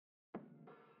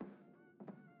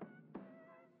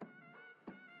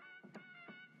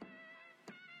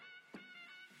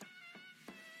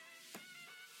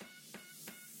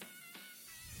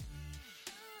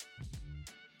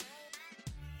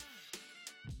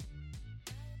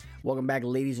Welcome back,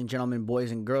 ladies and gentlemen,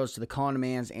 boys and girls, to the Con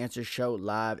Man's Answer Show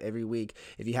live every week.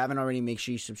 If you haven't already, make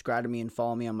sure you subscribe to me and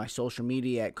follow me on my social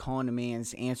media at Con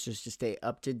Man's Answers to stay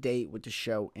up to date with the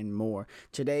show and more.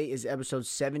 Today is episode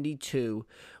 72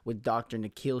 with Dr.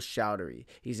 Nikhil Chowdhury.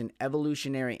 He's an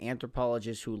evolutionary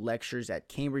anthropologist who lectures at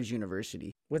Cambridge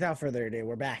University. Without further ado,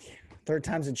 we're back. Third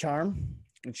time's a charm.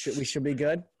 We should be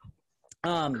good.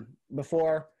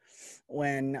 Before,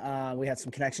 when we had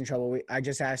some connection trouble, I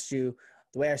just asked you.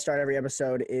 The way I start every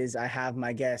episode is I have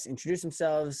my guests introduce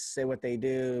themselves, say what they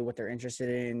do, what they're interested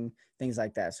in, things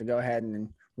like that. So go ahead and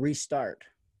restart.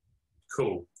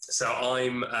 Cool. So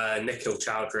I'm Nikhil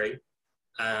Chowdhury,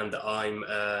 and I'm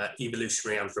an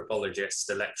evolutionary anthropologist,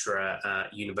 a lecturer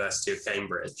at University of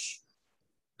Cambridge.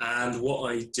 And what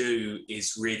I do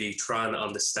is really try and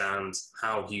understand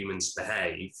how humans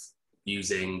behave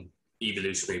using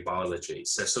evolutionary biology.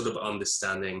 So sort of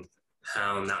understanding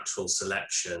how natural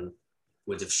selection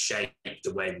would have shaped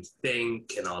the way we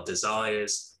think and our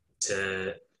desires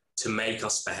to make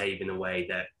us behave in a way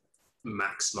that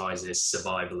maximizes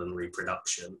survival and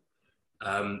reproduction.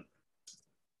 And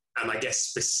I guess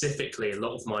specifically a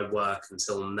lot of my work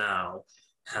until now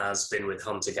has been with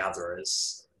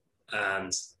hunter-gatherers.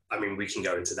 And I mean, we can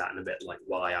go into that in a bit, like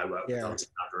why I work with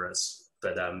hunter-gatherers.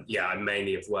 But I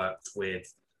mainly have worked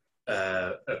with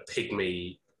a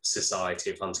pygmy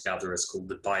society of hunter-gatherers called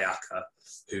the Bayaka,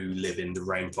 who live in the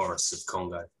rainforests of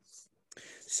Congo.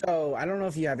 So I don't know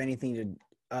if you have any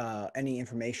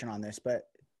information on this, but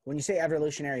when you say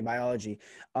evolutionary biology,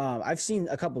 I've seen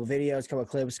a couple of videos, a couple of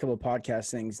clips, a couple of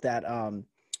podcast things that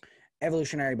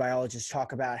evolutionary biologists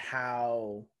talk about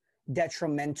how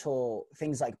detrimental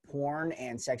things like porn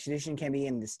and sex addiction can be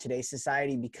in this today's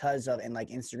society because of, and like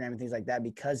Instagram and things like that,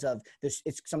 because of this.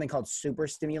 It's something called super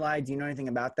stimuli. Do you know anything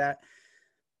about that?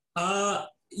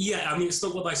 Yeah, I mean, it's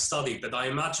not what I studied, but I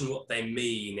imagine what they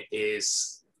mean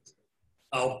is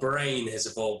our brain has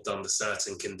evolved under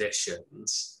certain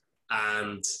conditions,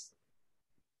 and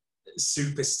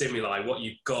super stimuli, what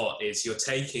you've got is you're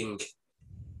taking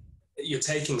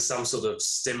some sort of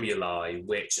stimuli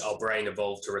which our brain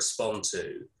evolved to respond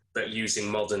to, but using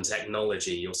modern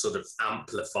technology, you're sort of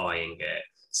amplifying it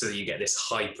so that you get this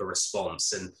hyper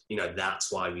response. And, you know, that's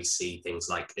why we see things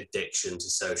like addiction to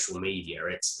social media.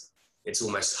 It's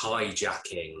almost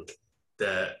hijacking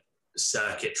the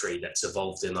circuitry that's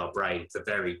evolved in our brain for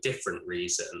very different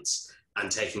reasons and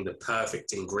taking the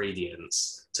perfect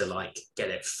ingredients to like get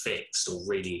it fixed or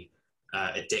really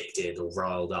addicted or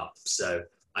riled up. So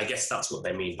I guess that's what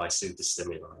they mean by super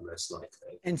stimuli, most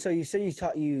likely. And so you said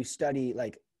you study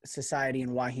like society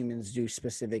and why humans do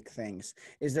specific things.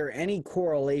 Is there any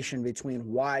correlation between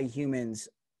why humans,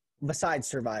 besides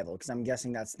survival, because I'm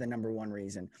guessing that's the number one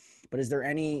reason, but is there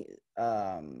any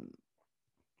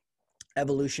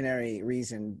evolutionary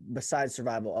reason besides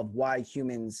survival of why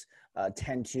humans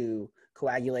tend to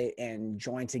coagulate and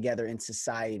join together in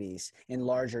societies, in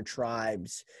larger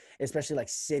tribes, especially like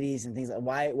cities and things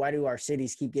like why do our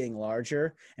cities keep getting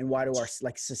larger and why do our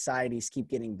like societies keep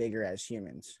getting bigger as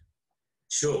humans?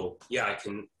 Sure. Yeah, I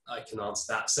can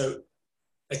answer that. So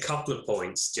a couple of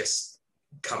points just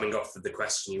coming off of the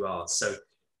question you asked. So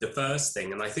the first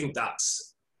thing, and I think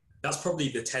that's probably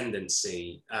the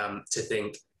tendency to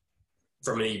think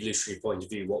from an evolutionary point of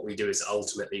view, what we do is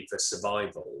ultimately for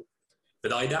survival.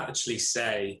 But I'd actually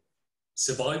say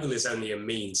survival is only a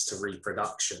means to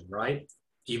reproduction, right?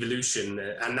 Evolution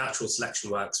and natural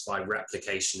selection works by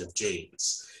replication of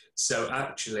genes. So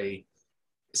actually,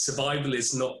 survival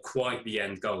is not quite the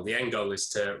end goal. The end goal is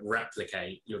to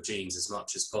replicate your genes as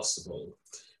much as possible.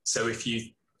 So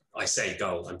I say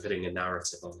goal, I'm putting a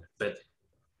narrative on it. But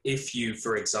if you,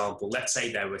 for example, let's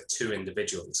say there were two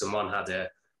individuals and one had a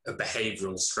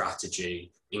behavioral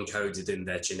strategy encoded in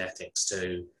their genetics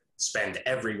to spend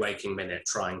every waking minute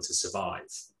trying to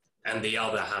survive. And the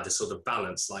other had a sort of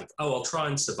balance like, oh, I'll try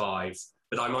and survive,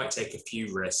 but I might take a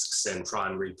few risks and try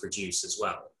and reproduce as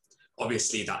well.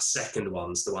 Obviously, that second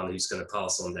one's the one who's going to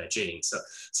pass on their genes.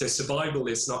 So survival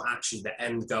is not actually the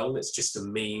end goal. It's just a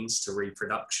means to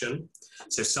reproduction.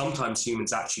 So sometimes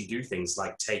humans actually do things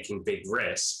like taking big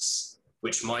risks,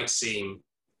 which might seem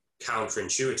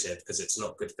counterintuitive because it's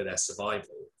not good for their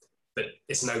survival. But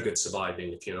it's no good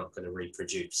surviving if you're not going to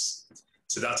reproduce.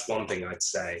 So that's one thing I'd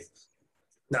say.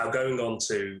 Now, going on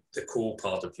to the core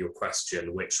part of your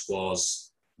question, which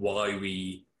was why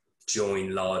we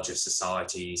join larger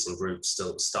societies and groups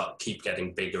still keep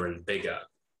getting bigger and bigger.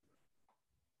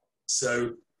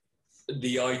 So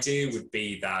the idea would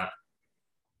be that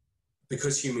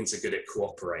because humans are good at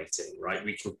cooperating, right,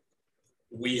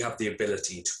 we have the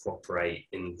ability to cooperate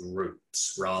in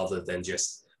groups rather than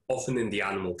just often in the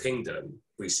animal kingdom,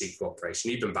 we see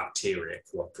cooperation. Even bacteria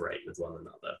cooperate with one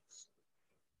another.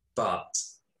 But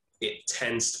it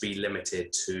tends to be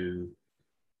limited to,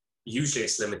 usually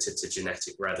it's limited to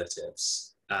genetic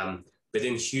relatives. But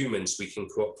in humans, we can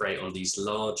cooperate on these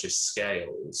larger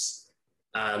scales.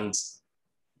 And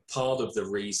part of the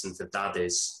reason for that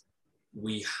is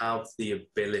we have the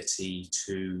ability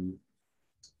to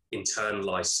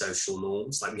internalize social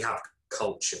norms. Like we have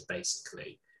culture,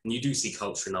 basically. And you do see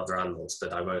culture in other animals,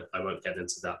 but I won't get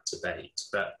into that debate.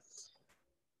 But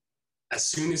as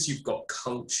soon as you've got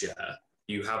culture,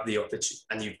 you have the opportunity,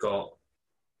 and you've got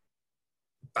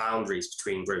boundaries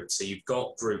between groups. So you've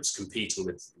got groups competing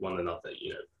with one another,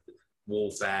 you know,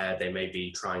 warfare, they may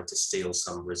be trying to steal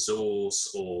some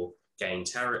resource or gain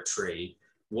territory.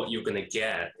 What you're going to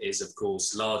get is, of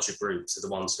course, larger groups are the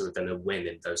ones who are going to win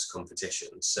in those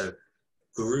competitions. So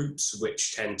groups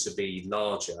which tend to be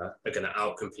larger are going to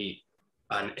outcompete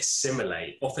and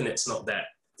assimilate. Often it's not that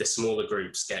the smaller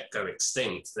groups go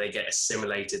extinct, they get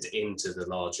assimilated into the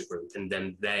larger group, and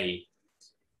then they,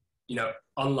 you know,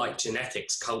 unlike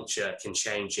genetics, culture can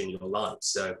change in your life.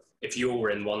 So if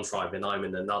you're in one tribe and I'm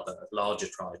in another larger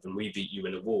tribe and we beat you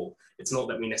in a war, it's not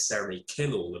that we necessarily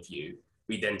kill all of you.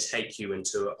 We then take you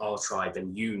into our tribe,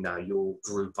 and your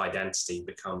group identity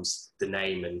becomes the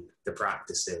name and the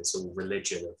practices or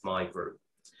religion of my group.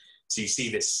 So you see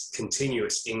this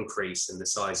continuous increase in the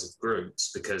size of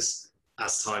groups, because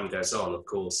as time goes on, of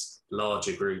course,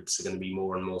 larger groups are going to be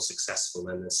more and more successful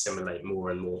and assimilate more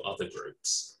and more other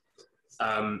groups.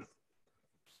 And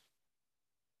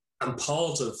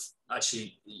part of,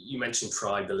 actually, you mentioned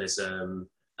tribalism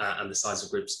and the size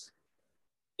of groups.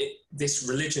 This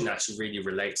religion actually really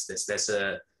relates to this.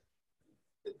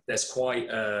 There's quite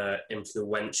an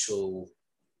influential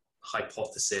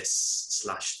hypothesis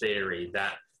 / theory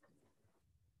that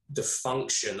the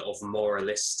function of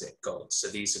moralistic gods, so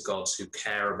these are gods who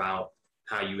care about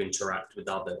how you interact with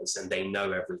others and they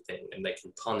know everything and they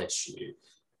can punish you,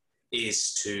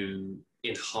 is to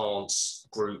enhance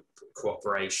group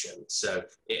cooperation. So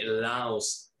it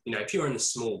allows, you know, if you're in a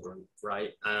small group,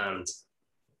 right, and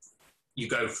you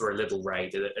go for a little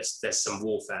raid, there's some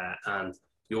warfare and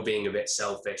you're being a bit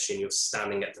selfish and you're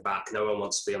standing at the back, no one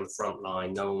wants to be on the front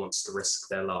line, no one wants to risk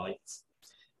their life,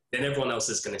 then everyone else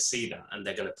is going to see that and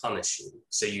they're going to punish you.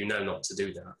 So you know not to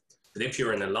do that. But if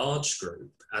you're in a large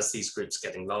group, as these groups are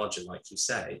getting larger, like you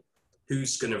say,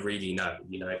 who's going to really know?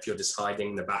 You know, if you're just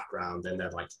hiding in the background and there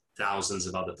are like thousands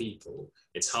of other people,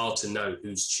 it's hard to know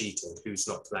who's cheating, who's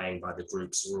not playing by the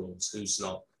group's rules, who's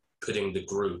not putting the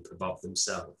group above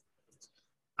themselves.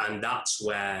 And that's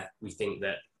where we think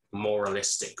that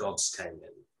moralistic gods came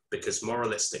in, because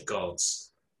moralistic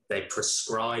gods, they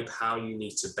prescribe how you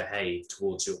need to behave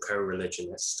towards your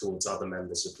co-religionists, towards other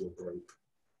members of your group.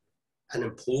 And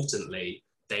importantly,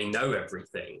 they know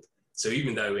everything. So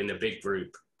even though in a big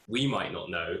group, we might not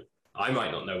know, I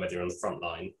might not know whether you're on the front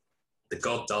line, the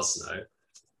God does know.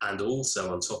 And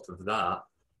also on top of that,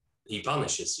 he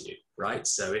punishes you, right?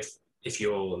 So if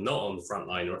you're not on the front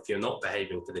line, or if you're not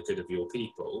behaving for the good of your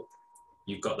people,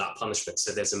 you've got that punishment.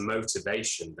 So there's a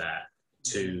motivation there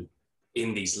to,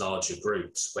 in these larger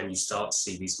groups, when you start to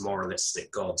see these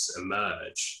moralistic gods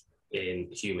emerge in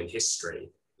human history,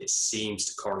 it seems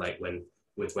to correlate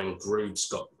with when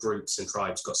groups and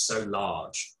tribes got so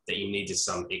large that you needed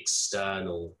some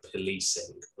external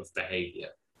policing of behavior.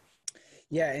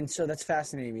 Yeah, and so that's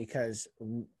fascinating, because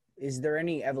is there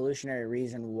any evolutionary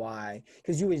reason why?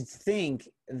 Because you would think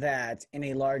that in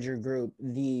a larger group,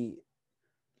 the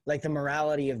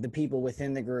morality of the people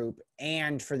within the group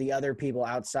and for the other people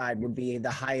outside would be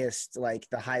the highest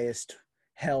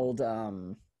held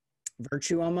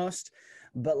virtue almost.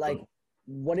 But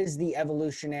what is the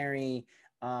evolutionary,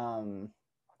 I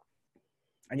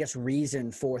guess,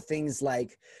 reason for things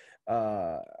like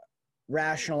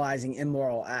rationalizing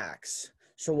immoral acts?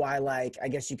 So why, I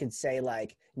guess you could say,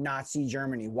 Nazi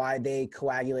Germany, why they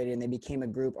coagulated and they became a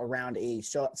group around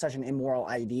such an immoral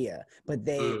idea, but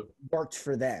they worked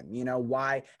for them. You know,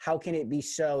 why? How can it be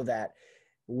so that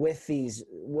with these,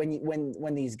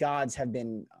 when these gods have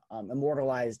been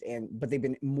immortalized but they've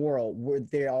been immoral, were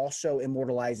they also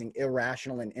immortalizing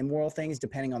irrational and immoral things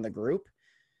depending on the group?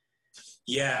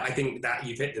 Yeah, I think that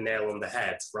you've hit the nail on the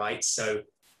head, right? So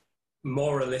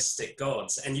moralistic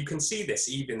gods, and you can see this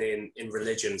even in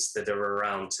religions that are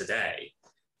around today,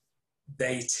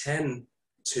 they tend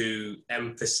to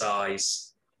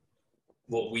emphasize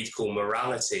what we'd call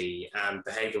morality and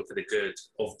behaving for the good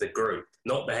of the group,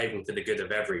 not behaving for the good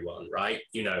of everyone, right?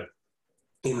 You know,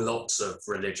 in lots of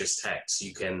religious texts,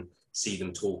 you can see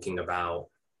them talking about,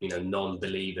 you know,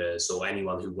 non-believers or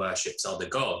anyone who worships other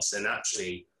gods. And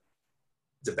actually,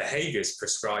 the behaviors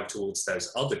prescribed towards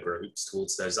those other groups,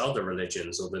 towards those other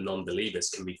religions or the non-believers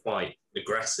can be quite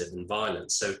aggressive and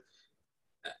violent. So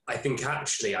I think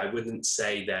actually I wouldn't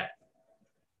say that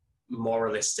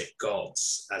moralistic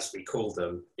gods, as we call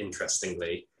them,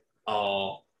 interestingly,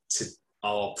 are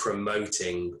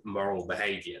promoting moral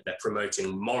behavior. They're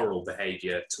promoting moral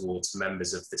behavior towards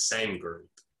members of the same group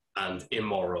and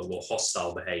immoral or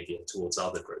hostile behavior towards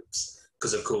other groups.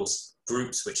 Because, of course,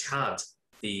 groups which had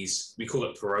these, we call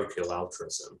it parochial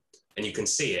altruism, and you can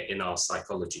see it in our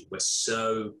psychology. We're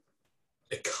so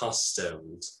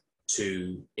accustomed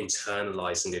to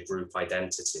internalizing a group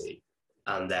identity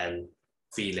and then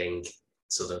feeling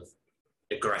sort of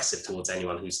aggressive towards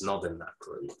anyone who's not in that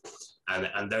group.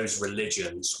 And those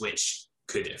religions which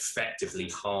could effectively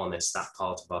harness that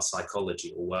part of our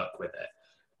psychology or work with it,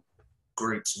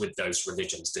 groups with those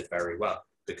religions did very well,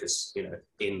 because, you know,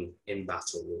 in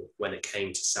battle, or when it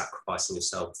came to sacrificing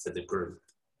yourself for the group,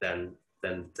 then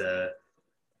the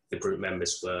group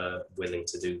members were willing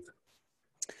to do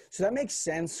that. So that makes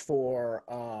sense for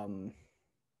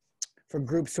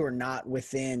groups who are not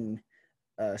within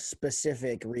a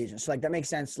specific region. So like that makes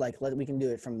sense. Like we can do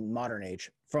it from modern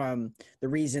age, from the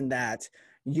reason that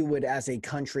you would, as a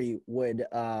country, would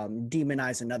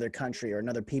demonize another country or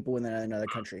another people within another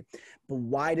country. But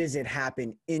why does it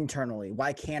happen internally?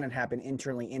 Why can't it happen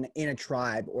internally in a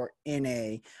tribe or in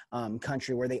a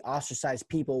country where they ostracize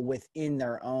people within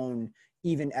their own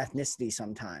even ethnicity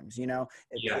sometimes, you know?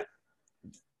 Yeah.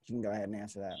 You can go ahead and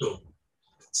answer that. Sure.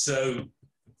 So,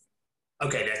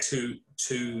 okay, there are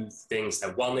two things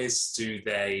there. One is,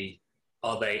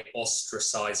 are they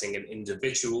ostracizing an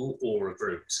individual or a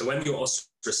group? So when you're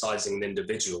ostracizing an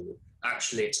individual,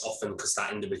 actually it's often because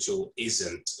that individual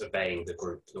isn't obeying the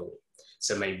group norm.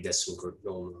 So maybe there's some group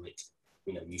norm like,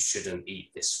 you know, you shouldn't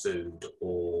eat this food,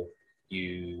 or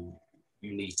you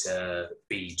need to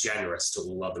be generous to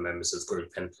all other members of the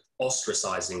group. And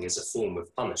ostracizing is a form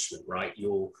of punishment, right?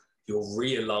 You're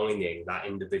realigning that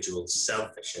individual's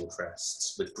selfish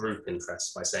interests with group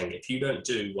interests by saying, if you don't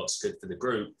do what's good for the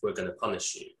group, we're going to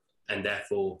punish you. And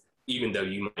therefore, even though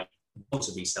you might want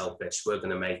to be selfish, we're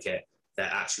going to make it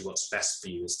that actually what's best for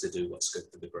you is to do what's good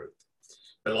for the group.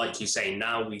 But like you say,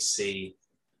 now we see,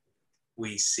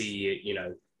 you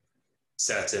know,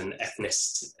 certain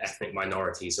ethnic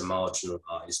minorities are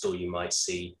marginalized, or you might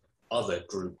see other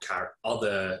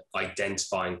other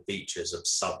identifying features of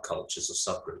subcultures or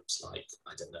subgroups, like,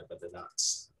 I don't know, whether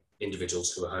that's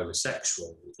individuals who are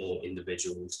homosexual or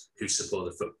individuals who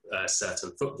support a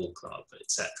certain football club,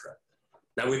 etc.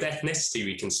 Now, with ethnicity,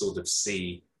 we can sort of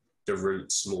see the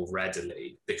roots more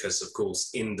readily, because, of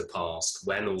course, in the past,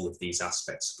 when all of these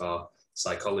aspects of our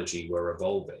psychology were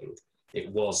evolving, it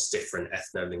was different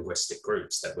ethno-linguistic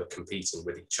groups that were competing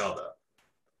with each other.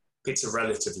 It's a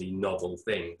relatively novel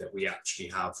thing that we actually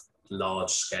have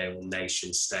large-scale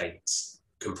nation states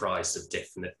comprised of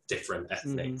different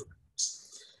ethnic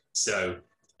groups. So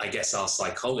I guess our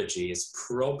psychology is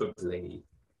probably,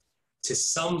 to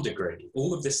some degree,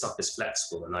 all of this stuff is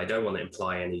flexible, and I don't want to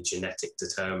imply any genetic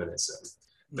determinism,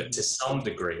 but to some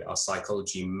degree, our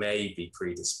psychology may be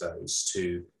predisposed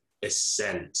to a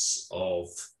sense of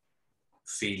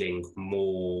feeling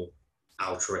more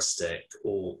altruistic,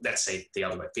 or let's say the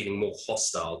other way, feeling more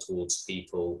hostile towards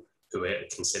people who are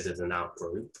considered an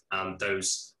outgroup. And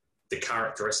the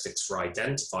characteristics for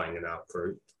identifying an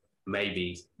outgroup may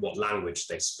be what language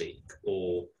they speak,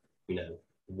 or, you know,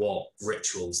 what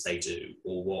rituals they do,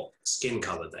 or what skin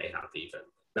color they have even.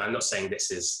 Now, I'm not saying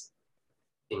this is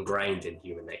ingrained in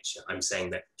human nature. I'm saying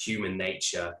that human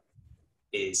nature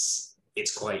it's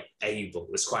quite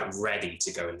ready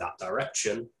to go in that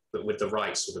direction, but with the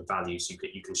right sort of values, you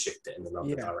can shift it in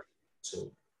another direction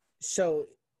too. So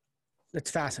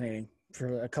that's fascinating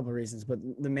for a couple of reasons, but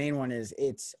the main one is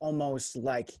it's almost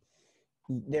like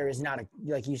there is not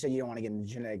like you said, you don't want to get into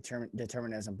genetic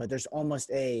determinism, but there's almost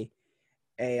like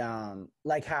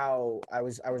how I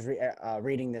was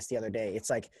reading this the other day. It's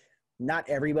like, not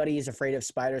everybody is afraid of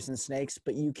spiders and snakes,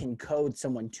 but you can code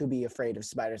someone to be afraid of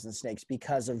spiders and snakes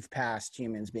because of past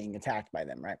humans being attacked by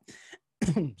them, right?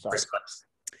 Sorry.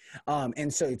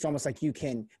 And so it's almost like you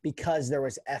can, because there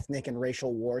was ethnic and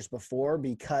racial wars before,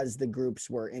 because the groups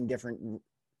were in different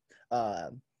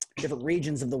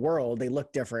regions of the world, they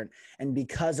look different. And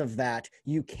because of that,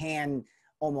 you can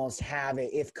almost have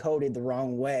if coded the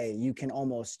wrong way, you can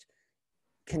almost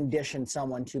condition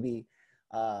someone to be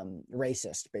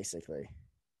racist, basically.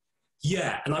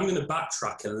 Yeah, and I'm going to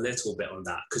backtrack a little bit on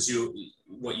that, because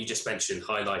what you just mentioned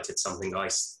highlighted something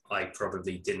I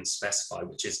probably didn't specify,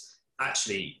 which is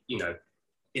actually, you know,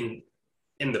 in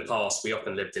the past, we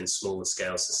often lived in smaller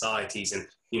scale societies, and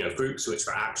you know, groups which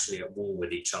were actually at war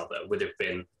with each other would have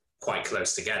been quite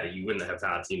close together. You wouldn't have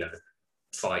had, you know,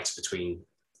 fights between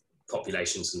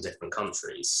populations in different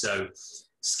countries. So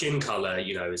skin color,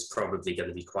 you know, is probably going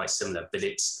to be quite similar, but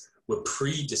we're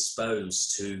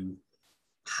predisposed to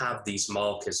have these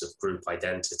markers of group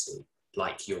identity,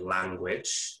 like your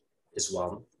language is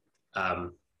one,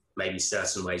 maybe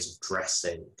certain ways of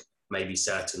dressing, maybe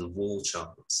certain wall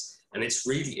charms. And it's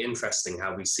really interesting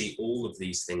how we see all of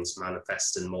these things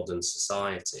manifest in modern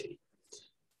society.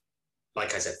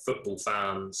 Like I said, football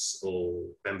fans or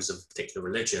members of a particular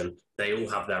religion, they all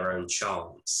have their own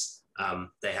charms.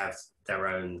 They have their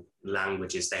own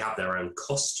languages, they have their own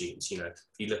costumes. You know, if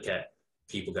you look at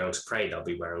people going to pray, they'll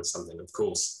be wearing something. Of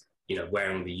course, you know,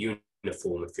 wearing the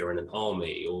uniform if you're in an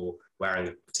army, or wearing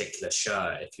a particular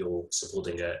shirt if you're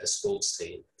supporting a sports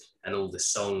team, and all the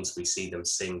songs we see them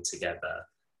sing together.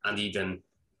 And even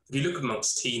if you look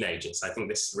amongst teenagers, I think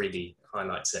this really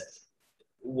highlights it.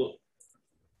 Well,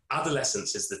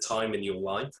 adolescence is the time in your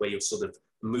life where you're sort of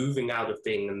moving out of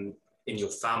being in your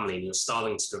family, and you're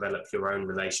starting to develop your own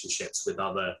relationships with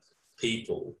other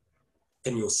people,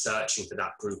 and you're searching for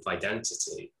that group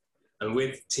identity. And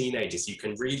with teenagers, you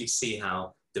can really see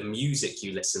how the music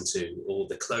you listen to or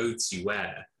the clothes you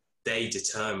wear, they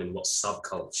determine what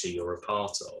subculture you're a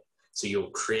part of. So you're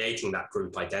creating that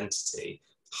group identity,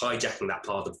 hijacking that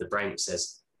part of the brain that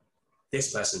says,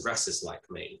 this person dresses like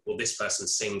me, or this person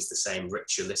sings the same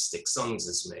ritualistic songs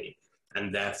as me,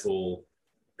 and therefore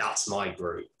that's my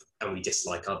group, and we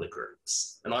dislike other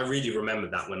groups. And I really remember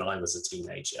that when I was a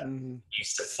teenager. Mm-hmm.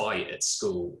 Used to fight at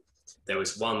school. There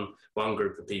was one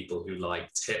group of people who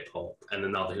liked hip hop and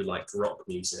another who liked rock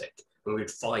music, and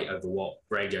we'd fight over what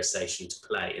radio station to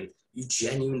play. And you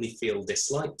genuinely feel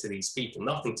dislike to these people,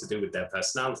 nothing to do with their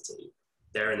personality.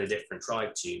 They're in a different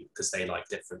tribe to you because they like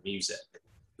different music.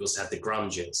 You also had the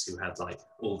grungers who had like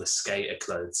all the skater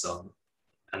clothes on,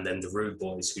 and then the rude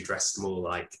boys who dressed more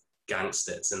like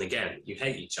gangsters. And again, you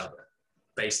hate each other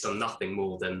based on nothing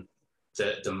more than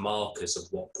the markers of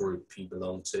what group you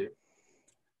belong to.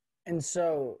 And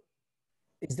so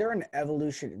is there an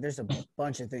evolution? There's a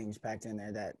bunch of things packed in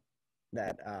there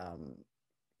that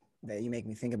you make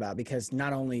me think about, because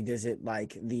not only does it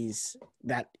like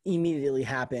that immediately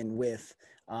happen with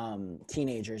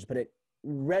teenagers, but it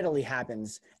readily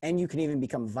happens, and you can even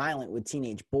become violent with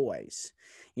teenage boys.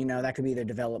 You know, that could be their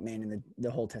development and the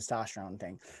whole testosterone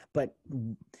thing. But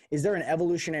is there an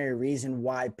evolutionary reason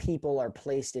why people are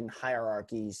placed in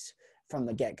hierarchies from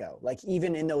the get-go? Like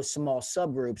even in those small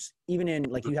subgroups, even in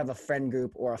like you have a friend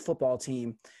group or a football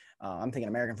team, I'm thinking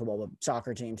American football, but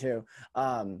soccer team too.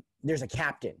 There's a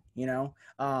captain, you know,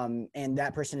 and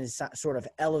that person is sort of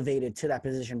elevated to that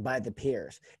position by the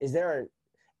peers. Is there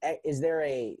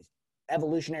a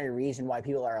evolutionary reason why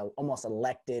people are almost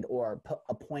elected or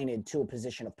appointed to a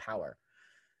position of power?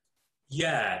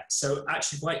 Yeah, so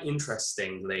actually quite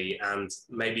interestingly, and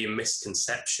maybe a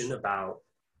misconception about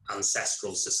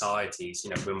ancestral societies, you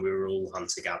know, when we were all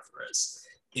hunter-gatherers,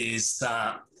 is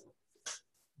that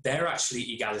they're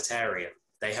actually egalitarian.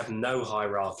 They have no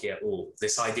hierarchy at all.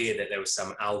 This idea that there was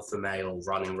some alpha male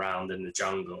running around in the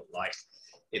jungle, like,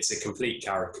 it's a complete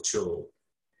caricature.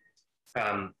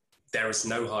 There is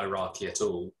no hierarchy at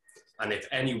all. And if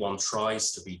anyone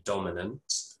tries to be dominant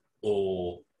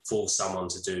or force someone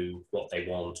to do what they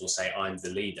want or say, I'm the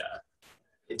leader,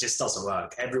 it just doesn't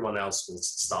work. Everyone else will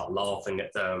start laughing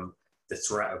at them. The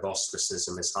threat of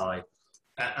ostracism is high.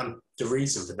 And the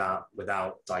reason for that,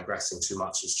 without digressing too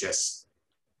much, is just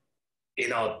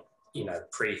in our, you know,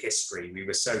 prehistory, we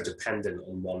were so dependent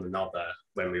on one another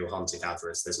when we were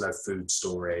hunter-gatherers. There's no food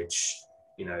storage,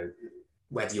 you know,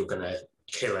 whether you're going to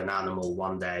kill an animal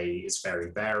one day is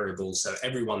very variable. So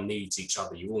everyone needs each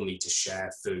other. You all need to share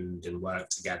food and work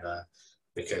together,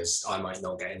 because I might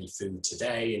not get any food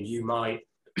today and you might.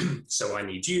 So I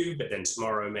need you, but then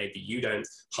tomorrow maybe you don't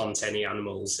hunt any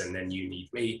animals and then you need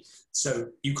me. So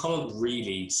you can't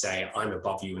really say I'm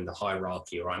above you in the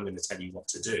hierarchy, or I'm going to tell you what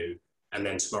to do, and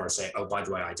then tomorrow say, oh, by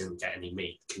the way, I didn't get any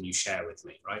meat. Can you share with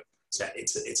me, right? So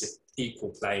it's an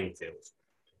equal playing field.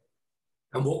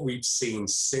 And what we've seen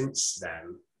since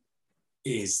then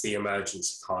is the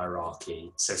emergence of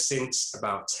hierarchy. So since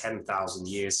about 10,000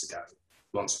 years ago,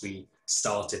 once we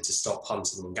started to stop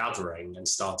hunting and gathering and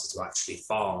started to actually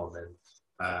farm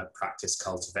and practice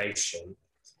cultivation,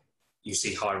 you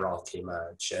see hierarchy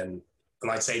emerge. And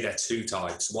I'd say there are two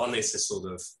types. One is a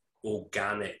sort of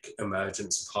organic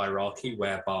emergence of hierarchy,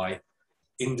 whereby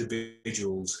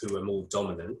individuals who are more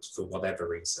dominant for whatever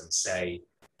reason, say,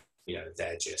 you know,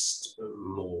 they're just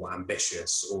more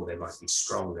ambitious, or they might be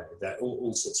stronger. There are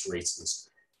all sorts of reasons.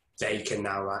 they can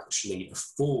now actually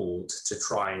afford to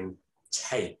try and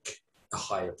take a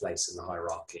higher place in the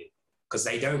hierarchy, because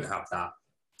they don't have that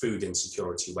food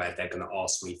insecurity where they're going to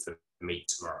ask me for meat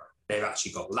tomorrow. They've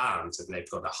actually got land and they've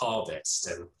got a harvest,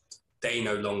 and they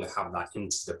no longer have that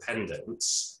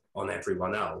interdependence on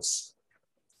everyone else.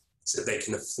 So they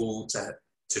can afford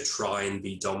to try and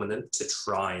be dominant, to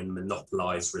try and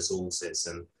monopolize resources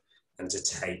and to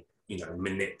take,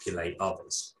 manipulate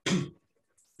others.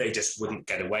 They just wouldn't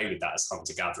get away with that as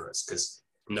hunter-gatherers because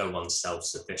no one's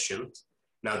self-sufficient.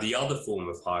 Now, the other form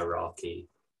of hierarchy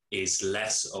is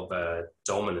less of a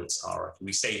dominance hierarchy.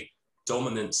 We say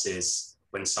dominance is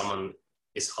when someone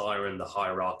is higher in the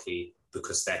hierarchy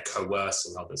because they're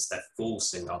coercing others, they're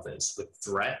forcing others with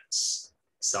threats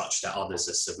such that others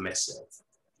are submissive.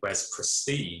 Whereas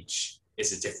prestige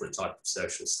is a different type of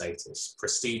social status.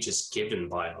 Prestige is given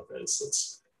by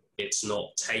others. It's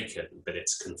not taken, but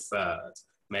it's conferred.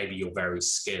 Maybe you're very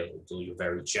skilled, or you're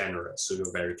very generous, or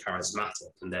you're very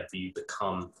charismatic, and therefore you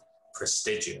become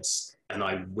prestigious. And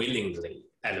I willingly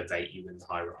elevate you in the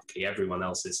hierarchy. Everyone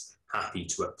else is happy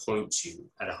to appoint you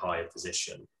at a higher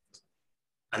position.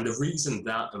 And the reason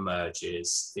that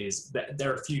emerges is that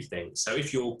there are a few things. So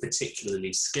if you're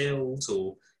particularly skilled,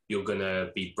 or you're going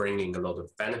to be bringing a lot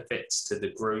of benefits to the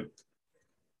group,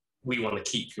 we want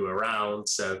to keep you around.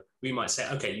 So we might say,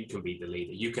 okay, you can be the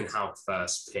leader. You can have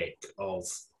first pick of,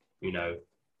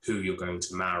 who you're going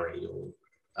to marry, or,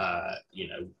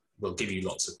 we'll give you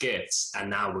lots of gifts. And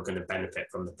now we're going to benefit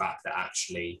from the fact that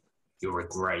actually you're a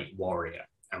great warrior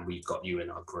and we've got you in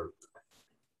our group.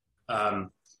 And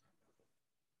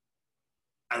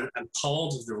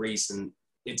part of the reason,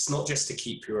 it's not just to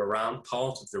keep you around,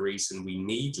 part of the reason we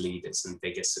need leaders in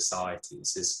bigger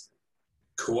societies is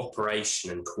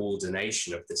cooperation and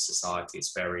coordination of the society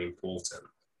is very important.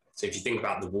 So if you think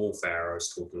about the warfare I was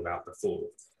talking about before,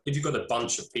 if you've got a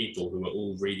bunch of people who are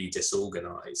all really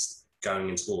disorganized going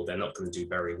into war, they're not going to do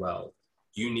very well.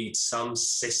 You need some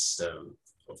system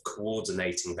of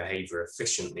coordinating behavior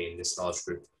efficiently in this large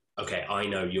group. Okay, I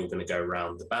know you're going to go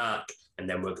around the back, and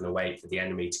then we're going to wait for the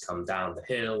enemy to come down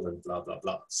the hill and blah, blah,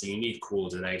 blah. So you need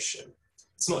coordination.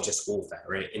 It's not just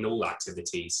warfare. In all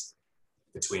activities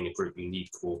between a group, you need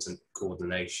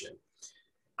coordination.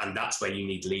 And that's where you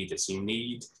need leaders. You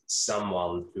need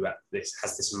someone who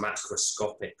has this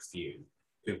macroscopic view,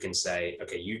 who can say,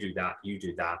 okay, you do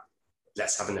that,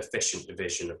 let's have an efficient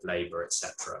division of labor,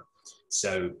 etc.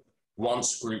 So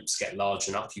once groups get large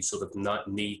enough, you sort of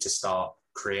need to start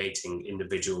creating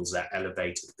individuals at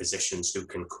elevated positions who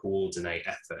can coordinate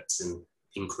efforts and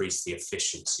increase the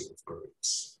efficiency of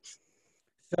groups.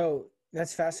 So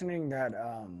that's fascinating that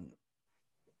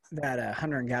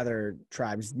hunter and gatherer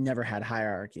tribes never had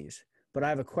hierarchies. But I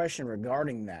have a question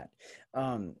regarding that.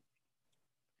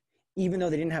 Even though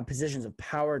they didn't have positions of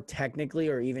power technically,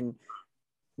 or even,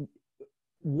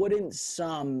 wouldn't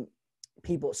some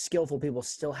people, skillful people,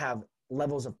 still have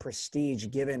levels of prestige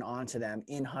given onto them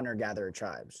in hunter-gatherer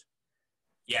tribes?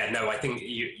 Yeah, no, I think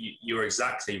you're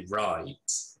exactly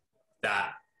right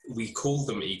that we call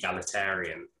them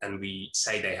egalitarian and we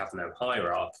say they have no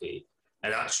hierarchy.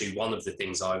 And actually, one of the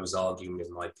things I was arguing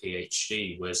in my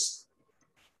PhD was,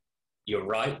 you're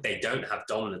right, they don't have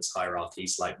dominance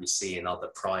hierarchies like we see in other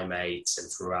primates and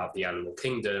throughout the animal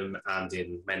kingdom and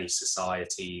in many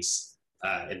societies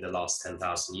in the last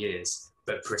 10,000 years.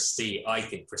 But I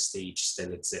think prestige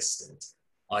still existed.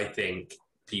 I think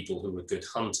people who were good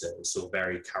hunters or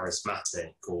very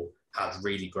charismatic or had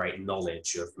really great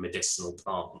knowledge of medicinal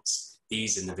plants,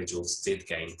 these individuals did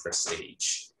gain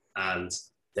prestige. And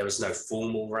there was no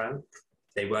formal rank.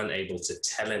 They weren't able to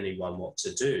tell anyone what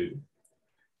to do,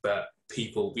 but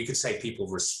we could say people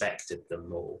respected them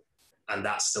more. And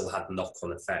that still had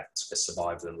knock-on effects for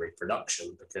survival and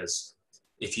reproduction, because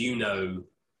if you know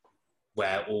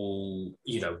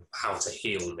how to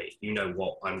heal me,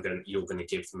 what you're going to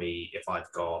give me if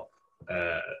I've got,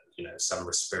 some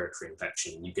respiratory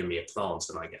infection, you give me a plant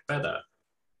and I get better,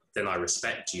 then I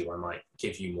respect you. I might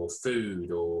give you more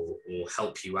food or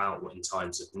help you out in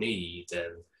times of need.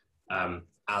 And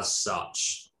as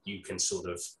such, you can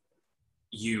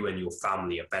you and your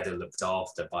family are better looked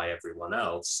after by everyone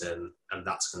else. And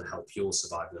that's going to help your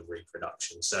survival and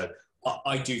reproduction. So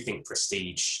I do think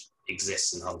prestige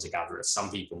exists in hunter-gatherers.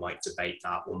 Some people might debate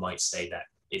that or might say that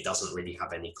it doesn't really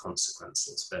have any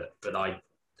consequences, but I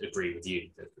agree with you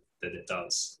that it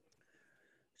does.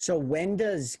 So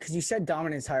because you said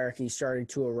dominance hierarchy started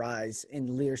to arise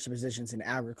in leadership positions in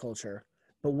agriculture,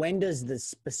 but when does the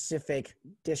specific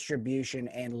distribution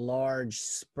and large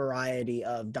variety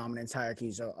of dominance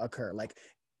hierarchies occur? Like,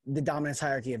 the dominance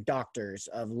hierarchy of doctors,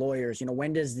 of lawyers? You know,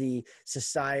 when does the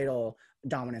societal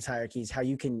dominance hierarchies, how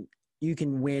you can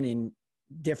win in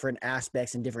different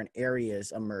aspects and different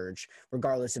areas emerge,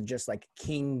 regardless of just like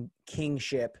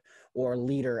kingship or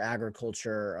leader,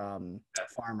 agriculture,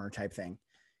 farmer type thing?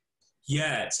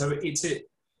 Yeah, so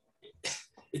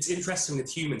it's interesting with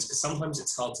humans because sometimes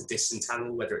it's hard to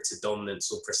disentangle whether it's a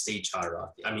dominance or prestige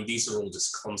hierarchy. I mean, these are all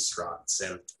just constructs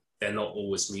and they're not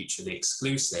always mutually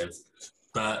exclusive.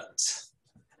 But,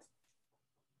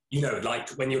 you know, like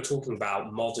when you're talking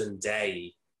about modern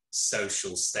day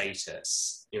social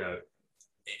status, you know,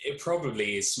 it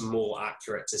probably is more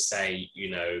accurate to say, you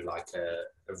know, like a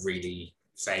really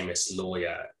famous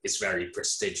lawyer is very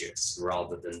prestigious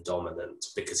rather than dominant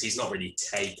because he's not really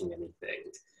taking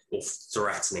anything or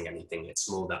threatening anything. It's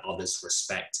more that others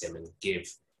respect him and give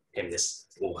him this,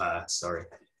 or her, sorry,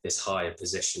 this higher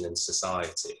position in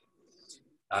society.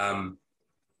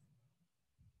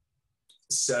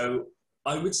 So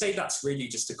I would say that's really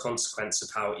just a consequence of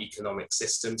how economic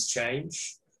systems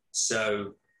change.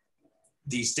 So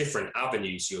these different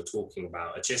avenues you're talking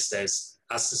about are just as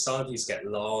societies get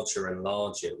larger and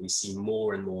larger, we see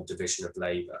more and more division of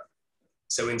labor.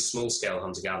 So in small-scale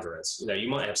hunter-gatherers, you know, you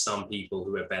might have some people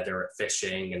who are better at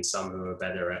fishing and some who are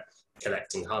better at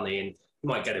collecting honey, and you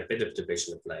might get a bit of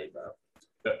division of labor,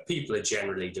 but people are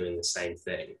generally doing the same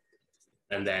thing.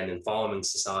 And then in farming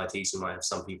societies, you might have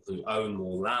some people who own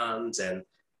more land, and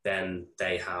then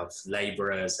they have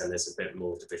laborers, and there's a bit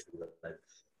more division of labor.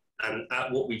 And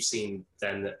at what we've seen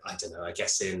then, I don't know, I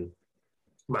guess in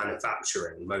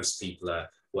manufacturing, most people are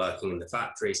working in the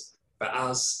factories, but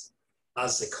as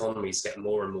economies get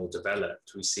more and more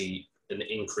developed, we see an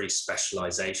increased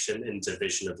specialization in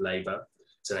division of labor.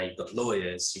 So now you've got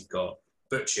lawyers, you've got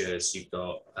butchers, you've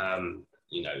got,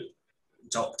 you know,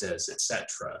 doctors,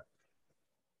 etc.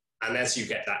 And as you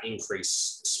get that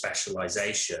increased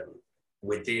specialization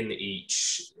within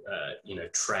each, you know,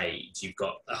 trade, you've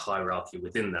got a hierarchy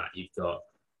within that. You've got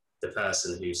the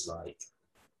person who's like,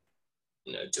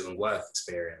 you know, doing work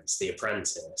experience, the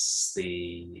apprentice,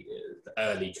 the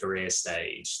early career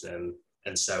stage,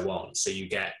 and so on. So you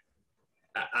get,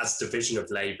 as division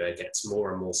of labor gets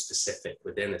more and more specific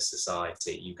within a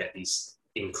society, you get these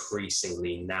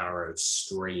increasingly narrow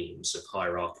streams of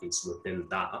hierarchies within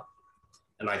that.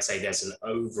 And I'd say there's an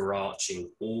overarching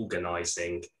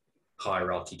organizing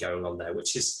hierarchy going on there,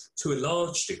 which is to a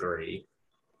large degree,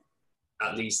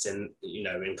 at least in, you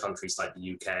know, in countries like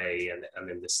the UK and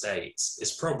in the States,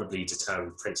 is probably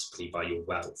determined principally by your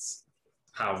wealth.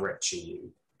 How rich are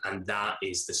you? And that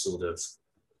is the sort of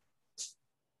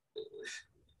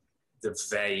the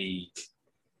vague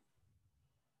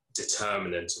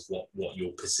determinant of what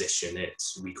your position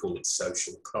is. We call it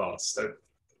social class,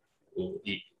 or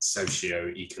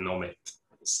socio-economic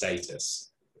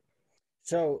status.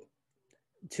 So,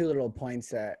 two little points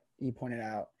that you pointed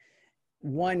out.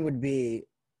 One would be,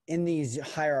 in these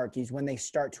hierarchies, when they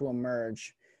start to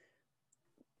emerge,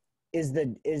 is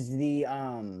the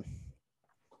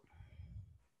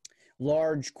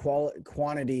large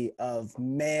quantity of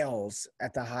males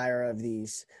at the higher of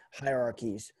these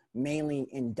hierarchies mainly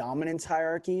in dominance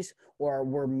hierarchies, or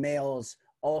were males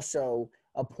also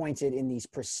appointed in these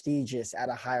prestigious at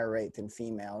a higher rate than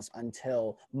females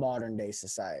until modern day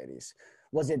societies?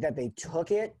 Was it that they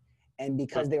took it, and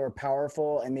because they were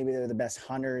powerful and maybe they were the best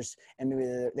hunters and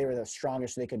maybe they were the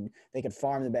strongest, so they could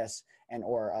farm the best and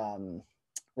or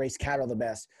raise cattle the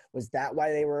best, was that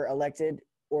why they were elected?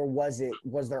 Or was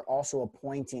there also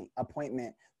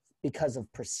appointment because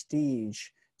of prestige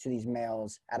to these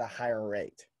males at a higher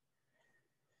rate?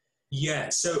 Yeah,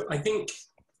 so I think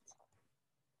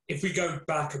if we go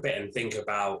back a bit and think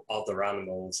about other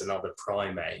animals and other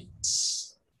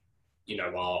primates, you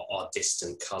know, our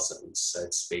distant cousins, so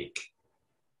to speak,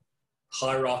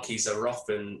 hierarchies are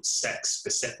often sex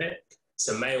specific.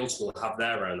 So males will have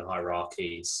their own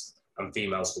hierarchies and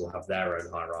females will have their own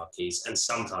hierarchies. And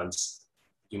sometimes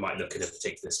you might look at a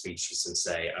particular species and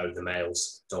say, oh, the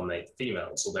males dominate the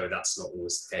females, although that's not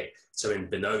always the case. So in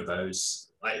bonobos,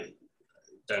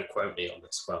 don't quote me on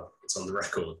this, well, it's on the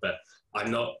record, but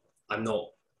I'm not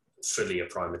fully a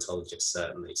primatologist,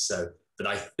 certainly. So, but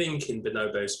I think in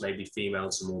bonobos, maybe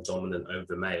females are more dominant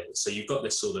over males. So you've got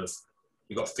this sort of,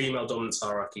 you've got female dominance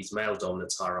hierarchies, male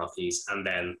dominance hierarchies, and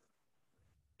then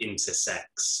intersex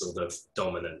sort of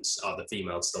dominance. Are the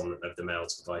females dominant over the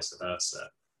males and vice versa?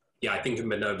 Yeah, I think in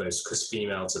bonobos, because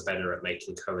females are better at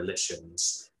making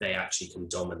coalitions, they actually can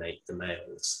dominate the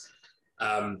males.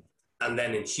 And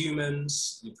then in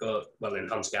humans, you've got, well, in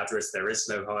hunter-gatherers, there is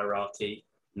no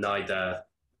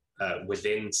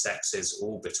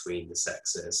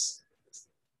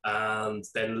And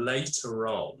then later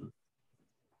on,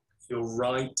 you're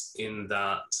right in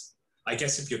that, I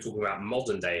guess if you're talking about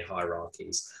modern day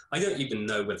hierarchies, I don't even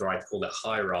know whether I'd call it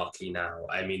hierarchy now.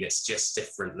 I mean, it's just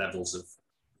different levels of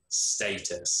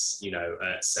status,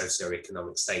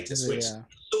 socioeconomic status, which is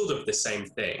sort of the same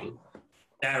thing.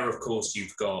 There, of course,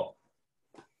 you've got,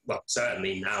 well,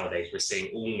 certainly nowadays we're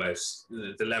seeing almost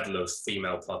the level of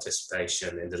female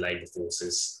participation in the labour force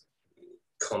is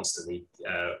constantly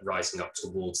rising up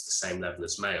towards the same level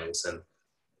as males. And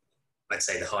I'd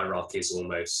say the hierarchy is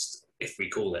almost, if we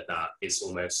call it that, is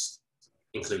almost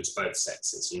includes both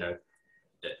sexes.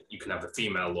 You can have a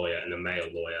female lawyer and a male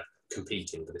lawyer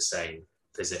competing for the same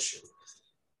position.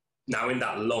 Now, in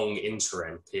that long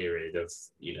interim period of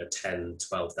 10,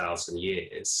 12,000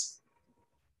 years,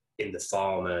 in the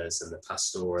farmers and the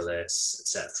pastoralists,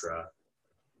 etc.,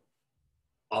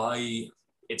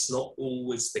 it's not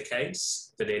always the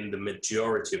case, but in the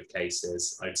majority of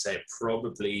cases, I'd say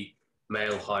probably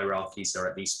male hierarchies are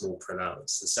at least more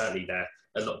pronounced, and certainly they're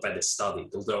a lot better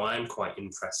studied, although I am quite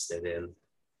interested in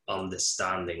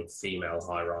understanding female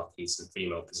hierarchies and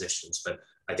female positions, but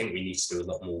I think we need to do a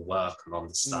lot more work on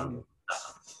understanding that.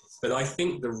 But I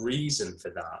think the reason for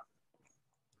that,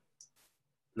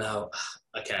 now,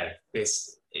 okay,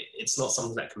 it's not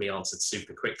something that can be answered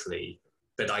super quickly,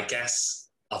 but I guess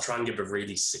I'll try and give a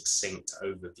really succinct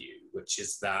overview, which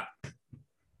is that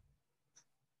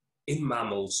in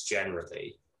mammals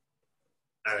generally,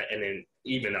 and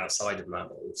even outside of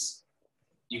mammals,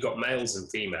 you've got males and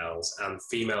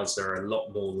females are a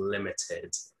lot more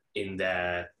limited in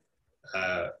their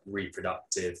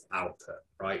reproductive output,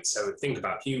 right? So think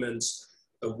about humans.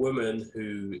 A woman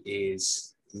who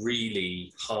is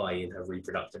really high in her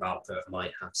reproductive output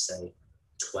might have, say,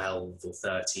 12 or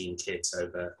 13 kids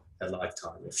over her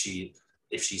lifetime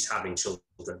if she's having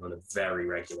children on a very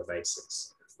regular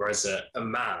basis. Whereas a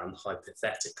man,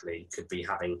 hypothetically, could be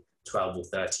having 12 or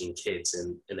 13 kids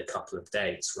in a couple of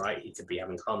days, right? He could be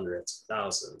having hundreds,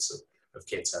 thousands of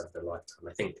kids over their lifetime.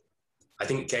 I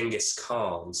think Genghis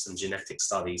Khan, some genetic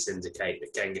studies indicate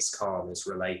that Genghis Khan is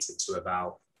related to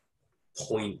about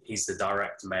he's the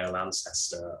direct male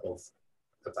ancestor of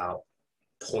about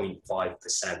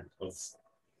 0.5% of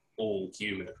all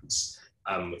humans,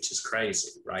 which is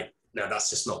crazy, right? Now, that's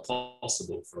just not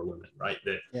possible for a woman, right?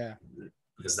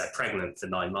 Because they're pregnant for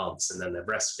 9 months and then they're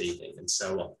breastfeeding and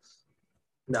so on.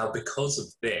 Now, because of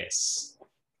this,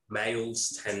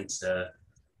 males tend to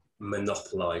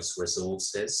monopolize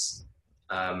resources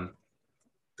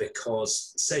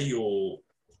because, say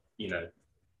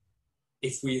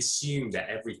if we assume that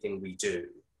everything we do,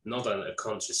 not on a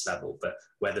conscious level, but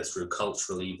whether through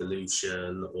cultural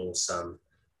evolution or some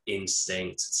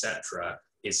instinct, etc.,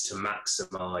 is to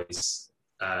maximize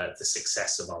the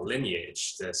success of our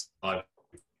lineage, the survival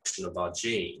of our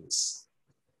genes,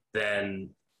 then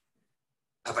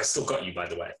have I still got you, by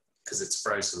the way? Because it's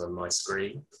frozen on my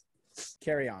screen.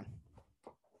 Carry on.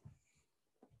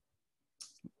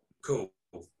 Cool.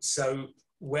 So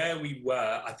where we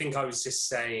were, I think I was just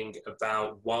saying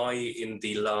about why in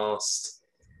the last,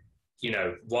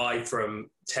 why from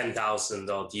 10,000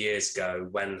 odd years ago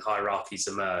when hierarchies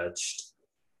emerged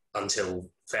until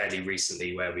fairly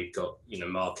recently where we've got,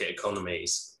 market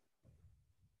economies,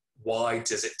 why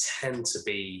does it tend to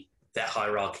be that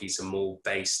hierarchies are more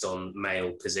based on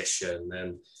male position?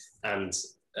 And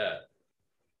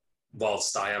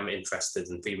whilst I am interested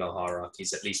in female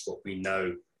hierarchies, at least what we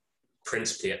know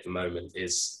principally at the moment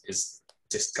is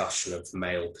discussion of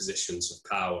male positions of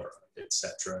power,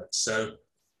 etc. So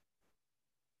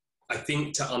I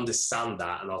think to understand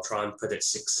that, and I'll try and put it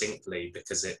succinctly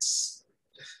because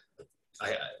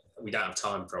we don't have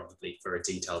time probably for a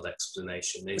detailed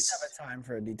explanation. We have a time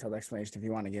for a detailed explanation if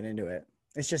you want to get into it.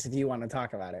 It's just if you want to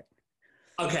talk about it.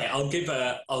 Okay, I'll give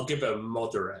a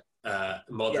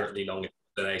moderately long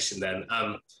explanation then,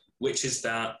 which is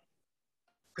that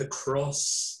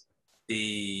across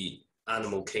the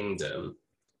animal kingdom,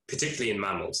 particularly in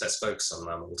mammals, let's focus on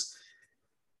mammals,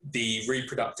 the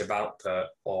reproductive output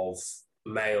of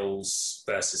males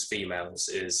versus females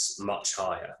is much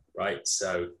higher, right?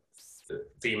 So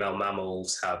female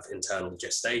mammals have internal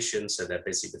gestation, so they're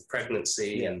busy with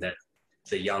pregnancy, and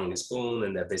the young is born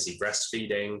and they're busy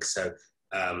breastfeeding. So,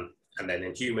 and then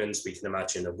in humans, we can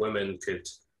imagine a woman could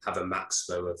have a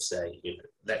maximum of, say,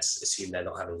 let's assume they're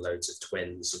not having loads of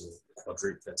twins or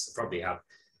quadruplets. They probably have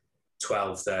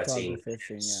 12, 13,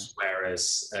 15,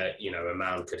 whereas, a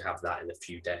man could have that in a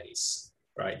few days,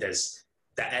 right?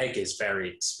 The egg is very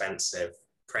expensive.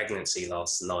 Pregnancy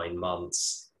lasts 9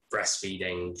 months.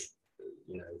 Breastfeeding,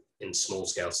 in small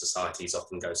scale societies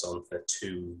often goes on for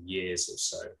 2 years or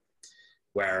so.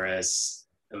 Whereas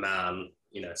a man,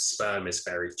 sperm is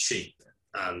very cheap,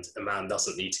 and a man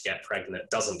doesn't get pregnant,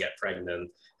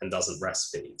 and doesn't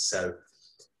breastfeed. So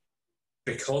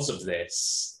because of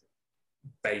this,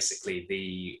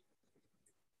 basically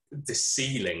the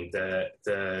ceiling,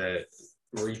 the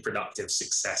reproductive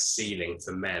success ceiling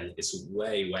for men is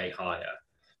way, way higher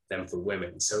than for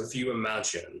women. So if you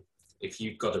imagine, if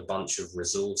you've got a bunch of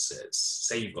resources,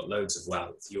 say you've got loads of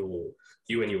wealth, you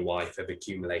and your wife have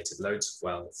accumulated loads of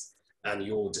wealth, and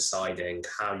you're deciding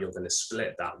how you're going to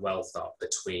split that wealth up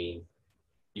between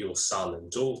your son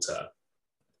and daughter,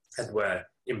 and we're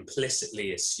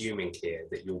implicitly assuming here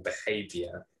that your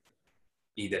behavior,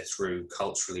 either through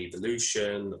cultural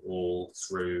evolution or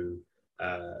through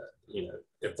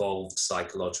evolved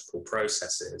psychological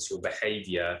processes, your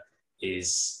behavior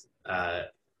is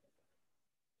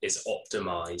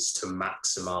optimized to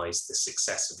maximize the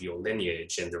success of your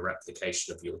lineage and the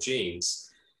replication of your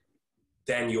genes,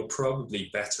 then you're probably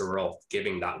better off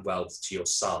giving that wealth to your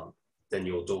son than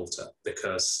your daughter,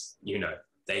 because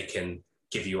they can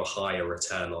give you a higher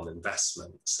return on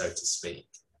investment, so to speak.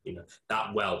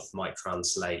 That wealth might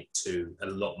translate to a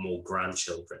lot more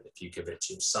grandchildren if you give it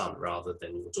to your son rather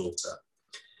than your daughter.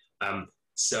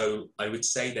 So I would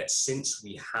say that since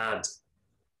we had,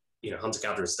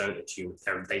 hunter-gatherers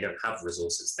they don't have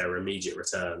resources. Their immediate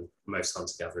return, most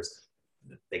hunter-gatherers,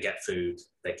 they get food,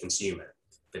 they consume it.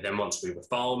 But then once we were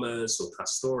farmers or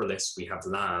pastoralists, we have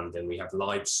land and we have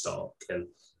livestock. And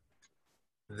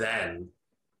then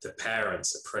the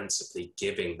parents are principally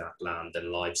giving that land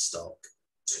and livestock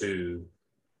to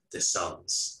the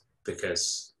sons,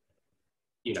 because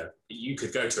you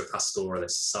could go to a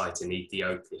pastoralist site in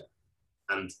Ethiopia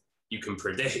and you can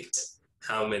predict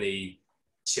how many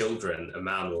children a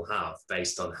man will have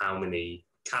based on how many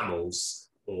camels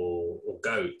or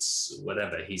goats,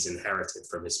 whatever he's inherited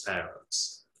from his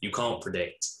parents. You can't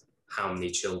predict how many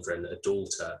children a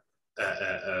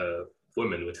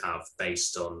woman would have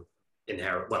based on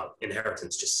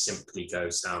inheritance just simply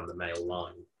goes down the male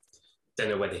line. Don't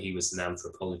know whether he was an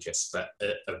anthropologist, but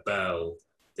Eberle,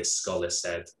 this scholar,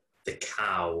 said the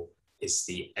cow is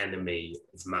the enemy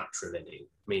of matrilineal,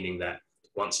 meaning that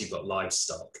once you've got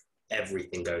livestock,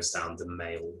 everything goes down the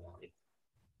male line,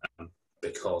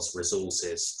 because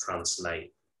resources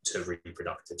translate to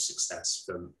reproductive success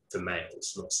for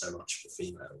males, not so much for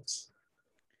females.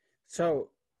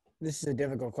 So this is a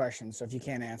difficult question, so if you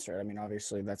can't answer it,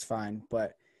 obviously that's fine,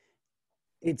 but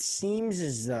it seems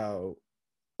as though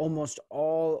almost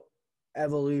all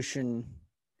evolution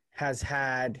has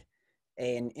had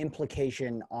an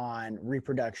implication on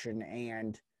reproduction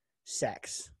and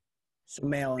sex, so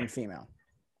male and female.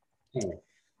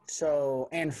 So,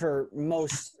 and for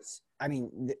most,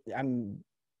 I'm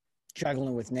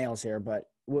juggling with nails here, but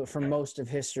for most of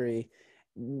history,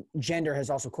 gender has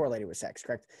also correlated with sex,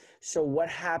 correct? So what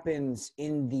happens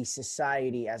in the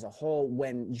society as a whole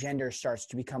when gender starts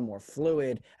to become more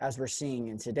fluid, as we're seeing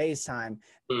in today's time,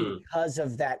 because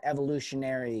of that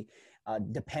evolutionary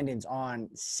dependence on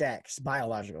sex,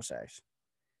 biological sex?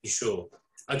 Sure.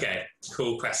 Okay,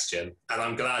 cool question. And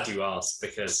I'm glad you asked,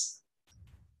 because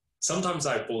sometimes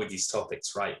I avoid these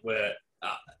topics, right, where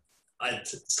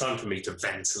it's time for me to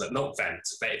not vent,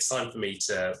 but it's time for me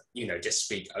to, just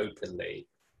speak openly,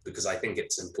 because I think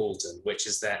it's important, which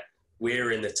is that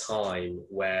we're in a time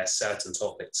where certain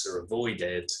topics are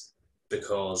avoided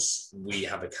because we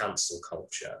have a cancel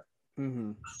culture.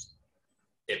 Mm-hmm.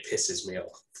 It pisses me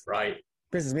off, right?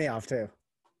 Pisses me off too.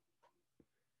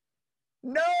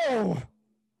 No!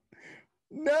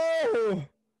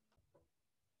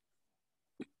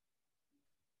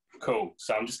 Cool.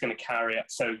 So I'm just going to carry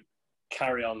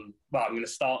on. Well, I'm going to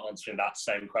start answering that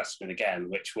same question again,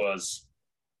 which was,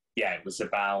 it was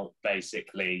about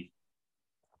basically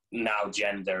now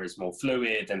gender is more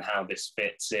fluid and how this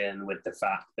fits in with the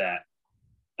fact that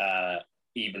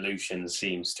evolution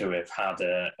seems to have had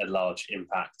a large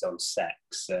impact on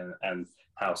sex and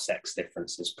how sex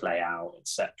differences play out,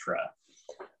 etc.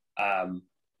 I'm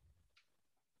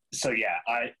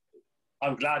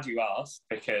glad you asked,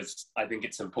 because I think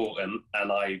it's important, and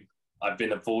I've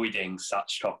been avoiding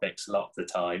such topics a lot of the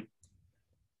time,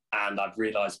 and I've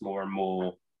realized more and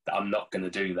more that I'm not going to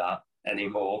do that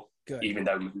anymore. Good. Even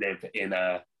though we live in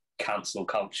a cancel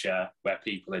culture where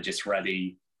people are just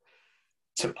ready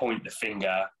to point the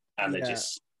finger and are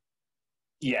just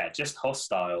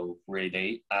hostile,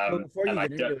 really. Before you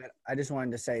get into it, I just wanted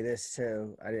to say this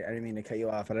too. I didn't mean to cut you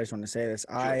off, but I just wanted to say this.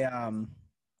 Sure.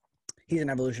 He's an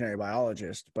evolutionary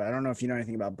biologist, but I don't know if you know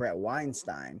anything about Brett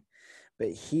Weinstein, but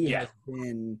he has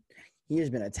been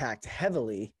attacked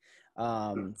heavily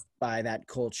by that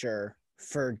culture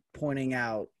for pointing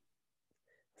out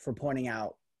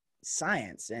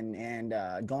science and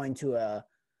going to a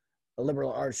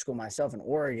liberal arts school myself in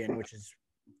Oregon, which is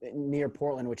near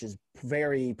Portland, which is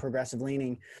very progressive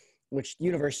leaning, which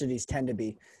universities tend to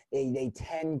be. They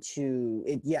tend to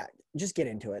just get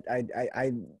into it.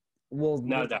 I will.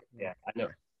 No, yeah, I know.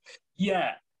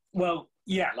 Yeah, well,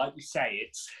 yeah, like you say,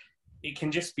 it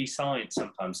can just be science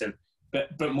sometimes,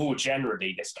 but more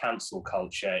generally, this cancel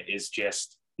culture is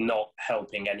just not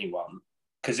helping anyone.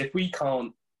 Because if we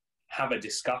can't have a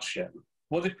discussion,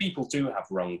 what if people do have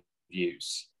wrong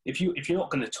views? If you're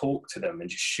not going to talk to them and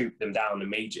just shoot them down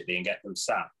immediately and get them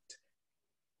sacked,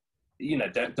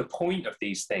 the point of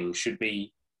these things should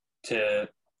be to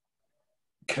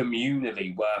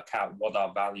communally work out what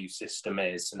our value system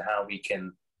is and how we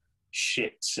can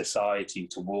shift society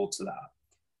towards that.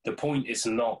 The point is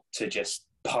not to just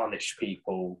punish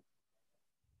people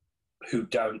who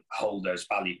don't hold those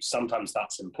values. Sometimes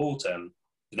that's important,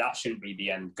 but that shouldn't be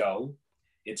the end goal.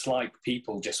 It's like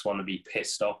people just want to be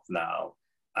pissed off now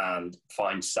and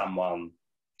find someone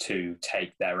to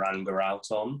take their anger out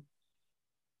on.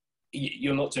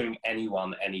 You're not doing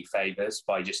anyone any favors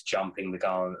by just jumping the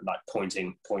gun, like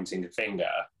pointing a finger.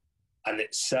 And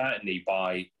it's certainly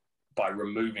by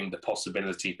removing the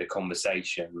possibility for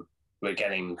conversation, we're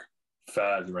getting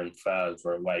further and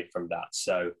further away from that.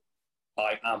 So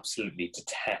I absolutely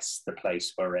detest the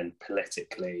place we're in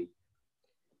politically.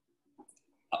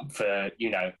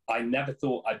 I never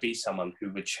thought I'd be someone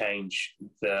who would change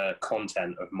the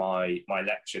content of my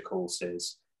lecture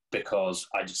courses because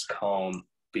I just can't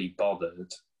be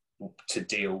bothered to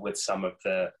deal with some of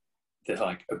the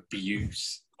like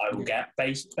abuse I will get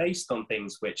based on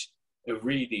things which are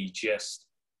really just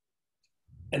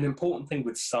an important thing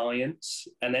with science,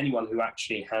 and anyone who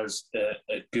actually has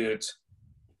a good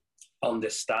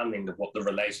understanding of what the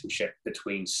relationship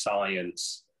between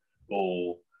science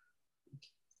or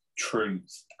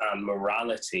truth and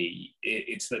morality,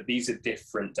 it's that these are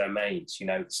different domains,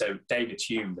 So David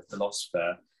Hume, the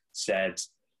philosopher,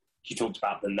 he talked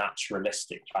about the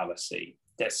naturalistic fallacy.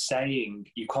 They're saying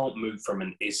you can't move from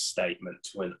an is statement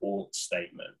to an ought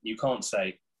statement. You can't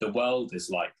say the world is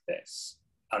like this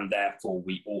and therefore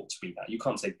we ought to be that. You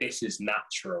can't say this is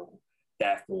natural,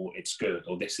 therefore it's good,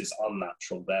 or this is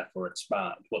unnatural, therefore it's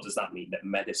bad. What does that mean? That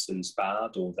medicine's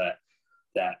bad, or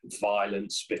that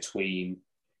violence between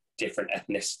different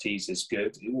ethnicities is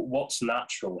good? What's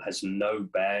natural has no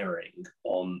bearing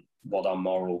on what our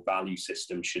moral value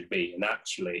system should be. And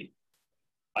actually,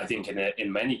 I think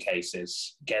in many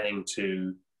cases, getting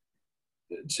to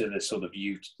the sort of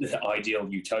the ideal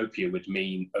utopia would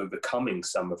mean overcoming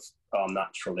some of our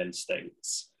natural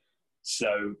instincts.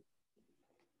 So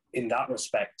in that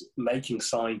respect, making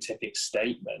scientific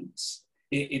statements,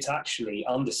 it's actually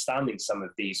understanding some of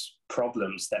these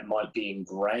problems that might be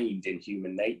ingrained in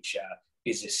human nature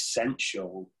is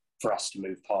essential for us to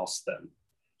move past them.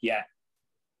 Yet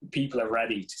people are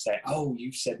ready to say, oh,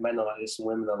 you've said men are like this and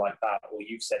women are like that, or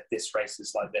you've said this race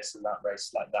is like this and that race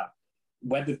is like that.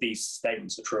 Whether these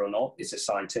statements are true or not is a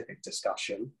scientific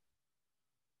discussion,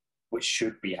 which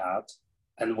should be had,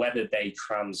 and whether they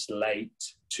translate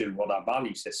to what our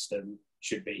value system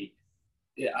should be.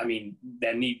 I mean,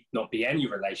 there need not be any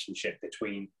relationship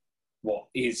between what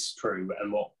is true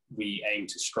and what we aim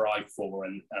to strive for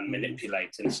and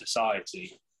manipulate in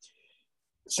society.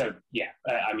 So, yeah,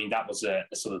 I mean, that was a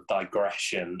sort of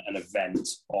digression, an event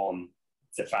on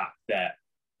the fact that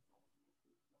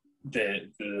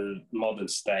the modern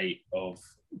state of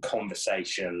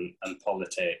conversation and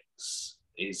politics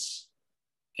is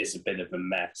a bit of a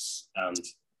mess, and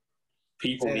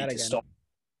people need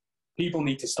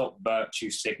to stop virtue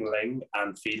signaling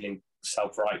and feeling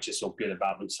self-righteous or good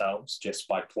about themselves just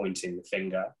by pointing the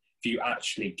finger. If you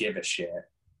actually give a shit,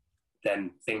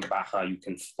 then think about how you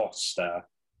can foster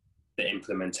the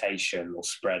implementation or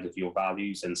spread of your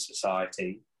values in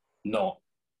society, not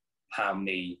how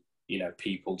many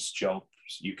people's jobs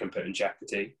you can put in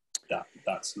jeopardy.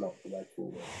 That's not the way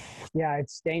forward. Yeah,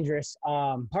 it's dangerous.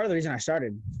 Part of the reason I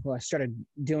started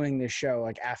doing this show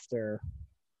like after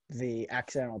the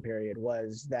accidental period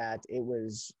was that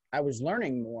I was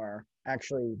learning more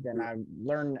actually than I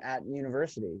learned at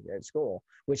university, at school,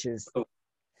 which is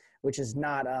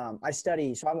not I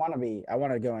study, so I want to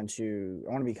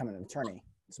become an attorney.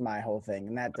 It's my whole thing,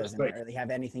 and that doesn't really have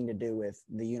anything to do with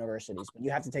the universities. But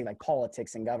you have to take like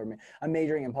politics and government. I'm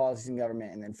majoring in politics and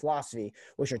government, and then philosophy,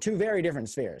 which are two very different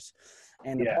spheres.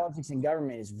 And the politics and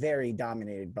government is very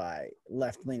dominated by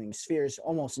left-leaning spheres.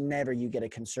 Almost never you get a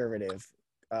conservative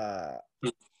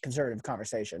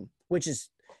conversation, which is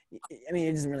I mean,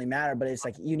 it doesn't really matter, but it's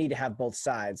like you need to have both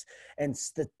sides. And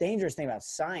the dangerous thing about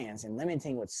science and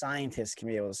limiting what scientists can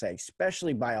be able to say,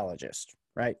 especially biologists,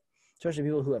 right? Especially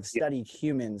people who have studied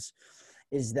humans,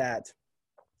 is that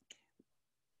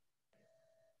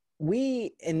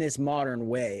we, in this modern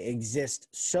way, exist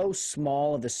so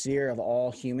small of the sphere of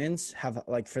all humans. Have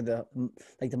like the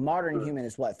modern human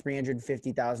is what,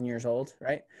 350,000 years old,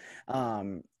 right?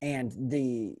 And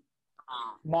the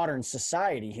modern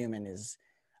society human is,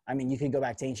 I mean, you could go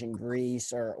back to ancient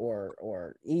Greece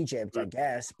or Egypt, I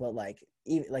guess, but like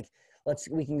even like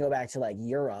we can go back to like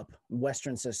Europe.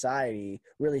 Western society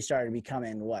really started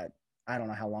becoming what, I don't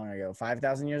know how long ago,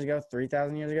 5,000 years ago,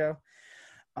 3,000 years ago.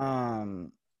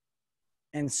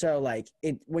 And so like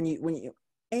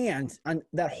and on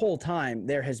that whole time,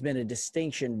 there has been a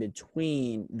distinction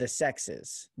between the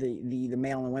sexes, the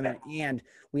male and women, and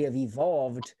we have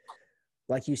evolved,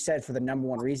 like you said, for the number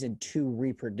one reason, to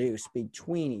reproduce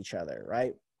between each other,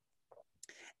 right?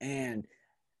 And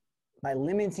by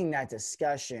limiting that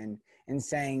discussion and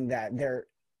saying that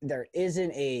there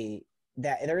isn't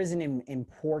an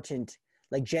important,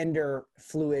 like, gender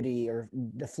fluidity, or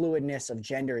the fluidness of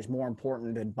gender is more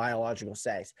important than biological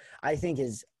sex, I think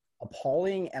is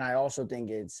appalling. And I also think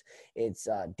it's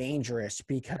dangerous,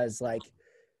 because like,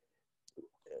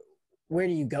 where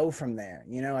do you go from there?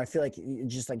 You know, I feel like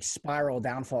just like spiral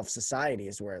downfall of society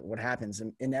is where what happens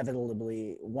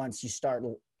inevitably once you start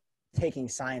taking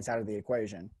science out of the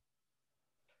equation.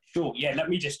 Sure. Yeah, let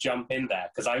me just jump in there,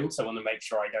 because I also want to make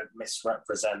sure I don't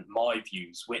misrepresent my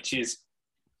views, which is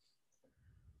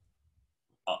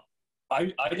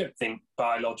I don't think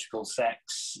biological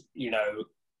sex,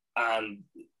 and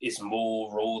is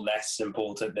more or less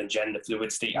important than gender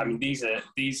fluidity. I mean, these are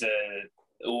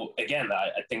again,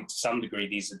 I think to some degree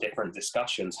these are different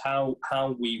discussions. How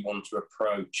we want to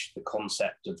approach the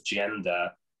concept of gender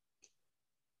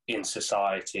in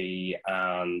society,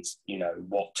 and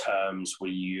what terms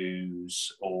we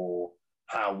use, or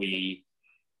how we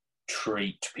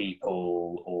treat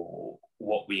people, or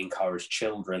what we encourage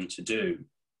children to do,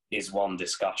 is one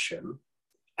discussion,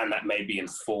 and that may be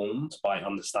informed by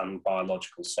understanding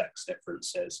biological sex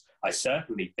differences. I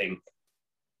certainly think,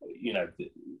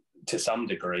 to some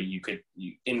degree, you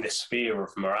in the sphere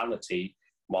of morality,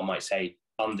 one might say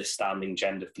understanding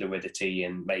gender fluidity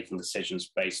and making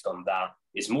decisions based on that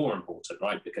is more important,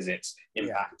 right? Because it's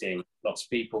impacting lots of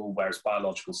people, whereas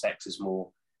biological sex is more,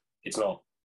 it's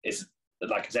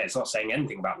like I said, it's not saying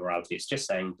anything about morality, it's just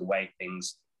saying the way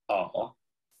things are.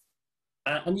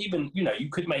 And even, you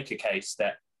could make a case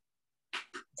that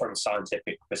from a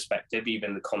scientific perspective,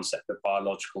 even the concept of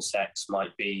biological sex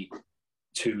might be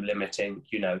too limiting.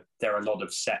 There are a lot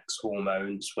of sex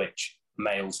hormones which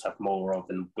males have more of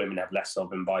and women have less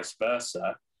of, and vice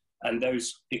versa. And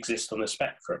those exist on a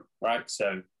spectrum, right?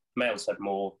 So males have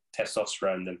more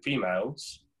testosterone than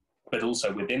females, but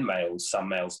also within males, some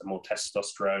males have more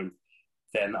testosterone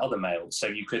than other males. So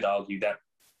you could argue that,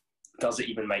 does it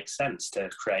even make sense to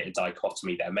create a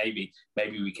dichotomy there? Maybe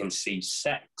we can see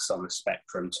sex on the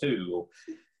spectrum too, or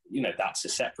that's a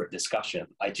separate discussion.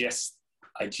 I just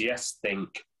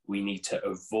think we need to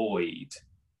avoid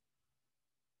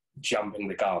jumping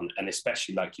the gun, and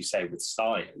especially, like you say, with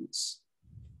science,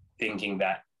 thinking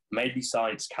that maybe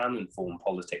science can inform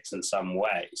politics in some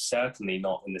way. Certainly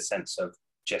not in the sense of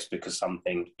just because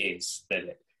something is, that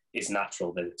it is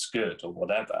natural, that it's good or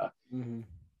whatever. Mm-hmm.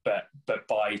 But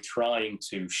by trying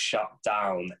to shut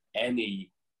down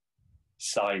any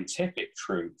scientific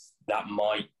truth that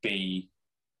might be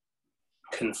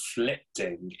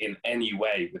conflicting in any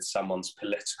way with someone's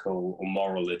political or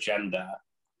moral agenda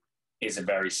is a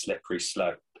very slippery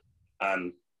slope,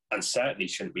 and certainly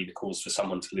shouldn't be the cause for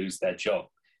someone to lose their job.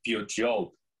 If your job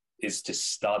is to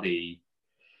study,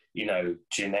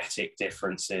 genetic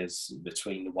differences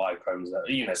between the Y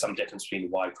chromosome, some difference between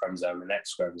the Y chromosome and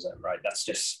X chromosome, right? That's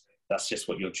just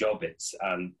what your job is.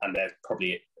 And there's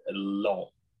probably a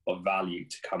lot of value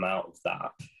to come out of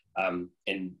that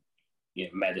in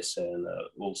medicine,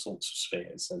 all sorts of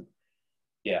spheres. And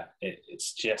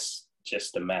it's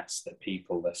just a mess that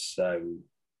people are so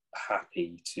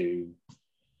happy to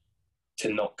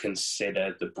not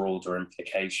consider the broader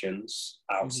implications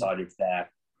outside of their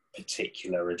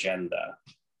particular agenda.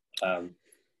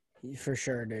 For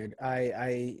sure, dude.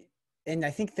 I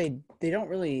think they don't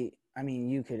really, I mean,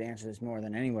 you could answer this more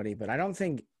than anybody, but I don't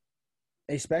think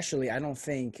they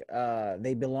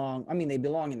belong. I mean, they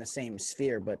belong in the same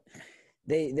sphere, but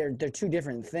they're two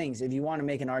different things. If you want to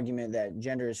make an argument that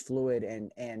gender is fluid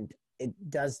and it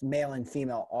does, male and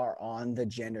female are on the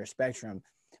gender spectrum,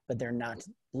 but they're not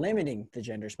limiting the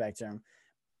gender spectrum,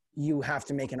 you have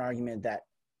to make an argument that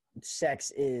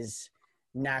sex is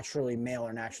naturally male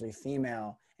or naturally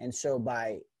female. And so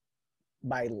by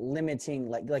limiting,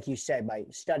 like you said, by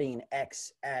studying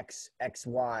X, X, X,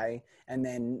 Y, and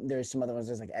then there's some other ones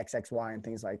there's like X, X, Y and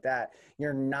things like that,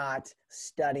 you're not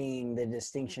studying the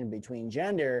distinction between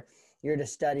gender. You're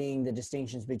just studying the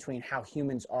distinctions between how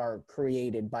humans are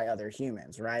created by other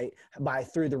humans, right?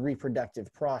 Through the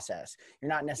reproductive process. You're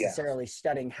not necessarily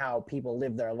studying how people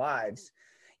live their lives.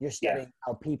 You're studying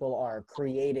how people are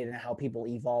created and how people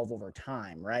evolve over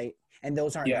time, right? And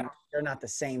those aren't, they're not the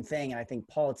same thing. And I think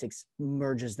politics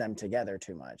merges them together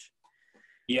too much.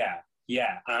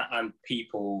 And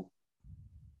people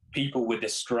with a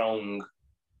strong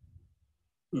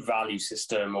value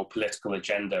system or political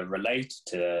agenda related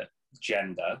to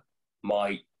gender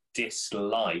might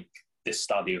dislike the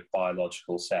study of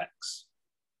biological sex.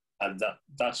 And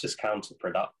that's just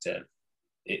counterproductive.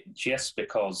 Just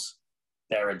because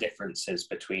there are differences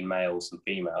between males and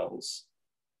females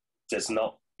does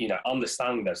not,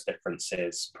 understanding those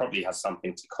differences probably has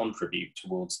something to contribute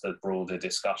towards the broader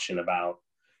discussion about,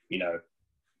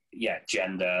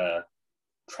 gender,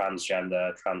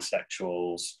 transgender,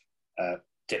 transsexuals,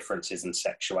 differences in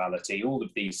sexuality, all of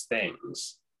these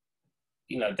things,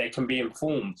 they can be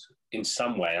informed in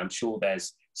some way. I'm sure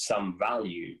there's some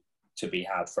value to be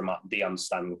had from the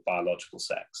understanding of biological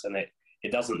sex. And it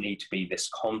doesn't need to be this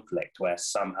conflict where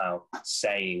somehow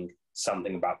saying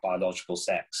something about biological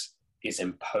sex is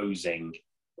imposing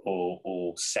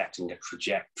or setting a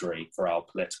trajectory for our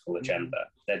political agenda.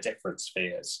 They're different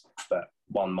spheres, but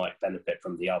one might benefit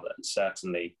from the other. And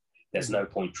certainly there's no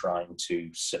point trying to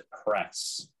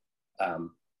suppress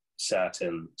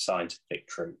certain scientific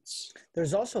truths.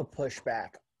 There's also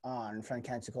pushback from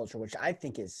cancel culture, which I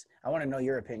think is, I want to know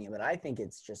your opinion, but I think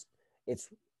it's just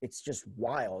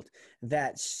wild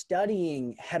that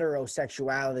studying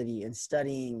heterosexuality and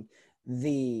studying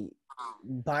the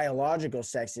biological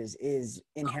sexes is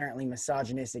inherently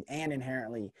misogynistic and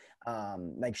inherently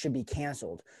should be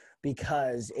canceled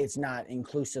because it's not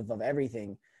inclusive of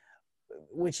everything,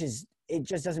 it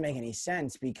just doesn't make any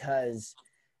sense. Because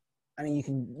I mean,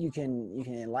 you can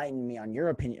enlighten me on your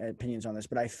opinions on this,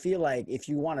 but I feel like if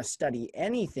you want to study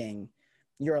anything,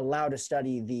 you're allowed to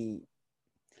study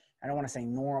I don't want to say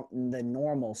the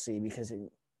normalcy, because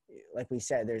like we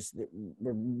said,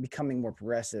 we're becoming more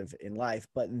progressive in life,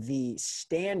 but the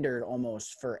standard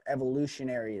almost for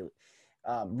evolutionary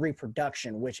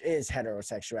reproduction, which is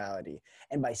heterosexuality.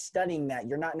 And by studying that,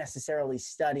 you're not necessarily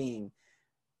studying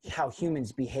how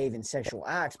humans behave in sexual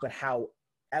acts, but how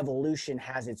evolution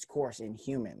has its course in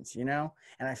humans, And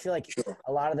I feel like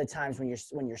a lot of the times when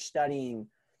you're studying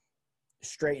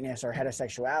straightness or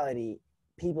heterosexuality,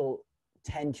 people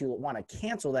tend to want to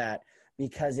cancel that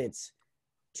because it's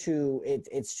too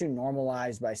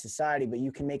normalized by society. But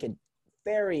you can make a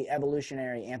very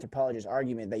evolutionary anthropologist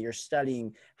argument that you're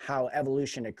studying how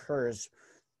evolution occurs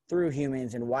through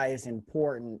humans and why it's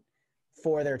important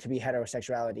for there to be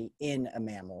heterosexuality in a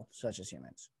mammal such as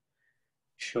humans.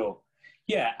 Sure.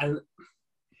 Yeah. And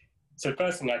so the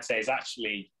first thing I'd say is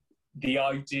actually the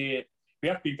idea, we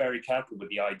have to be very careful with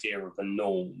the idea of a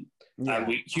norm. Yeah.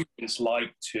 And humans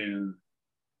like to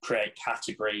create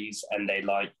categories and they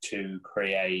like to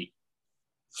create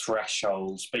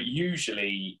thresholds, but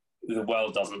usually the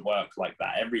world doesn't work like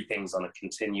that. Everything's on a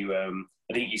continuum.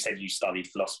 I think you said you studied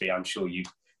philosophy. I'm sure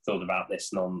you've thought about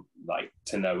this to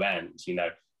no end.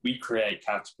 We create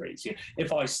categories.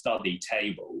 If I study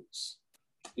tables,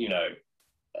 and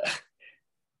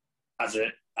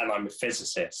I'm a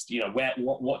physicist,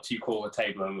 what do you call a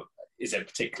table? Is it a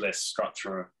particular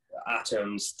structure of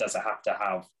atoms? Does it have to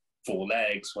have 4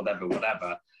 legs?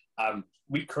 Whatever.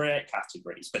 We create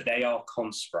categories, but they are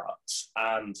constructs,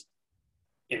 and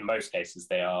in most cases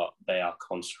they are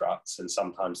constructs, and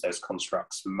sometimes those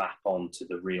constructs map onto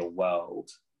the real world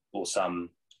or some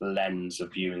lens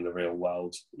of viewing the real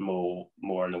world more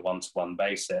on a one-to-one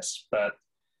basis. But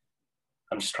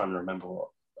I'm just trying to remember what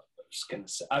I was going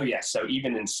to say. Oh yeah, so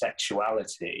even in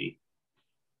sexuality,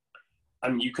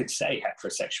 you could say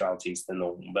heterosexuality is the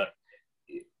norm, but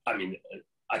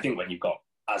I think when you've got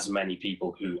as many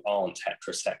people who aren't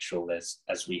heterosexual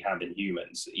as we have in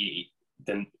humans,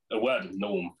 then a word of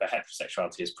norm for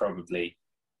heterosexuality is probably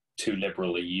too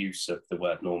liberal a use of the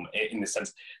word norm in the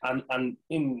sense, and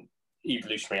in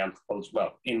evolutionary anthropology,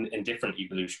 in different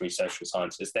evolutionary social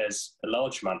sciences, there's a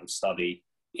large amount of study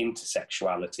into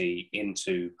sexuality,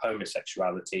 into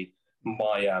homosexuality.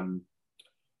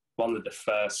 One of the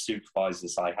first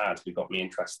supervisors I had who got me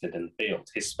interested in the field,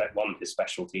 one of his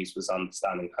specialties was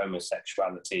understanding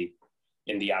homosexuality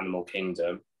in the animal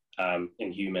kingdom,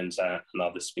 in humans and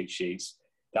other species.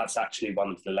 that's actually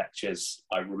one of the lectures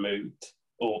I removed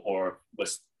or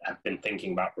have been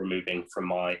thinking about removing from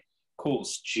my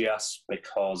course, just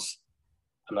because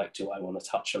I'm like, do I want to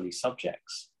touch on these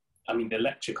subjects? I mean, the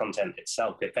lecture content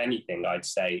itself, if anything, I'd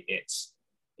say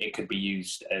it could be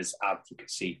used as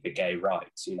advocacy for gay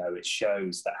rights. You know, it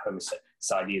shows that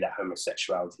this idea that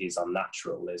homosexuality is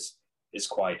unnatural is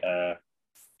quite a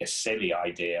silly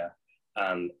idea.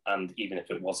 And even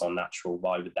if it was unnatural,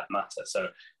 why would that matter? So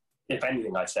if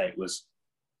anything, I'd say it was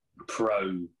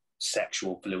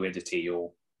pro-sexual fluidity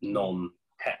or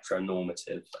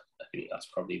non-heteronormative. I think that's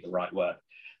probably the right word.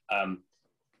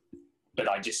 But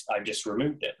I just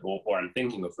removed it, or I'm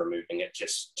thinking of removing it,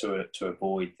 just to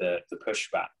avoid the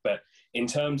pushback. But in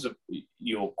terms of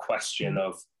your question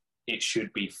of it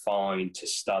should be fine to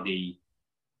study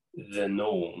the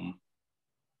norm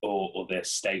or the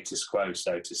status quo,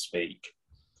 so to speak.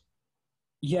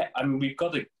 Yeah, I mean, we've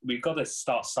got to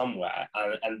start somewhere,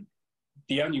 and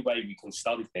the only way we can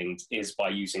study things is by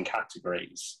using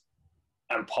categories.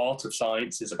 And part of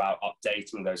science is about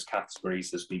updating those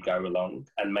categories as we go along,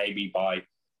 and maybe by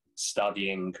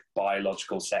studying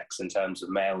biological sex in terms of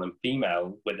male and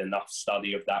female, with enough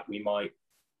study of that, we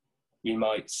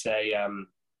might say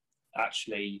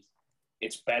actually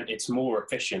it's more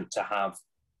efficient to have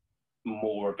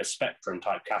more of a spectrum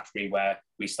type category where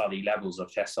we study levels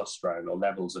of testosterone or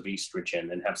levels of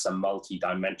estrogen and have some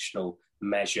multi-dimensional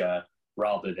measure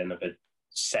rather than of a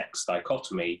sex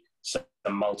dichotomy, some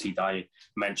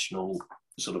multi-dimensional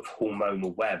sort of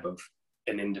hormonal web of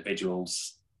an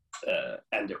individual's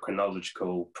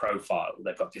endocrinological profile.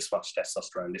 They've got this much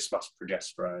testosterone, this much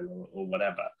progesterone, or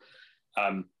whatever.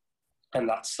 And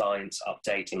that's science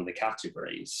updating the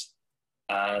categories.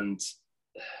 And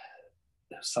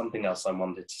there's something else I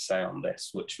wanted to say on this,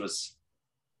 which was,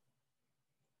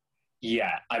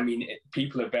 yeah, I mean,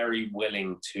 people are very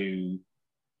willing to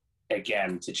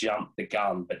jump the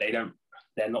gun, but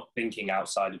they're not thinking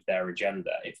outside of their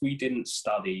agenda. If we didn't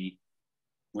study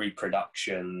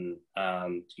reproduction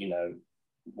and, you know,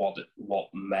 what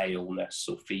maleness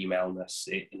or femaleness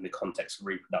in the context of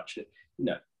reproduction, you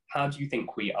know, how do you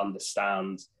think we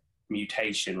understand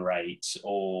mutation rates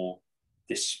or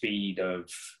the speed of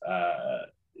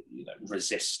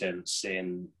resistance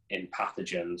in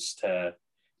pathogens to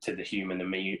the human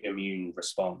immune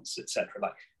response, etc.?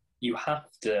 Like, you have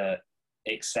to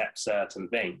accept certain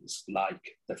things,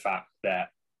 like the fact that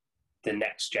the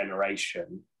next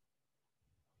generation,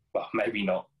 well, maybe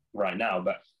not right now,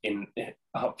 but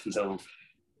up until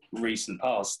recent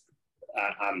past,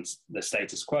 and the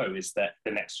status quo is that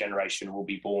the next generation will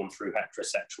be born through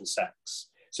heterosexual sex.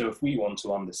 So if we want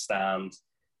to understand,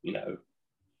 you know,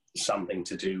 something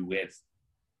to do with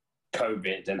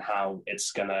COVID and how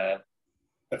it's going to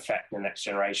affect the next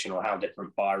generation, or how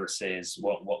different viruses,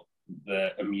 what the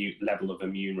level of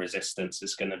immune resistance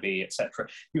is going to be, etc.,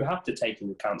 you have to take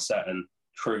into account certain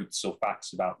truths or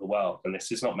facts about the world. And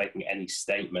this is not making any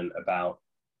statement about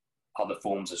other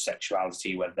forms of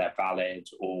sexuality, whether they're valid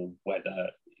or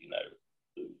whether, you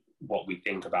know, what we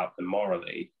think about them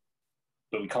morally.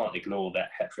 But we can't ignore that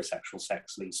heterosexual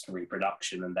sex leads to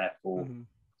reproduction, and therefore,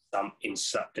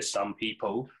 for some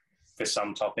people, for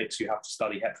some topics, you have to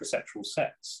study heterosexual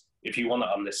sex. If you want to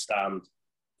understand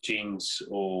genes,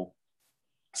 or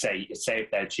say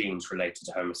if they're genes related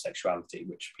to homosexuality,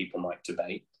 which people might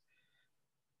debate,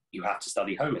 you have to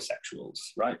study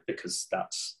homosexuals, right? Because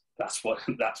that's what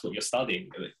you're studying.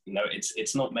 You know,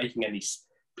 it's not making any.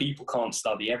 People can't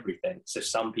study everything, so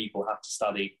some people have to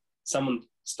study. Someone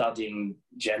studying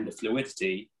gender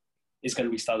fluidity is going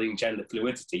to be studying gender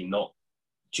fluidity, not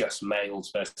just males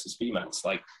versus females.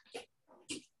 Like,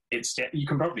 it's just, you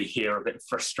can probably hear a bit of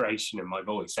frustration in my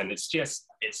voice, and it's just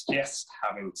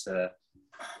having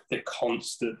the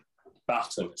constant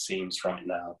battle, it seems, right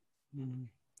now,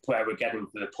 where we're getting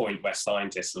to the point where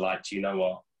scientists are like, do you know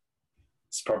what?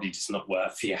 It's probably just not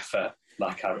worth the effort.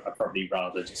 Like, I'd probably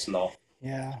rather just not.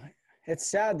 Yeah.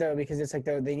 It's sad though, because it's like,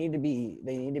 though, they need to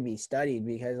be studied,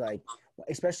 because, like,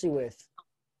 especially with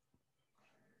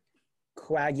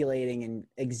coagulating and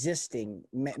existing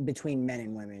between men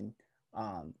and women,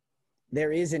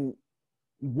 there isn't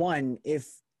one,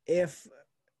 if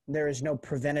there is no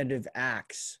preventative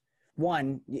acts.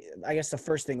 One, I guess the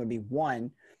first thing would be,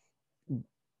 one,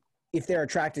 if they're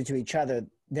attracted to each other,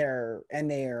 they're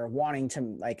wanting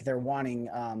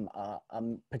a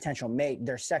potential mate,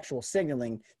 their sexual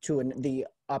signaling to the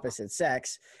opposite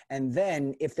sex. And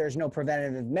then if there's no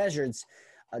preventative measures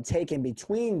taken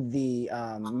between the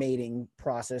mating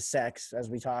process, sex, as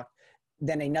we talked,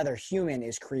 then another human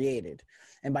is created.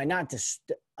 And by not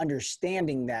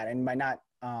understanding that, and by not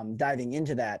diving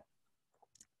into that,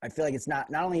 I feel like it's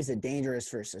not only is it dangerous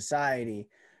for society,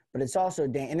 but it's also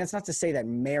and that's not to say that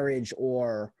marriage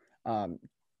or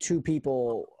two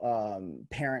people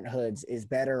parenthoods is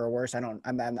better or worse. I'm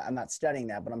not studying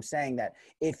that, but I'm saying that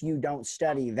if you don't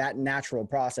study that natural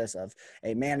process of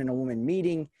a man and a woman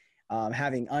meeting,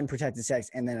 having unprotected sex,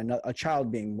 and then a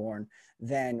child being born,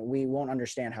 then we won't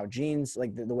understand how genes,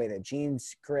 like the way that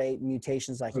genes create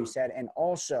mutations, like you said, and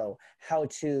also how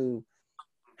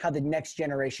the next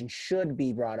generation should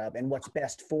be brought up and what's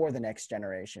best for the next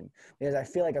generation. Because I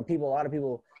feel like a lot of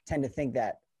people tend to think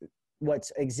that what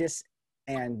exists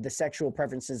and the sexual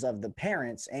preferences of the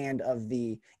parents and of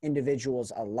the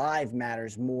individuals alive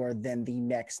matters more than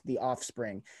the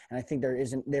offspring. And I think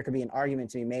there could be an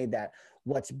argument to be made that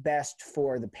what's best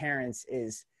for the parents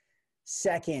is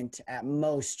second at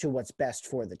most to what's best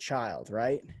for the child,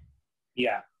 right?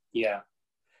 Yeah.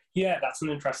 That's an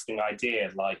interesting idea.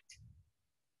 Like,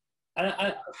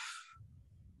 and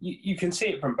you can see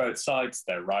it from both sides,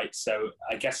 though, right? So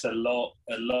I guess a lot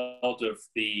of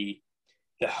the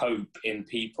hope in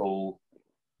people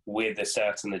with a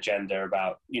certain agenda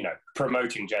about,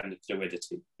 promoting gender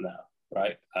fluidity now,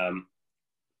 right?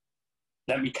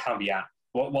 Let me caveat.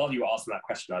 While you were asking that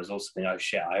question, I was also thinking, oh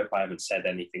shit, I hope I haven't said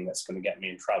anything that's going to get me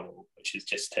in trouble, which is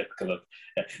just typical of,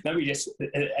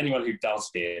 anyone who does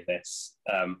hear this,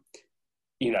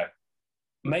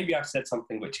 maybe I've said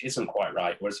something which isn't quite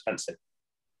right or is offensive.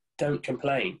 Don't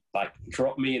complain. Like,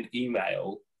 drop me an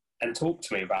email and talk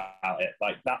to me about it.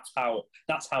 Like, that's how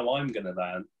I'm going to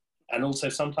learn. And also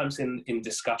sometimes in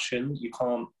discussion,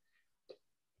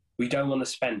 we don't want to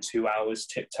spend 2 hours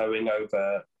tiptoeing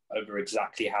over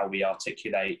exactly how we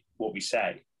articulate what we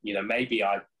say. Maybe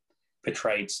I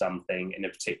portrayed something in a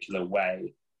particular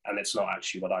way and it's not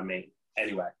actually what I mean.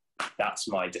 Anyway, that's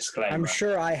my disclaimer. I'm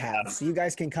sure I have. So you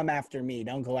guys can come after me.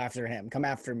 Don't go after him. Come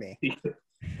after me.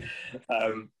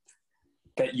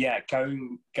 But yeah,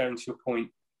 going to your point,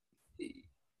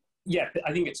 yeah,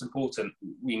 I think it's important.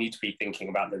 We need to be thinking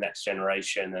about the next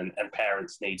generation, and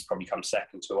parents' needs probably come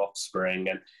second to offspring.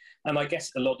 And I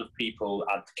guess a lot of people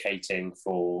advocating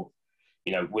for,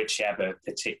 whichever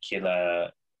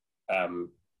particular, I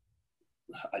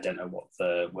don't know what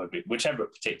the word be, whichever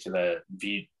particular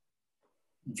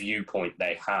viewpoint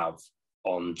they have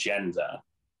on gender,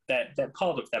 that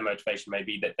part of their motivation may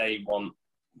be that they want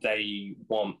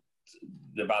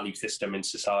the value system in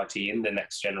society in the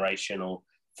next generation, or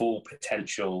for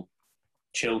potential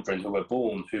children who are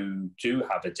born who do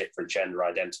have a different gender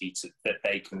identity, that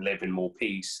they can live in more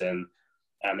peace and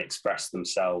express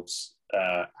themselves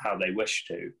how they wish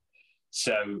to.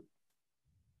 So,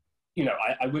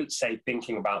 I wouldn't say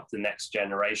thinking about the next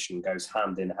generation goes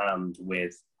hand in hand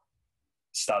with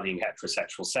studying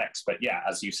heterosexual sex, but yeah,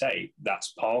 as you say,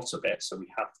 that's part of it. So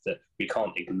we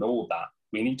can't ignore that.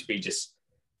 We need to be just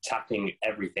tackling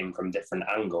everything from different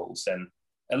angles. And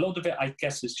a lot of it, I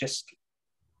guess, is just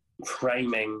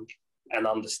framing and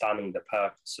understanding the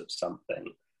purpose of something.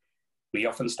 We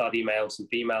often study males and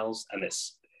females, and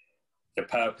the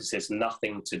purpose is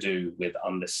nothing to do with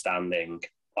understanding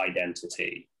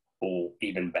identity or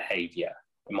even behavior.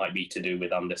 It might be to do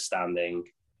with understanding,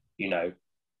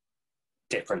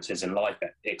 differences in life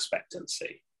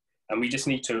expectancy. And we just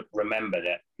need to remember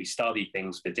that we study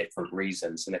things for different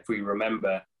reasons. And if we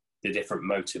remember the different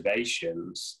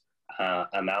motivations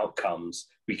and outcomes,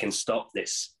 we can stop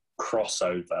this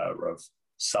crossover of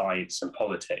science and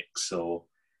politics, or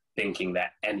thinking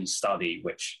that any study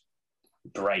which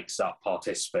breaks up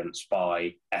participants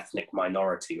by ethnic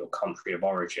minority or country of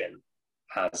origin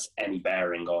has any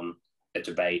bearing on a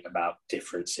debate about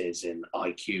differences in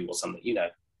IQ or something.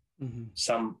 Mm-hmm.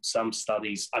 Some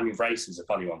studies, race is a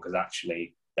funny one, because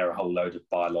actually there are a whole load of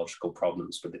biological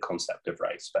problems with the concept of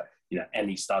race. But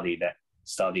any study that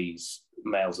studies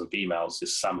males and females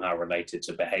is somehow related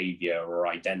to behavior or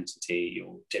identity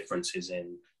or differences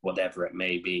in whatever it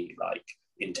may be, like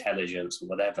intelligence or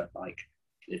whatever. Like,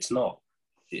 it's not.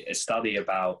 A study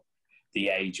about the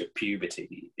age of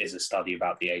puberty is a study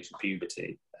about the age of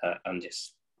puberty, and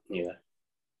just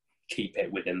keep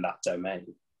it within that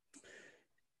domain.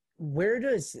 Where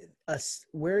does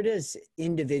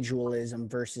individualism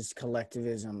versus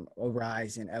collectivism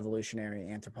arise in evolutionary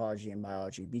anthropology and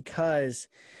biology? Because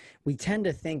we tend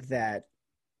to think that,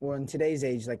 well, in today's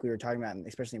age, like we were talking about,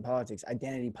 especially in politics,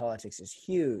 identity politics is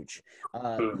huge.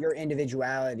 Your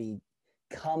individuality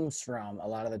comes from, a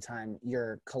lot of the time,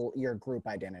 your group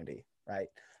identity, right?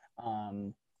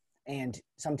 And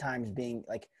sometimes being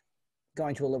like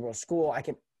going to a liberal school, I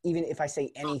can, even if I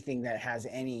say anything that has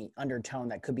any undertone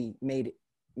that could be made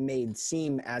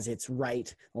seem as it's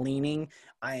right leaning,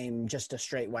 I'm just a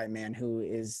straight white man who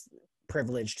is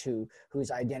privileged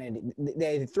whose identity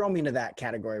they throw me into that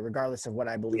category, regardless of what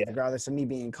I believe, regardless of me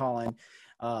being Colin,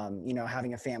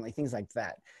 having a family, things like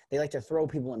that. They like to throw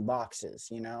people in boxes,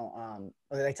 or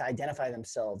they like to identify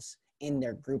themselves in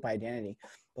their group identity.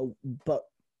 But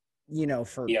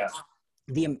for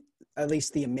at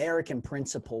least the American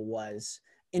principle was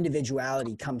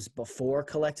individuality comes before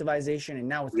collectivization, and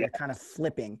now they're kind of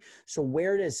flipping. So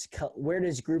where does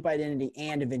group identity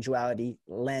and individuality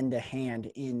lend a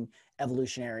hand in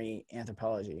evolutionary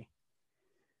anthropology?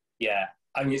 Yeah,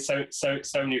 I mean, so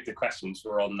many of the questions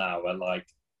we're on now are like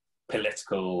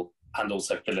political and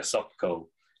also philosophical,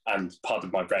 and part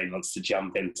of my brain wants to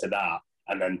jump into that,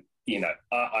 and then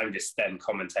I'm just then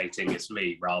commentating as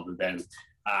me rather than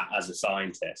as a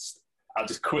scientist. I'll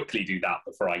just quickly do that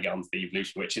before I get onto the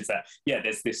evolution, which is that,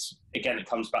 there's this, again, it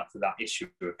comes back to that issue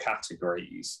of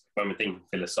categories. When we're thinking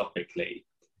philosophically,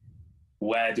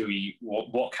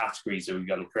 what categories are we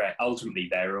going to create? Ultimately,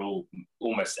 they're all,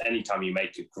 almost any time you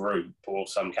make a group or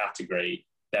some category,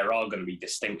 there are going to be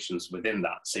distinctions within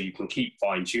that. So you can keep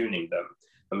fine tuning them.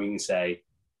 And we can say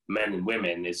men and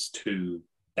women that's too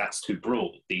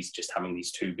broad. Just having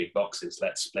these two big boxes,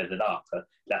 let's split it up.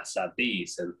 Let's add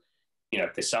these. And,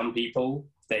 for some people,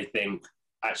 they think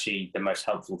actually the most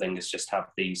helpful thing is just have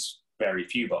these very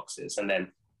few boxes. And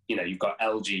then, you've got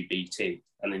LGBT,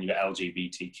 and then you've got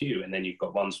LGBTQ, and then you've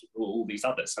got all these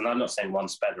others. And I'm not saying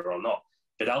one's better or not,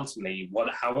 but ultimately,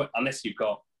 unless you've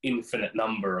got infinite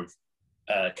number of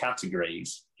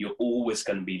categories, you're always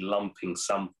going to be lumping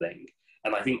something.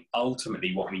 And I think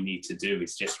ultimately what we need to do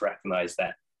is just recognize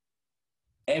that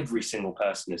every single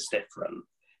person is different,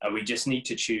 and we just need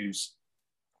to choose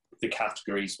the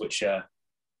categories which are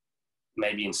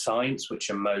maybe in science,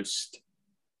 which are most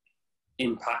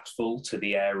impactful to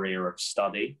the area of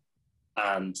study,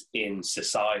 and in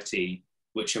society,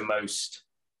 which are most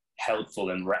helpful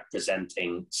in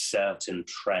representing certain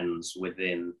trends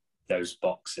within those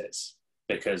boxes.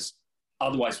 Because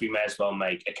otherwise we may as well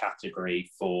make a category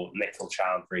for Nikhil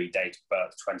Chowdhury, date of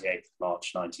birth 28th of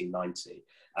March 1990.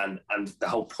 And the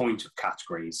whole point of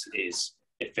categories is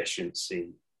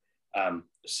efficiency.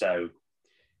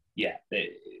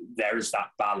 There is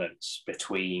that balance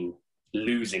between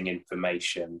losing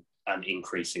information and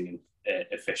increasing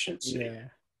efficiency.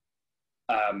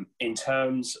 In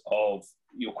terms of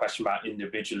your question about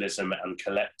individualism and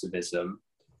collectivism,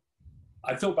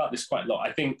 I thought about this quite a lot.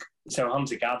 I think, so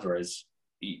hunter-gatherers,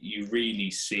 you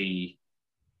really see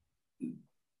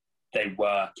they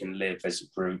work and live as a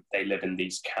group. They live in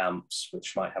these camps,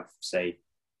 which might have, say,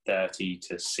 30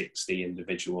 to 60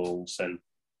 individuals, and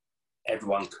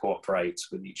everyone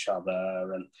cooperates with each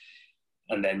other.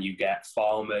 And then you get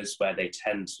farmers, where the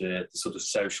sort of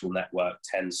social network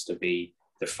tends to be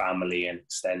the family and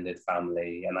extended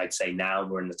family. And I'd say now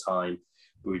we're in the time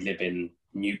where we live in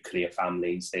nuclear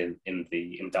families in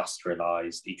the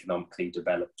industrialized, economically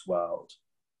developed world.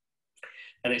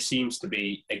 And it seems to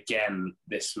be, again,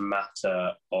 this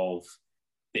matter of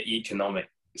the economic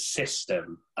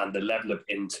system and the level of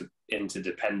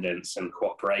interdependence and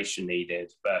cooperation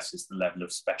needed versus the level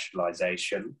of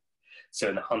specialization. So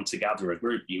in a hunter-gatherer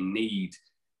group, you need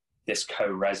this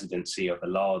co-residency of a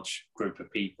large group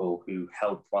of people who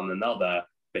help one another,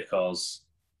 because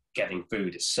getting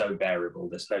food is so variable,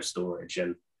 there's no storage.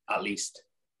 And at least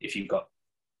if you've got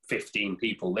 15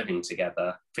 people living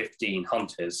together, 15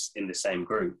 hunters in the same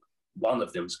group, one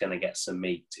of them's going to get some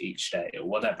meat each day or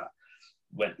whatever.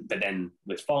 But then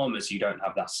with farmers, you don't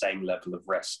have that same level of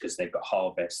risk, because they've got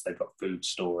harvest, they've got food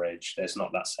storage, there's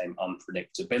not that same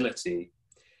unpredictability.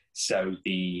 So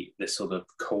the sort of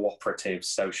cooperative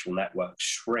social network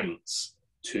shrinks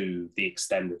to the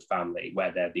extended family,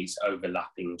 where there are these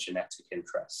overlapping genetic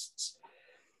interests.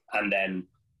 And then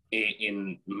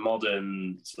in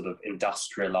modern sort of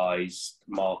industrialized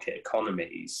market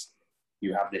economies,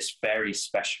 you have this very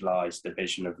specialized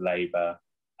division of labor,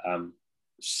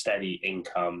 steady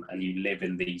income, and you live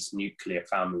in these nuclear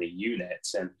family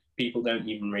units, and people don't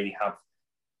even really have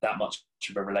that much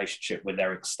of a relationship with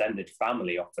their extended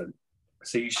family often.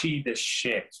 So you see this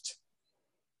shift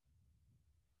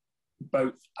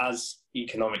both as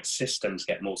economic systems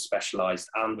get more specialized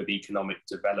and with economic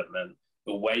development,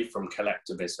 away from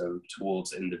collectivism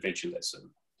towards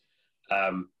individualism.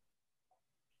 And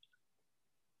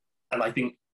I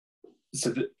think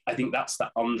that's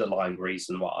the underlying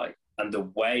reason why. And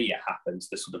the way it happens,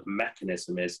 the sort of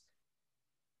mechanism, is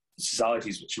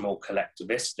societies which are more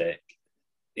collectivistic,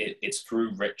 it's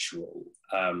through ritual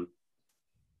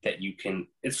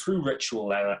it's through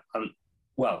ritual and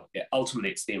ultimately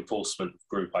it's the enforcement of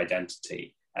group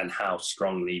identity and how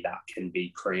strongly that can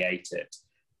be created.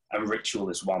 And ritual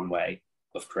is one way.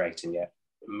 of creating it.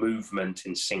 Movement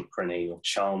in synchrony or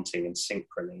chanting in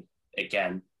synchrony.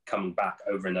 Again, coming back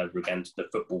over and over again to the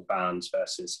football fans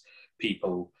versus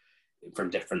people from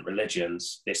different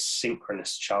religions, this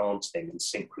synchronous chanting and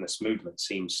synchronous movement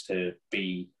seems to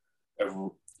be a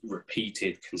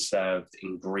repeated, conserved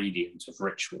ingredient of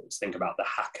rituals. Think about the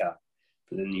haka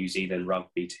for the New Zealand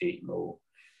rugby team or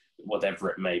whatever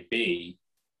it may be.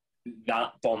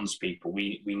 That bonds people.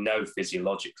 We know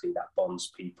physiologically that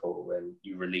bonds people when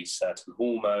you release certain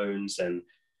hormones and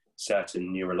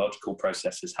certain neurological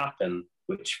processes happen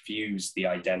which fuse the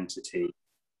identity.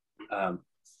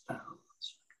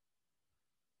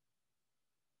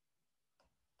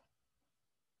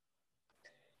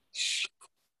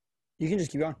 You can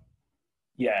just keep going.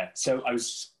 Yeah, so I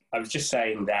was just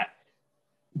saying that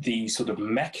the sort of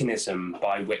mechanism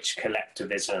by which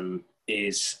collectivism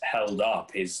is held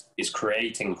up is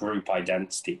creating group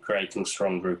identity, creating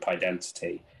strong group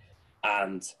identity.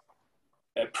 And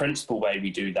a principal way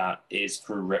we do that is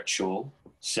through ritual.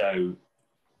 So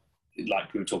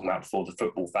like we were talking about before, the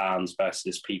football fans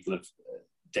versus people of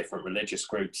different religious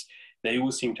groups, they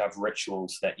all seem to have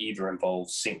rituals that either involve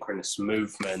synchronous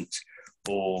movement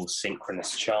or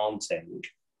synchronous chanting.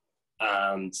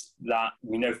 And that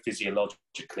we know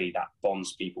physiologically that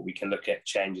bonds people. We can look at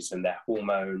changes in their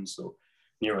hormones or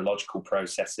neurological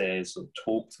processes or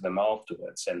talk to them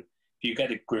afterwards. And if you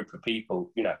get a group of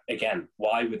people, again,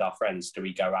 why with our friends do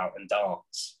we go out and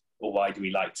dance? Or why do we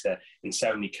like to, in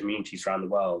so many communities around the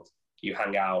world, you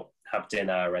hang out, have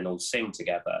dinner and all sing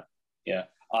together? Yeah,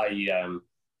 I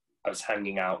was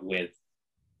hanging out with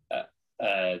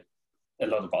a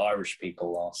lot of Irish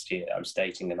people last year. I was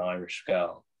dating an Irish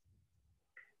girl.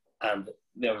 And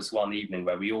there was one evening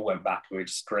where we all went back and we were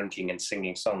just drinking and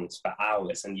singing songs for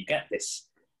hours. And you get this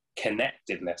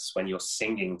connectedness when you're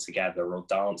singing together or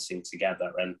dancing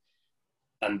together.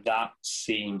 And that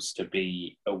seems to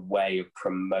be a way of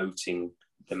promoting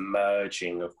the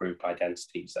merging of group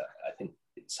identities. I think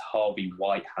it's Harvey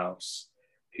Whitehouse,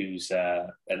 who's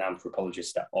an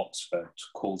anthropologist at Oxford,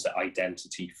 calls it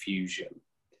identity fusion.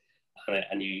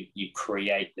 And you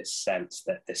create this sense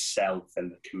that the self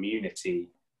and the community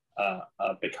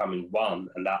are becoming one,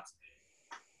 and that's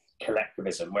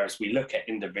collectivism. Whereas we look at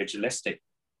individualistic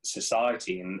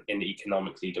society in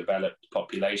economically developed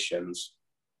populations,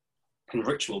 and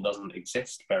ritual doesn't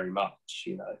exist very much.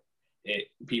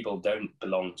 People don't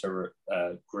belong to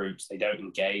groups. They don't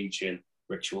engage in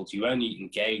rituals. You only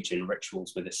engage in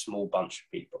rituals with a small bunch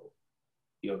of people.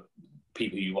 Your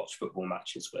people you watch football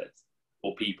matches with,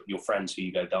 or your friends who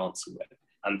you go dancing with.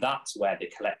 And that's where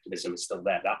the collectivism is still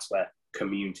there. That's where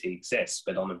community exists,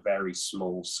 but on a very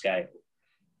small scale.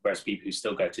 Whereas people who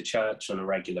still go to church on a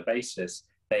regular basis,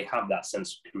 they have that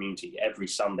sense of community. Every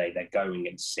Sunday they're going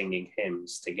and singing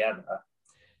hymns together.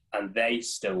 And the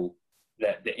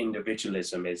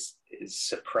individualism is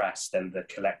suppressed and the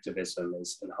collectivism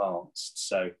is enhanced.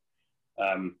 So,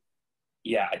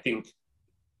 I think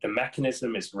the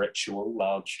mechanism is ritual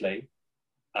largely.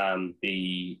 And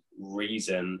the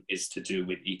reason is to do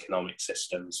with economic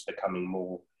systems becoming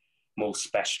more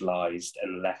specialized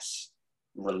and less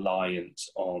reliant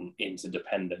on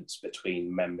interdependence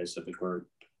between members of a group.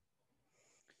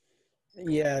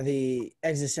 Yeah, the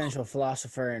existential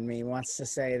philosopher in me wants to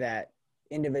say that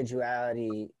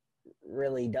individuality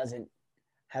really doesn't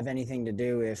have anything to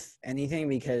do with anything,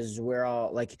 because we're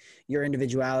all like, your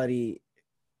individuality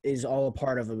is all a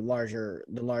part of the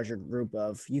larger group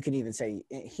of, you can even say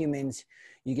humans,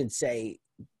 you could say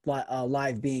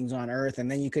live beings on Earth, and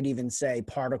then you could even say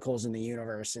particles in the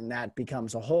universe, and that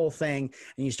becomes a whole thing,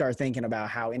 and you start thinking about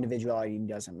how individuality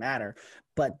doesn't matter.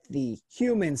 But the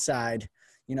human side,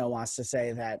 wants to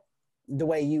say that the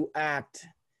way you act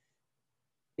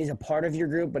is a part of your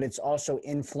group, but it's also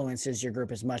influences your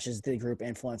group as much as the group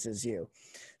influences you.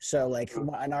 So like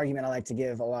an argument I like to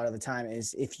give a lot of the time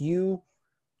is, if you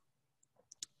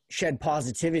shed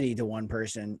positivity to one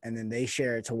person and then they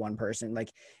share it to one person, like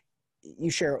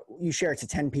you share it to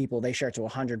 10 people, they share it to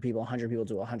 100 people, 100 people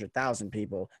to 100,000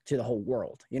 people, to the whole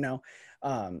world,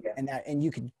 and you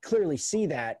can clearly see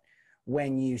that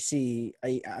when you see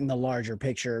on the larger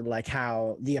picture, like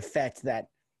how the effect that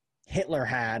Hitler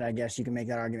had, I guess you can make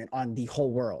that argument, on the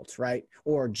whole world, right?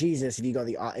 Or Jesus, if you go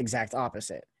the exact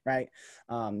opposite, right?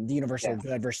 The universal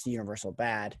good versus the universal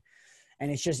bad.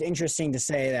 And it's just interesting to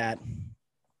say that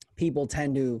people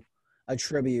tend to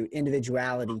attribute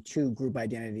individuality to group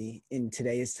identity in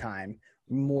today's time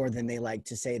more than they like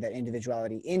to say that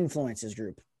individuality influences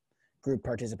group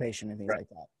participation and things like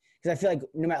that. Because I feel like,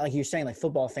 no matter, like you're saying, like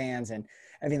football fans and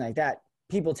everything like that,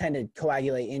 people tend to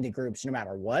coagulate into groups no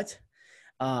matter what.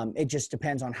 It just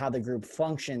depends on how the group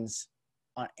functions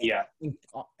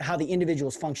how the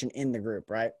individuals function in the group,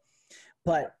 right?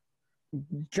 But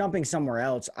jumping somewhere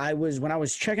else, when I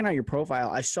was checking out your profile,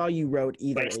 I saw you wrote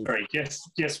either. Sorry,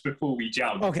 just before we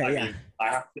jump. Okay, I mean,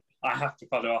 I have to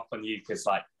follow up on you because,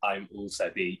 like, I'm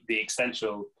also the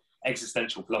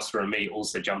existential philosopher in me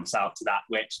also jumps out to that,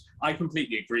 which I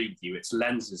completely agree with you. It's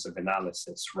lenses of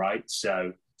analysis, right?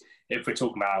 So, if we're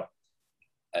talking about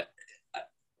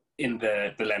in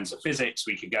the lens of physics,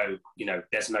 we could go,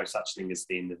 there's no such thing as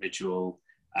the individual.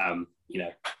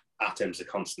 Atoms are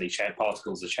constantly changing,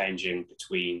 particles are changing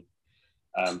between,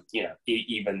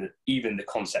 even the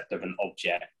concept of an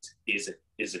object is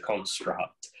a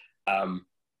construct.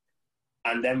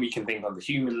 And then we can think on the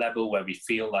human level where we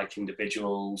feel like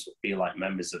individuals, feel like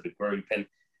members of the group. And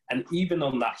even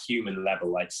on that human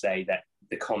level, I'd say that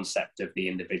the concept of the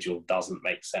individual doesn't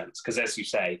make sense. Because as you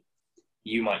say,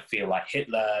 you might feel like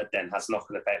Hitler then has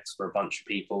knock-on effects for a bunch of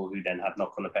people who then have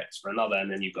knock-on effects for another.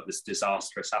 And then you've got this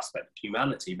disastrous aspect of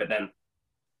humanity. But then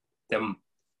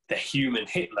the human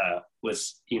Hitler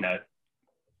was,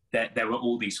 there were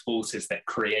all these forces that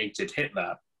created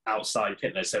Hitler outside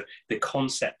Hitler. So the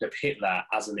concept of Hitler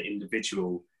as an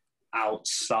individual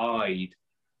outside,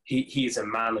 he is a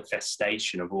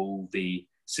manifestation of all the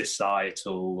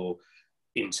societal or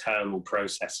internal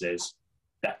processes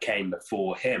that came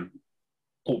before him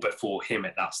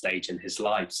at that stage in his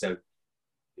life. So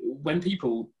when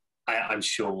people, I'm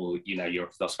sure, you're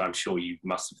a philosopher, I'm sure you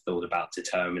must have thought about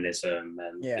determinism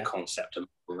and the concept of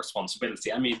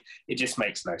responsibility. I mean, it just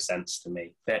makes no sense to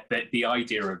me. That the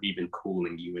idea of even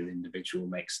calling you an individual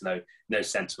makes no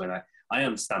sense when I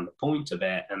understand the point of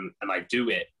it and I do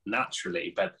it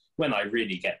naturally. But when I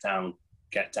really get down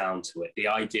to it, the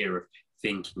idea of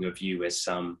thinking of you as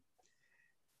some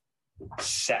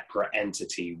separate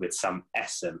entity with some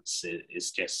essence is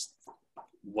just,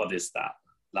 what is that?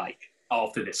 Like,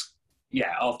 after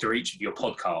each of your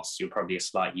podcasts, you're probably a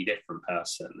slightly different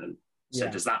person. And so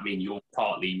does that mean you're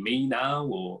partly me now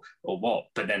or what?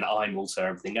 But then I'm also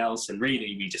everything else. And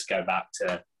really we just go back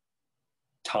to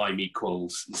time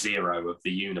equals zero of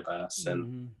the universe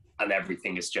and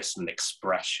everything is just an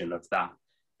expression of that,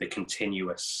 the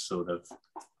continuous sort of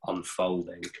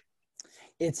unfolding.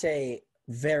 It's a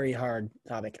very hard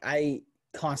topic. I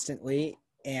constantly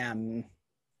am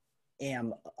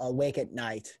awake at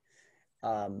night.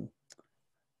 What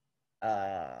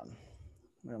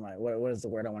is the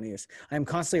word I want to use? I'm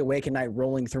constantly awake at night,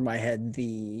 rolling through my head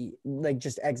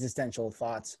just existential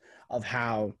thoughts of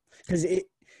how, because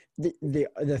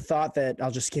the thought that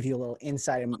I'll just give you a little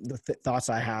insight in the thoughts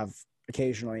I have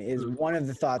occasionally is one of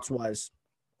the thoughts was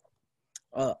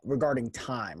regarding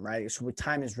time, right? So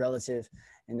time is relative,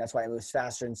 and that's why it moves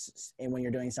faster and when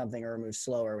you're doing something, or it moves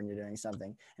slower when you're doing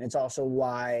something. And it's also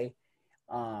why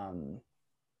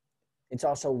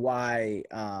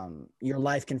your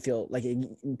life can feel like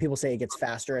people say it gets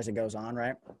faster as it goes on,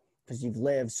 right? Because you've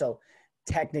lived. So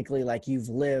technically, like, you've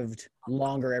lived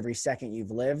longer every second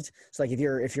you've lived. So like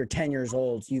if you're 10 years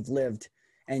old, you've lived,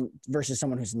 and versus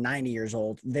someone who's 90 years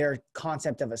old, their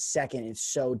concept of a second is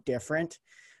so different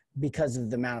because of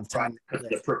the amount of time. Right,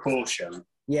 the proportion.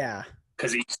 Yeah.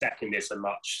 Because each second is a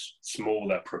much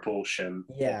smaller proportion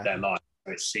of their life.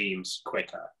 It seems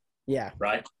quicker. Yeah.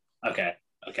 Right? Okay.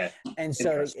 And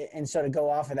so to go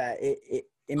off of that, it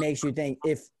makes you think,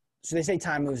 so they say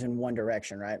time moves in one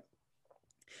direction, right?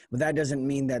 But that doesn't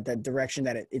mean that the direction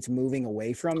that it's moving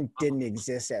away from didn't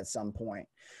exist at some point.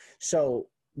 So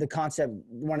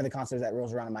one of the concepts that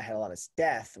rolls around in my head a lot is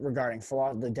death, regarding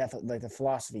the death, like the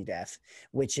philosophy death,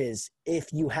 which is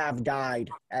if you have died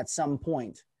at some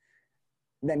point,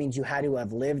 that means you had to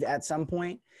have lived at some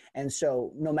point. And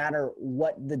so no matter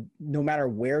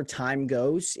where time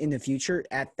goes in the future,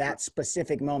 at that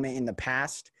specific moment in the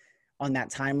past on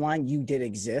that timeline, you did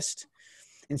exist.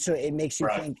 And so it makes you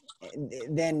think,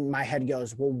 then my head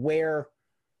goes, well, where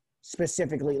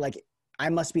specifically, like, I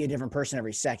must be a different person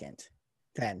every second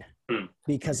then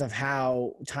because of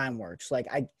how time works.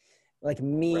 The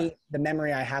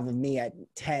memory I have of me at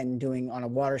 10 doing on a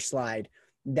water slide,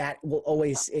 that will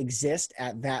always exist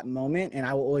at that moment, and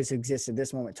I will always exist at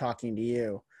this moment talking to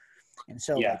you. And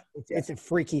so it's a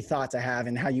freaky thought to have,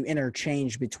 and how you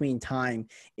interchange between time.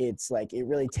 It's like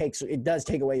it does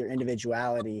take away your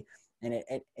individuality, and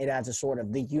it adds a sort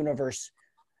of the universe,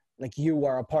 like you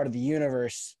are a part of the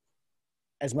universe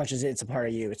as much as it's a part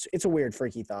of you. It's a weird,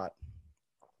 freaky thought.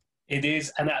 It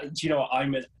is, and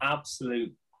I'm an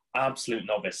absolute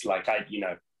novice. Like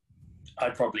I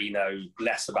probably know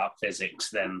less about physics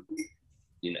than,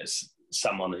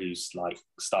 someone who's like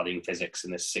studying physics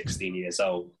and is 16 years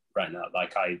old right now.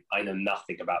 Like I know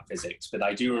nothing about physics, but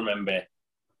I do remember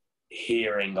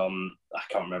hearing on, I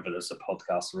can't remember, there's a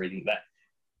podcast reading that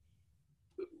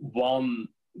one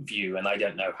view, and I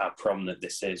don't know how prominent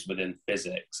this is within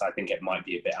physics, I think it might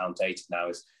be a bit outdated now,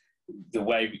 is the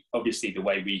way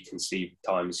we conceive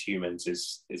time as humans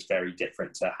is very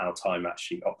different to how time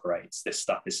actually operates. This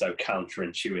stuff is so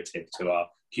counterintuitive to our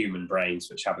human brains,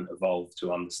 which haven't evolved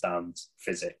to understand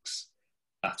physics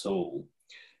at all.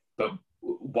 But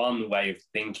one way of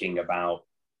thinking about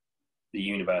the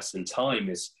universe and time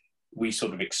is we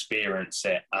sort of experience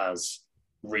it as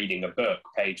reading a book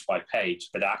page by page,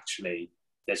 but actually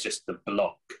there's just the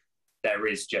block. There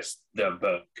is just the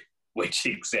book which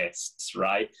exists,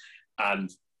 right? And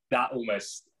that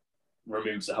almost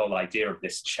removes the whole idea of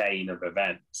this chain of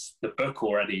events. The book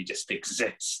already just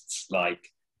exists,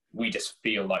 like we just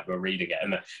feel like we're reading it.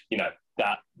 And you know,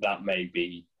 that may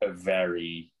be a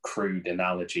very crude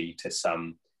analogy to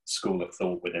some school of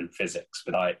thought within physics,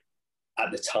 but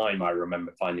at the time I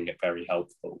remember finding it very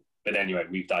helpful. But anyway,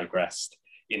 we've digressed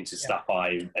into stuff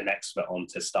I'm an expert on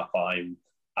to stuff I'm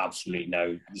absolutely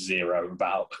no zero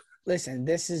about. Listen,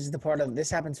 this is the part of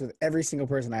this happens with every single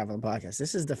person I have on the podcast.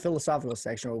 This is the philosophical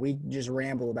section where we just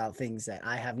ramble about things that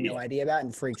I have no idea about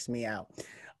and freaks me out.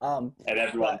 And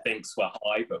everyone thinks we're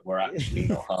high, but we're actually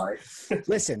not high.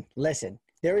 Listen.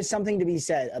 There is something to be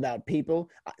said about people.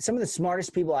 Some of the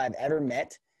smartest people I've ever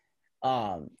met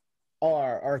are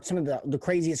some of the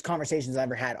craziest conversations I've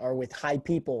ever had are with high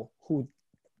people who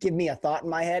give me a thought in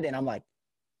my head, and I'm like,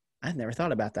 I've never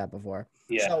thought about that before.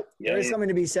 Yeah. So there is something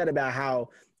to be said about how,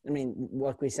 I mean,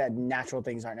 like we said, natural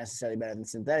things aren't necessarily better than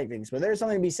synthetic things, but there's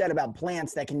something to be said about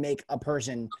plants that can make a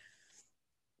person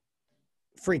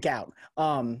freak out.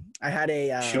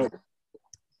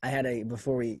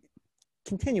 Before we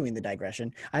continuing the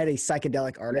digression, I had a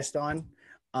psychedelic artist on.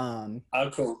 Oh,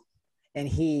 cool. And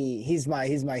he's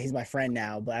my friend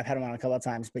now, but I've had him on a couple of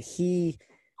times, but he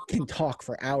can talk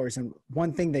for hours. And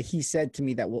one thing that he said to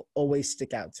me that will always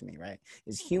stick out to me, right,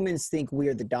 is humans think we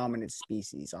are the dominant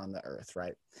species on the earth,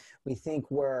 right? We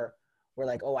think we're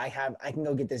like, oh, I can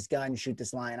go get this gun, shoot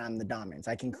this lion, I'm the dominant.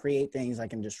 I can create things, I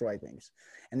can destroy things.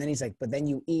 And then he's like, but then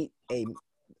you eat a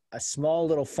small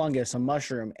little fungus, a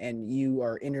mushroom, and you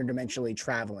are interdimensionally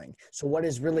traveling. So what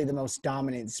is really the most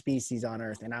dominant species on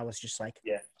earth? And I was just like,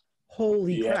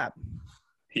 holy crap.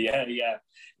 Yeah.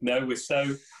 No,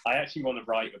 I actually want to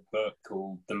write a book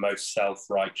called The Most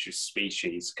Self-Righteous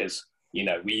Species, because, you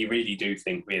know, we really do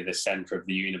think we're the center of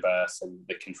the universe and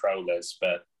the controllers,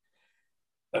 but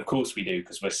of course we do,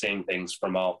 because we're seeing things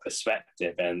from our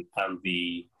perspective, and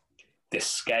the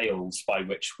scales by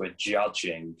which we're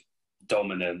judging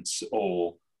dominance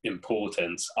or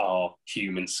importance are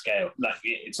human scale. Like,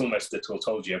 it's almost a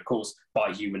tautology. Of course,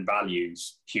 by human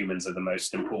values, humans are the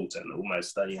most important,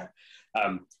 almost.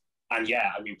 And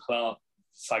yeah, I mean, plant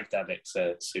psychedelics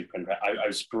are super interesting. I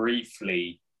was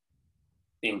briefly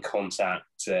in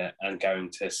contact and going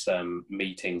to some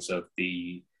meetings of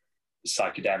the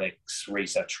psychedelics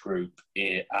research group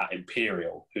at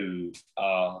Imperial, who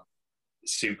are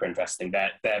super interesting.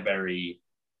 They're very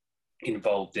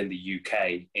involved in the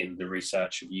UK in the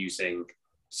research of using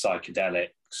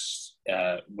psychedelics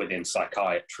within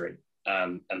psychiatry,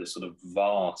 and the sort of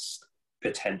vast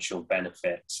potential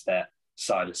benefits that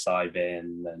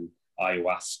psilocybin and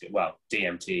ayahuasca, well,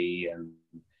 DMT and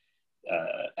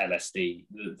LSD,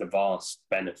 the vast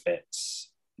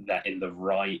benefits that in the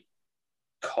right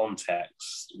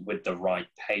context with the right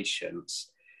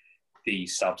patients,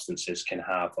 these substances can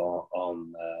have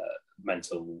on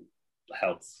mental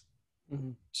health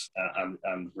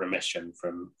and remission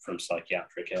from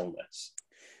psychiatric illness.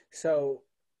 So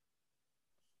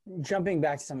jumping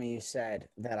back to something you said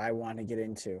that I want to get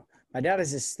into, my dad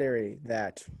has this theory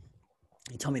that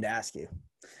he told me to ask you.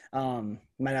 My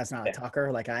dad's not a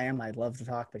talker like I am. I love to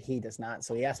talk, but he does not.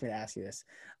 So he asked me to ask you this.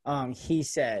 He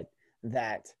said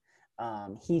that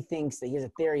he thinks that he has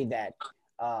a theory that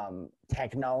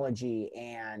technology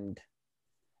and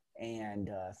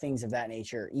things of that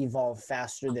nature evolve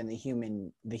faster than the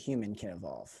human can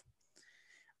evolve.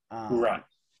 Right.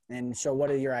 And so what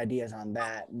are your ideas on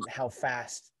that? How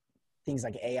fast things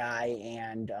like AI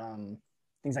and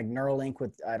things like Neuralink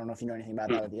with, I don't know if you know anything about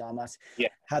that with Elon Musk,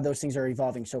 how those things are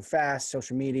evolving so fast,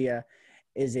 social media,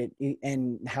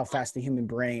 and how fast the human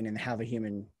brain and how the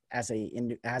human as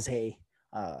a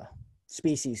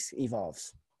species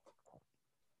evolves.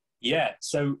 Yeah.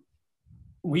 So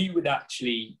we would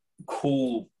actually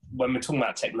call, when we're talking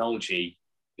about technology,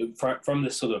 from the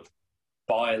sort of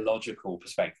biological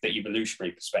perspective, the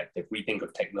evolutionary perspective, we think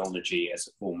of technology as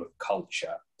a form of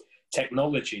culture.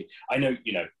 Technology, I know,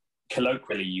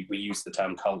 colloquially we use the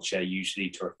term culture usually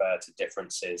to refer to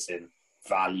differences in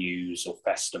values or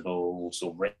festivals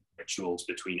or rituals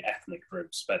between ethnic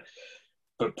groups, but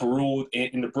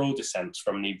in the broader sense,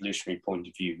 from an evolutionary point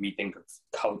of view, we think of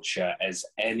culture as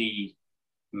any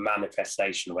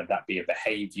manifestation, whether that be a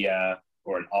behavior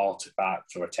or an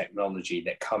artifact or a technology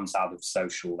that comes out of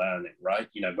social learning, right?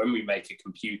 You know, when we make a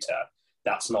computer,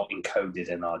 that's not encoded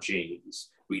in our genes.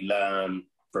 We learn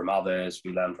from others,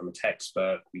 we learn from a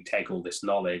textbook, we take all this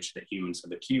knowledge that humans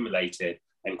have accumulated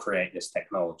and create this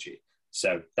technology.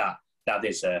 So that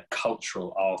is a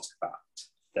cultural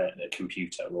artifact, the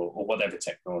computer or whatever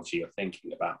technology you're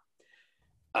thinking about.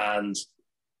 And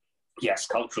yes,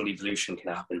 cultural evolution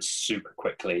can happen super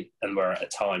quickly, and we're at a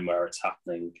time where it's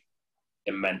happening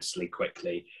immensely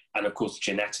quickly. And of course,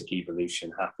 genetic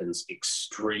evolution happens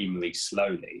extremely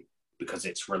slowly because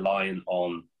it's reliant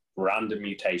on random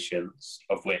mutations,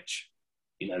 of which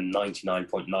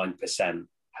 99.9%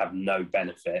 have no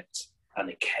benefit. And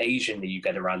occasionally you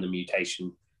get a random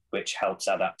mutation which helps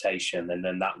adaptation, and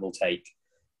then that will take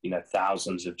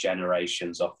thousands of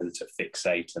generations often to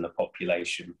fixate in a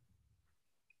population.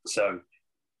 So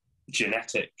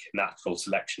genetic natural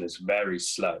selection is very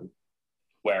slow,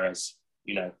 whereas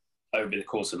over the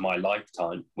course of my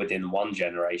lifetime, within one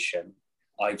generation,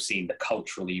 I've seen the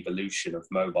cultural evolution of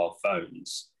mobile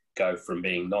phones go from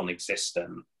being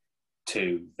non-existent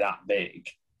to that big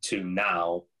to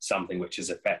now something which is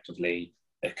effectively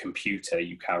a computer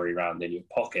you carry around in your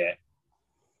pocket,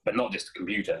 but not just a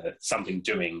computer, something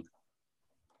doing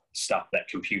stuff that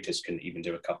computers couldn't even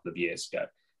do a couple of years ago.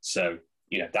 So,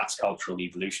 that's cultural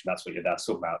evolution. That's what your dad's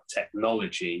talking about,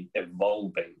 technology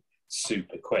evolving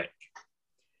super quick.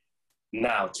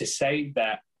 Now, to say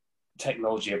that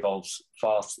technology evolves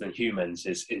faster than humans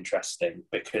is interesting,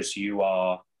 because you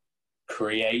are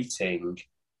creating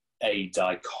a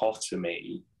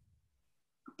dichotomy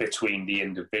between the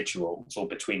individuals, or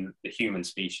between the human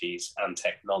species and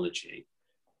technology.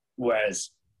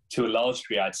 Whereas to a large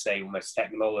degree, I'd say almost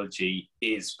technology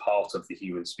is part of the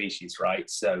human species, right?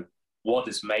 So what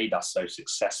has made us so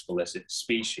successful as a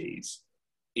species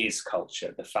is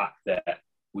culture. The fact that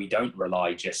we don't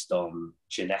rely just on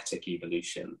genetic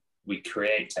evolution, we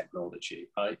create technology,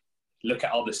 right? Look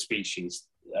at other species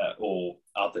or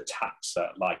other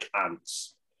taxa like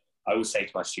ants. I always say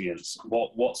to my students,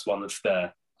 what's one of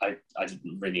the, I'm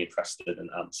really interested in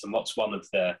ants, and what's one of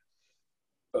the,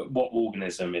 what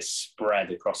organism is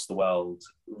spread across the world,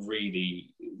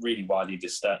 really, really widely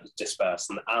dispersed,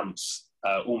 and ants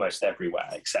almost everywhere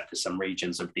except for some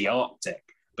regions of the Arctic.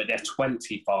 But there are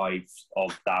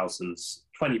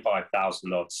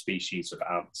 25,000 odd species of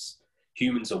ants.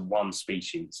 Humans are one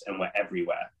species, and we're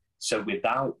everywhere. So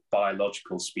without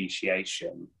biological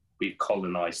speciation, we've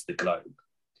colonized the globe.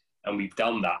 And we've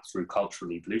done that through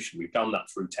cultural evolution. We've done that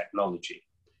through technology.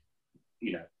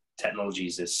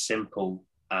 Technologies as simple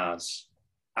as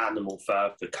animal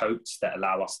fur for coats that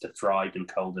allow us to thrive in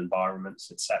cold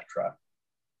environments, etc.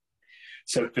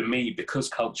 So for me, because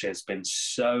culture has been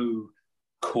so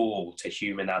core to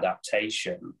human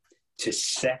adaptation, to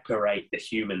separate the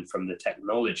human from the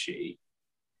technology,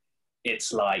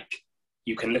 it's like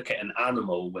you can look at an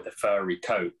animal with a furry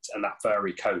coat, and that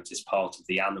furry coat is part of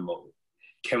the animal.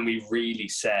 Can we really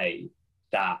say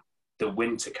that the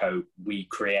winter coat we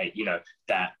create,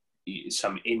 that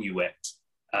some Inuit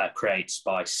creates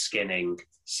by skinning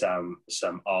some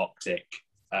Arctic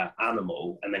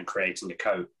animal and then creating a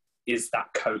coat, is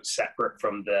that coat separate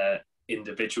from the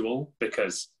individual?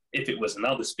 Because if it was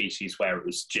another species where it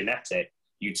was genetic,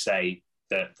 you'd say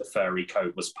that the furry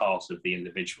coat was part of the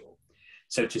individual.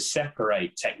 So to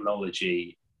separate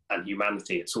technology and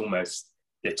humanity, it's almost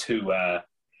the two are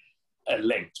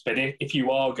linked. But if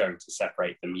you are going to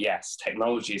separate them, yes,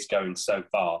 technology is going so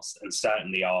fast, and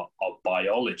certainly our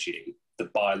biology, the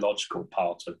biological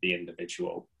part of the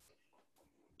individual,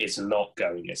 is not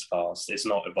going as fast. It's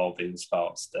not evolving as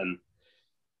fast. And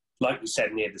like we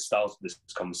said near the start of this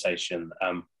conversation,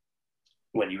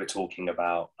 when you were talking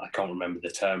about, I can't remember the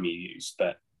term you used,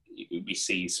 but we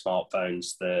see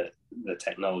smartphones, the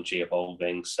technology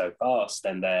evolving so fast,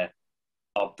 and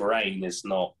our brain is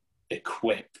not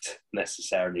equipped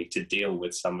necessarily to deal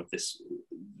with some of this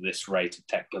rate of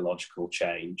technological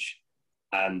change,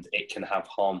 and it can have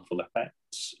harmful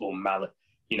effects or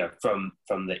from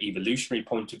the evolutionary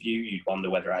point of view, you'd wonder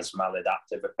whether it has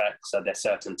maladaptive effects. Are there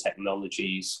certain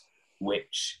technologies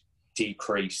which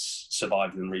decrease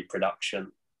survival and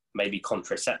reproduction? Maybe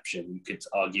contraception, you could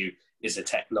argue, is a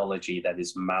technology that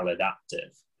is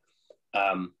maladaptive.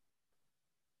 And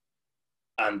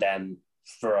then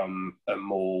from a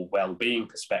more well-being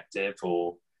perspective,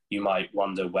 or you might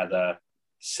wonder whether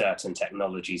certain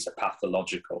technologies are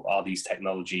pathological? Are these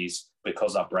technologies,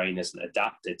 because our brain isn't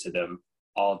adapted to them,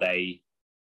 are they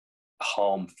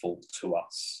harmful to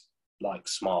us, like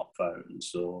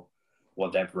smartphones or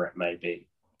whatever it may be?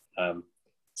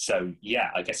 So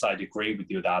yeah, I guess I'd agree with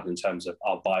you, Dad, in terms of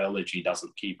our biology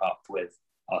doesn't keep up with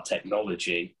our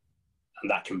technology,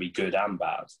 and that can be good and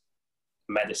bad.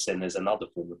 Medicine is another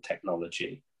form of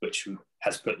technology which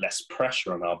has put less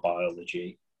pressure on our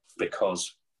biology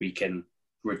because we can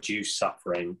reduce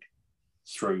suffering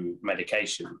through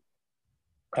medication.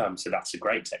 So that's a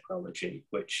great technology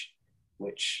which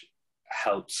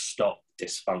helps stop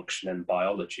dysfunction in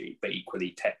biology, but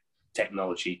equally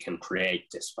technology can create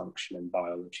dysfunction in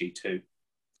biology too.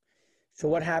 So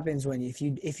what happens when if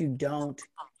you don't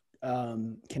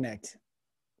connect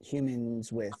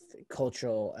humans with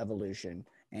cultural evolution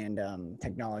and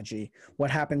technology?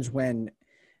 What happens when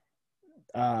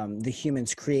the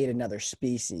humans create another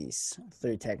species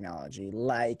through technology,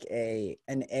 like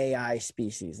an AI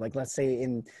species? Like, let's say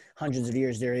in hundreds of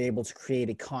years they're able to create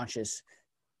a conscious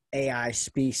AI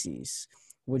species.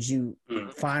 Would you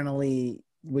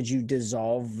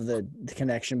dissolve the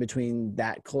connection between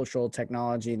that cultural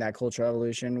technology, that cultural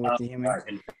evolution with the human? Right.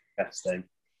 Interesting.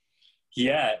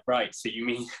 Yeah, right. So you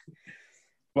mean,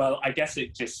 well, I guess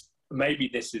maybe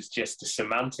this is just a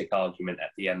semantic argument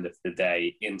at the end of the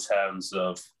day in terms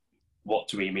of what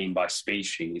do we mean by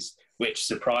species, which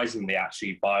surprisingly,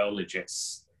 actually,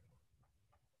 biologists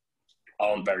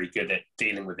aren't very good at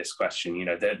dealing with this question. You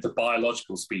know, the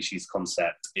biological species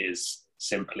concept is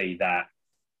simply that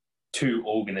two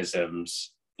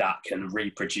organisms that can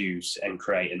reproduce and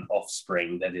create an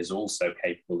offspring that is also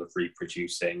capable of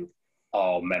reproducing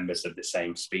are members of the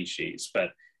same species.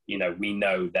 But, you know, we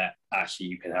know that actually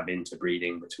you can have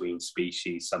interbreeding between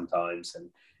species sometimes, and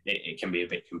it can be a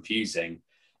bit confusing.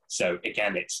 So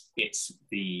again, it's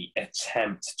the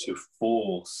attempt to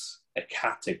force a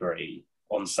category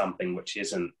on something which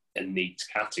isn't a neat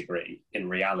category in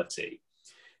reality.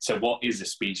 So what is a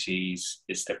species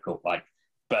is difficult,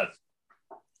 but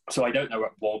so I don't know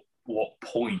at what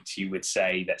point you would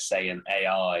say that, say, an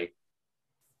AI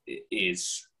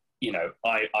is, you know,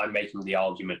 I'm making the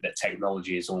argument that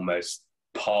technology is almost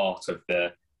part of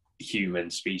the human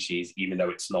species, even though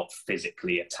it's not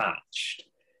physically attached.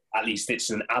 At least it's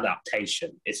an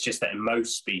adaptation. It's just that in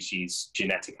most species,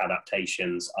 genetic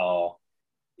adaptations are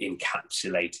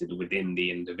encapsulated within the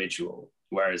individual,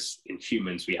 whereas in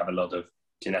humans, we have a lot of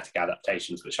genetic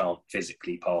adaptations which aren't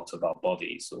physically part of our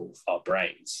bodies or our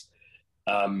brains.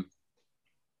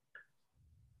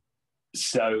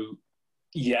 So,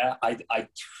 yeah, I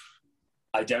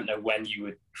don't know when you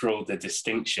would draw the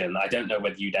distinction. I don't know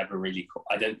whether you'd ever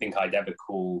I don't think I'd ever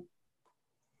call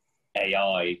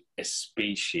AI a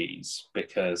species,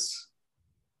 because,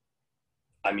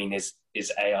 I mean, is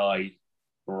AI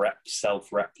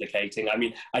self-replicating? I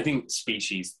mean, I think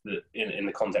species, in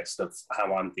the context of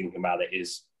how I'm thinking about it,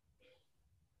 is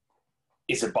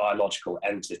a biological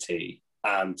entity.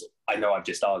 And I know I've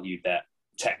just argued that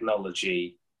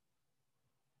technology,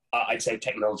 I'd say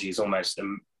technology is almost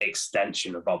an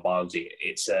extension of our biology.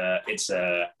 It's a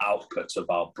output of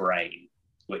our brain,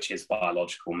 which is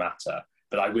biological matter.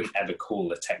 But I wouldn't ever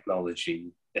call a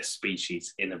technology a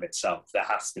species in of itself. There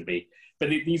has to be, but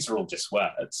these are all just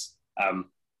words. I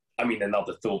mean,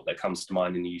 another thought that comes to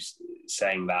mind in you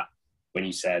saying that, when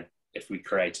you said, if we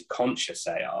create a conscious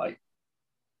AI,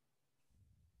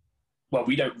 well,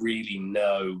 we don't really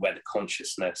know whether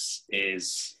consciousness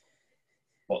is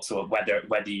whether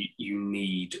you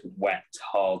need wet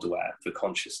hardware for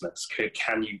consciousness.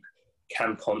 Can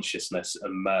consciousness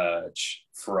emerge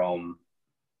from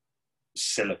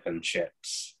silicon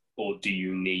chips, or do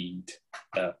you need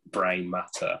brain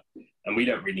matter? And we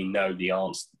don't really know the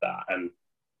answer to that. And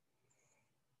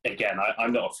again,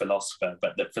 I'm not a philosopher,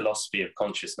 but the philosophy of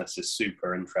consciousness is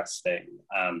super interesting.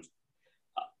 And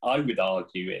I would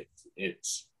argue I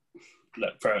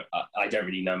don't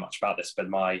really know much about this, but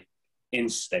my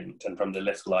instinct, and from the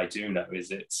little I do know,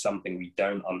 is it's something we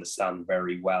don't understand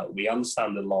very well. We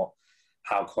understand a lot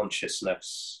how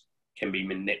consciousness can be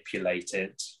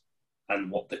manipulated and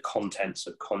what the contents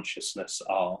of consciousness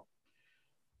are.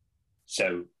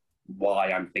 So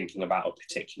why I'm thinking about a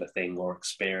particular thing or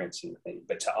experiencing a thing,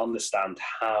 but to understand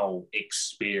how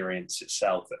experience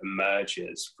itself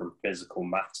emerges from physical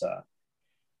matter,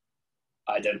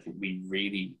 I don't think we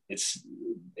really, it's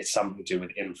something to do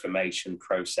with information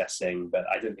processing, but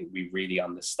I don't think we really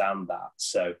understand that.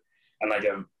 So, and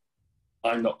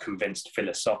I'm not convinced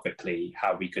philosophically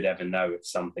how we could ever know if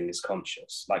something is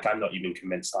conscious. Like, I'm not even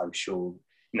convinced I am sure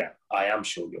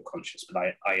you're conscious,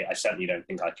 but I certainly don't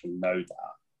think I can know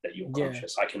that. that you're Yeah.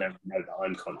 conscious. I can only know that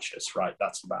I'm conscious, right?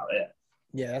 That's about it.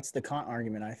 Yeah, that's the Kant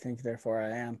argument. I think, therefore,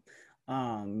 I am.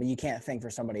 But you can't think for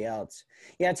somebody else.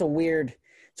 Yeah, it's a weird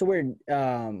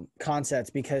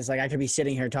concept, because like I could be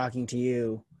sitting here talking to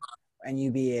you, and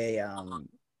you be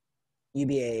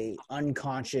a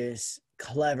unconscious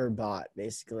clever bot,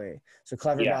 basically. So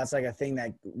clever Yeah. bot's like a thing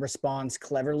that responds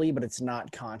cleverly, but it's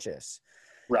not conscious.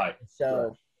 Right.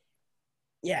 So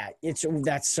yeah,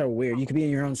 that's so weird. You could be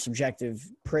in your own subjective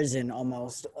prison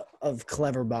almost of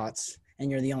clever bots,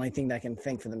 and you're the only thing that can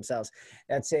think for themselves.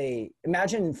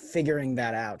 Imagine figuring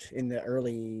that out in the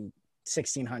early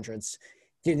 1600s.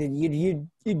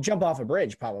 You'd jump off a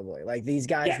bridge probably. Like these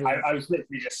guys. Yeah, I was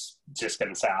literally just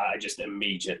going to say, I just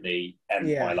immediately end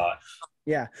my life.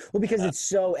 Yeah, well, because it's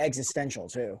so existential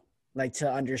too. Like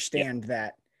to understand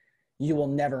that you will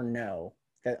never know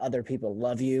that other people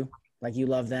love you like you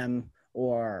love them,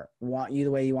 or want you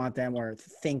the way you want them, or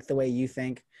think the way you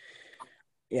think.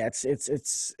 Yeah,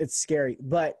 it's scary.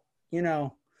 But,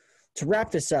 to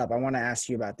wrap this up, I want to ask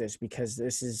you about this, because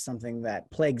this is something that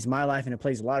plagues my life and it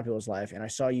plagues a lot of people's life. And I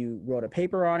saw you wrote a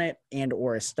paper on it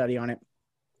or a study on it,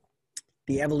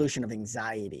 the evolution of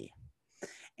anxiety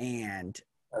and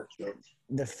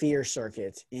the fear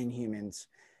circuit in humans.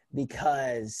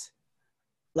 Because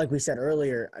like we said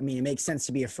earlier, I mean, it makes sense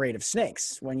to be afraid of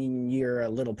snakes when you're a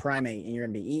little primate and you're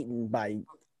going to be eaten by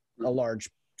a large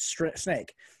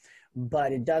snake.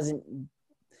 But it doesn't.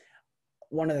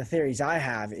 One of the theories I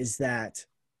have is that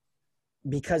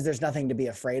because there's nothing to be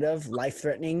afraid of,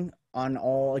 life-threatening on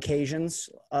all occasions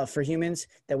for humans,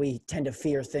 that we tend to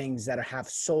fear things that have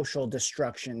social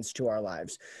destructions to our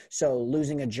lives. So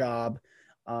losing a job,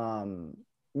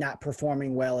 not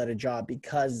performing well at a job,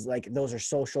 because like those are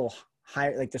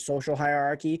the social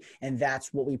hierarchy, and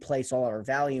that's what we place all our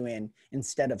value in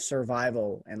instead of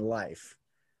survival and life.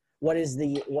 What is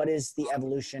the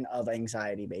evolution of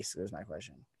anxiety, basically, is my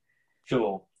question.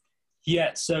 Sure.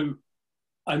 Yeah, so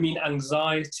I mean,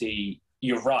 anxiety,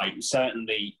 you're right.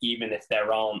 Certainly, even if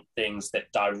there aren't things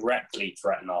that directly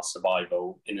threaten our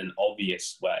survival in an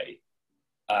obvious way,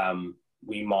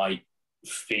 we might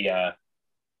fear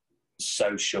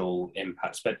social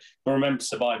impacts. But remember,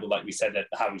 survival, like we said at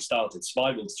how we started,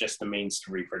 survival is just a means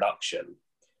to reproduction.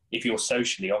 If you're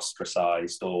socially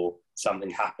ostracized, or something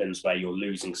happens where you're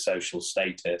losing social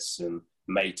status and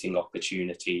mating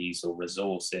opportunities or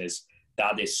resources,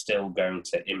 that is still going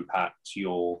to impact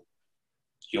your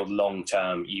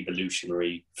long-term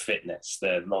evolutionary fitness,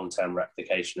 the long-term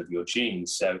replication of your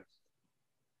genes. So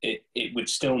it would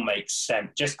still make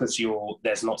sense. Just because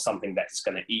there's not something that's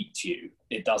going to eat you,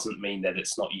 it doesn't mean that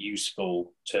it's not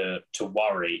useful to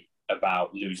worry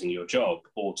about losing your job,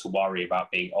 or to worry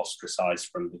about being ostracized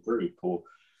from the group, or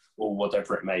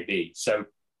whatever it may be. So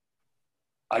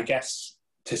I guess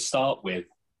to start with,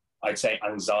 I'd say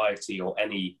anxiety or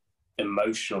any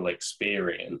emotional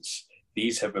experience,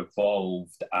 these have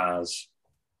evolved as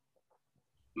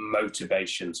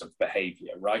motivations of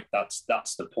behavior, right? That's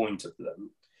the point of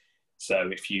them.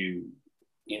 So if you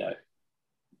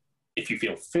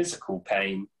feel physical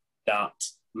pain, that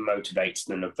motivates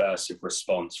an aversive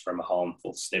response from a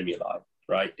harmful stimuli,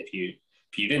 right? If you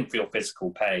didn't feel physical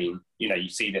pain, you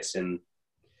see this in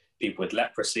people with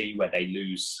leprosy, where they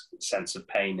lose sense of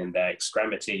pain in their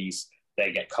extremities.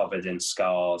 They get covered in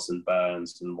scars and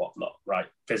burns and whatnot, right?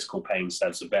 Physical pain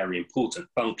serves a very important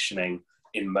functioning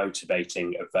in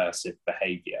motivating aversive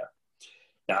behavior.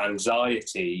 Now,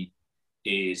 anxiety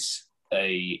is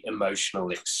an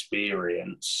emotional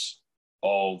experience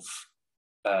of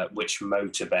which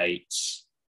motivates,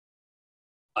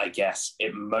 I guess,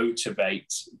 it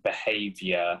motivates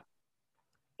behavior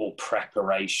or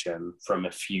preparation from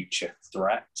a future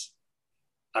threat.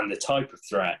 And the type of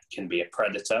threat can be a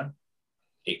predator.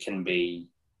 It can be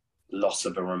loss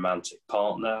of a romantic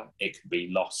partner. It could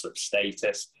be loss of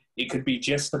status. It could be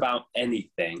just about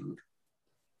anything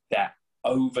that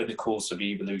over the course of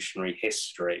evolutionary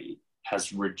history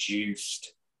has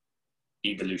reduced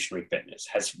evolutionary fitness,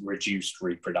 has reduced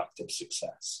reproductive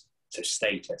success. So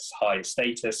status, higher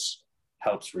status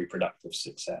helps reproductive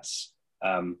success.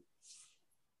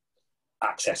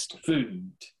 Access to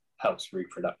food helps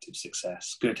reproductive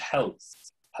success. Good health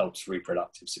helps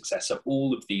reproductive success. So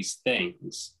all of these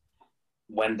things,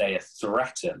 when they are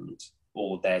threatened,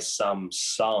 or there's some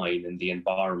sign in the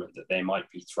environment that they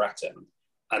might be threatened,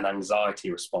 an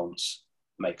anxiety response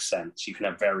makes sense. You can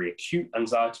have very acute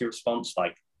anxiety response,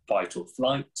 like fight or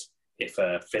flight, if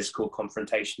a physical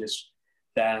confrontation is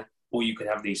there, or you can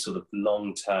have these sort of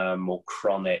long-term or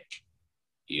chronic,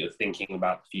 you're thinking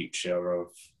about the future of,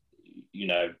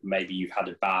 maybe you've had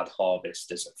a bad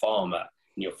harvest as a farmer.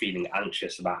 you're feeling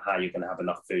anxious about how you're going to have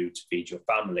enough food to feed your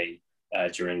family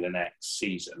during the next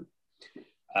season.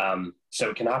 So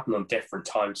it can happen on different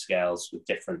timescales with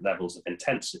different levels of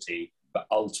intensity, but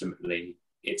ultimately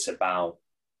it's about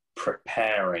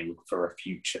preparing for a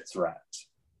future threat,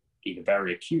 either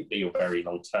very acutely or very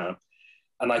long term.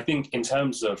 And I think in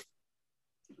terms of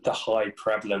the high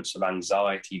prevalence of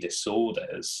anxiety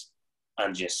disorders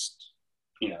and just,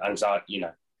 anxiety,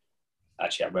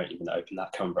 actually I won't even open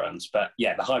that can of worms, but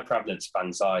yeah, the high prevalence of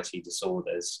anxiety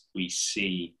disorders we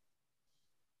see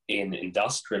in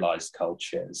industrialized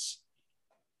cultures,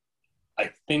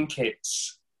 I think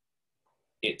it's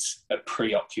a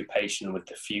preoccupation with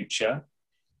the future.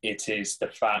 It is the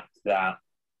fact that,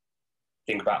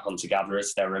 think about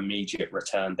hunter-gatherers, their immediate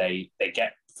return, they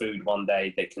get food one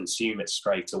day, they consume it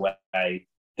straight away.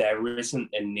 There isn't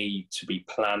a need to be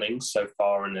planning so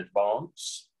far in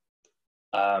advance.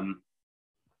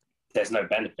 There's no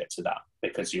benefit to that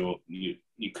because you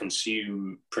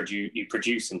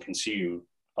produce and consume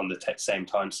on the same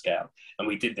time scale. And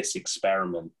we did this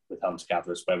experiment with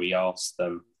hunter-gatherers where we asked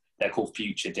them, they're called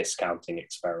future discounting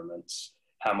experiments,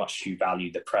 how much do you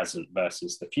value the present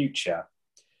versus the future?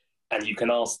 And you can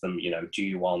ask them, do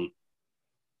you want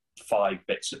 5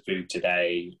 bits of food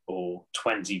today or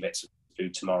 20 bits of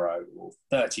food tomorrow or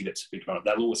 30 bits of food tomorrow?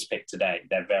 They'll always pick today.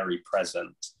 They're very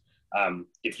present.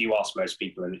 If you ask most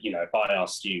people, and if I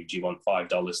asked you, do you want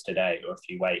 $5 today? Or if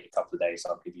you wait a couple of days,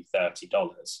 I'll give you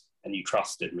 $30. And you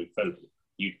trusted me fully,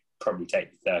 you'd probably take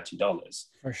the $30.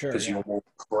 For sure. Because you're more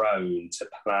prone to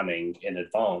planning in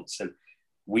advance. And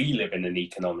we live in an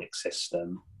economic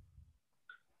system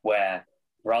where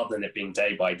rather than it being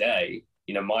day by day,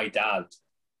 my dad,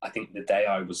 I think the day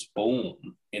I was born,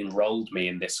 enrolled me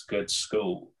in this good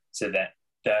school so that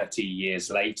 30 years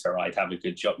later I'd have a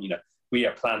good job. We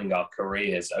are planning our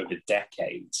careers over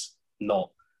decades,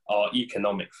 not our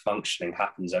economic functioning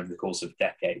happens over the course of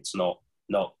decades, not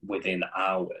within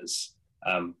hours.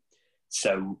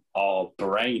 So our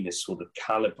brain is sort of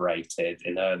calibrated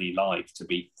in early life to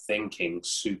be thinking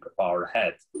super far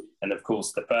ahead. And of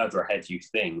course, the further ahead you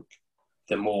think,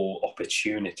 the more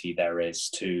opportunity there is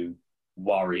to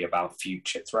worry about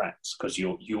future threats, because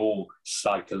your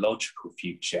psychological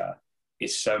future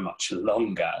is so much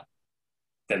longer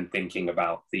than thinking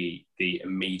about the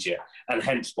immediate. And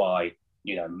hence why,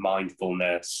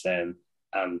 mindfulness and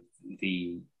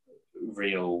the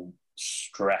real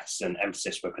stress and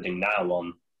emphasis we're putting now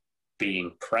on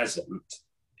being present,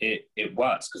 it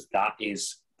works, because that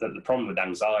is the problem with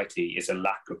anxiety is a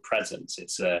lack of presence.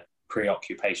 It's a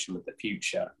preoccupation with the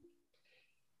future.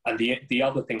 And the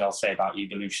other thing I'll say about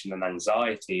evolution and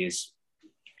anxiety is,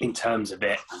 in terms of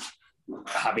it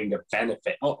having a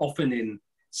benefit, often in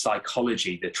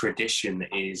psychology, the tradition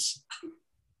is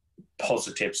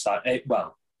positive psychology.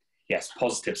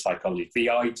 The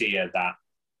idea that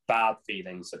bad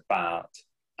feelings are bad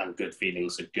and good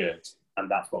feelings are good, and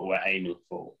that's what we're aiming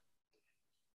for.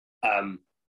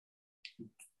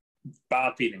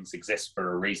 Bad feelings exist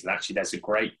for a reason. Actually, there's a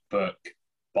great book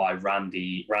by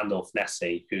Randolph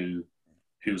Nesse,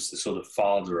 who's the sort of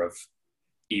father of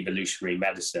evolutionary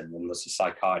medicine and was a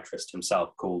psychiatrist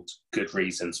himself, called Good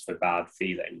Reasons for Bad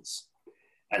Feelings.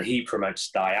 And he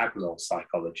promotes diagonal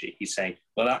psychology. He's saying,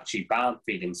 well, actually, bad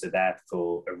feelings are there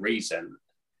for a reason.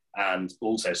 And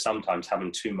also sometimes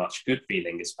having too much good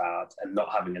feeling is bad, and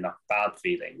not having enough bad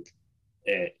feeling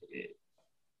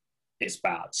is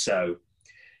bad. So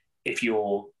if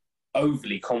you're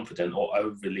overly confident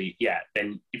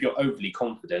then if you're overly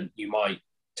confident, you might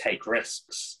take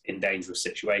risks in dangerous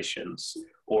situations.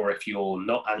 Or if you're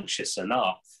not anxious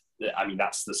enough,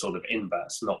 that's the sort of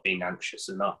inverse, not being anxious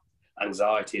enough.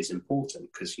 Anxiety is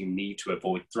important because you need to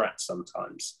avoid threats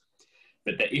sometimes.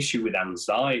 But the issue with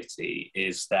anxiety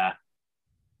is that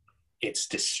it's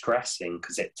distressing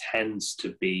because it tends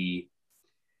to be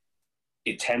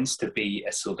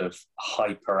a sort of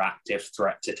hyperactive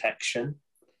threat detection.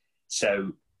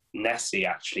 So Nesse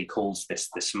actually calls this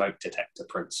the smoke detector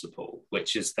principle,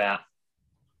 which is that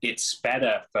it's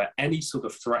better for any sort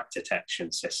of threat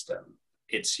detection system.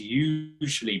 It's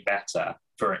usually better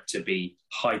for it to be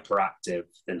hyperactive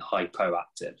than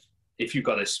hypoactive. If you've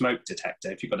got a smoke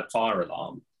detector, if you've got a fire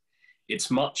alarm, it's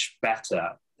much better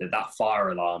that fire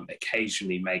alarm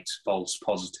occasionally makes false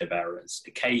positive errors.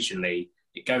 Occasionally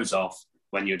it goes off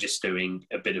when you're just doing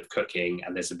a bit of cooking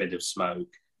and there's a bit of smoke,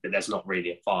 but there's not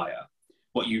really a fire.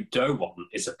 What you don't want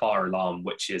is a fire alarm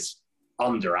which is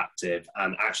underactive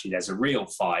and actually there's a real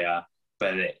fire,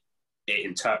 but it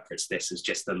interprets this as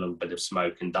just a little bit of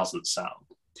smoke and doesn't sound.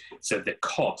 So the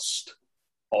cost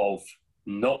of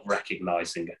not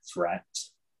recognizing a threat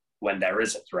when there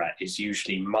is a threat is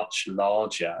usually much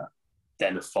larger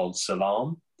than a false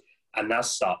alarm. And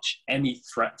as such, any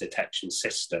threat detection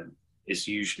system is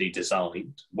usually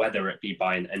designed, whether it be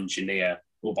by an engineer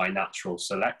or by natural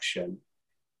selection,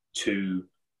 to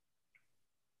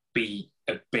be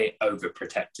a bit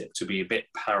overprotective, to be a bit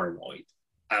paranoid.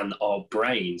 And our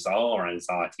brains, our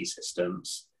anxiety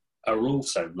systems, are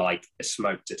also like a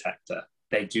smoke detector.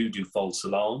 They do false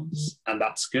alarms, and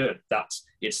that's good.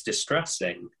 It's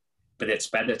distressing, but it's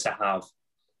better to have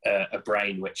a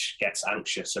brain which gets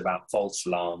anxious about false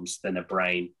alarms than a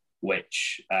brain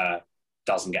which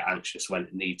doesn't get anxious when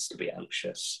it needs to be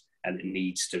anxious and it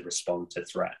needs to respond to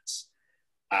threats.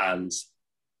 And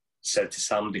so to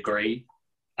some degree,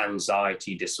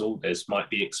 anxiety disorders might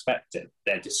be expected.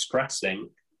 They're distressing,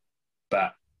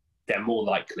 but they're more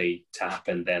likely to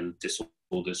happen than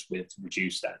disorders with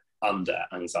reduced under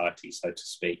anxiety, so to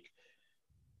speak.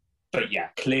 But yeah,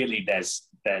 clearly there's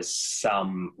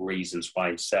some reasons why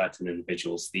in certain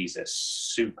individuals these are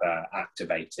super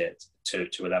activated to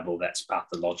a level that's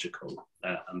pathological,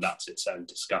 and that's its own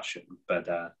discussion. But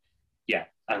yeah,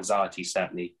 anxiety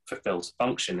certainly fulfills a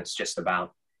function. It's just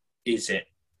about is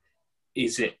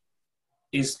the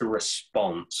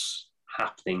response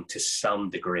happening to some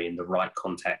degree in the right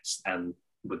context and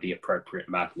with the appropriate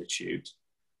magnitude.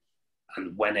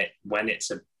 And when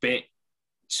it's a bit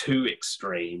too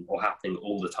extreme or happening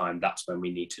all the time, that's when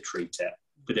we need to treat it.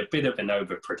 But a bit of an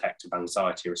overprotective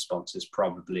anxiety response is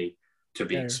probably to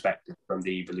be expected from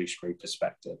the evolutionary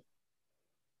perspective.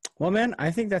 Well, man,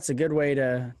 I think that's a good way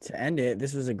to end it.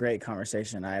 This was a great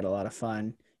conversation. I had a lot of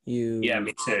fun. Yeah,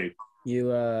 me too.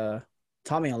 You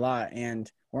taught me a lot, and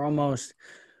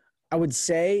I would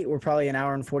say we're probably an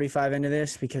hour and 45 into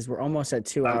this because we're almost at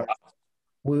 2 hours.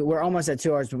 We're almost at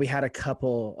 2 hours, but we had a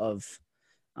couple of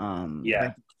in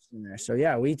there. So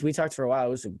yeah, we talked for a while.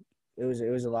 It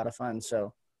was a lot of fun.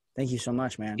 So thank you so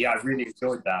much, man. Yeah, I really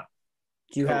enjoyed that.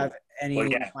 Do you have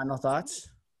any final thoughts?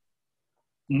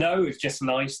 No, it's just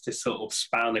nice to sort of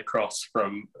span across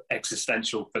from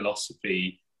existential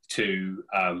philosophy to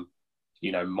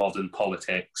modern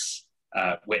politics,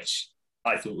 which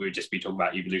I thought we would just be talking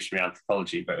about evolutionary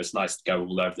anthropology, but it was nice to go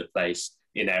all over the place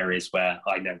in areas where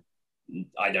I don't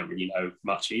really know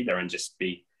much either, and just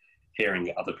be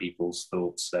hearing other people's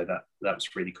thoughts. So that was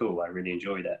really cool. I really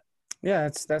enjoyed it. Yeah,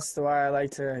 that's the why I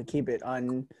like to keep it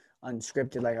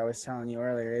unscripted, like I was telling you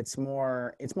earlier. It's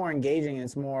more engaging, and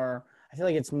I feel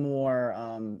like it's more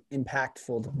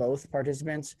impactful to both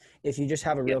participants if you just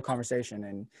have a real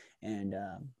conversation and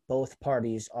both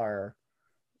parties are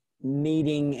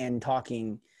meeting and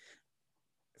talking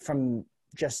from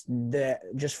just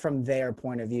from their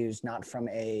point of views, not from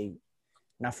a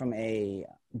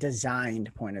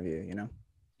designed point of view,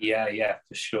 Yeah,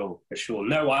 for sure.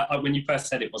 No, I when you first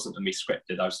said it wasn't going to be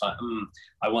scripted, I was like,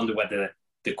 I wonder whether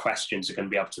the questions are going to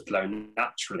be able to flow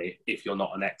naturally if you're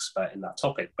not an expert in that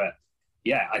topic. But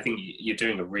yeah, I think you're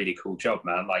doing a really cool job,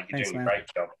 man. Like you're doing a great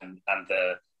job, and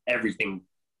everything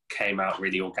came out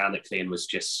really organically and was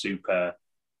just super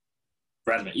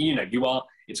relevant.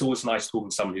 It's always nice talking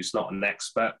to someone who's not an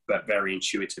expert, but very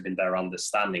intuitive in their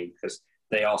understanding, because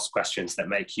they ask questions that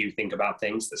make you think about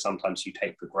things that sometimes you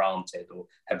take for granted or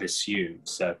have assumed.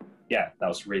 So yeah, that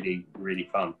was really, really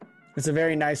fun. It's a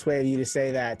very nice way of you to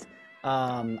say that.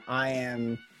 I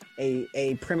am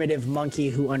a primitive monkey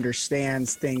who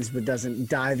understands things but doesn't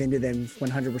dive into them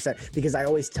 100%, because I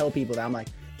always tell people that I'm like,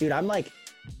 dude, I'm like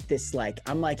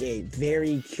a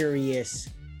very curious,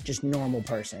 just normal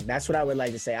person. That's what I would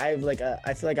like to say. I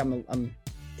feel like I'm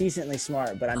decently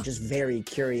smart, but I'm just very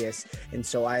curious. And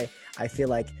so I feel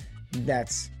like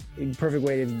that's a perfect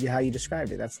way to how you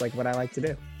described it. That's like what I like to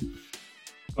do.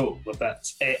 Cool. Well,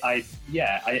 that's it. I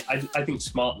think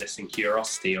smartness and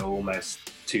curiosity are almost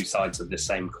two sides of the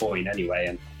same coin anyway,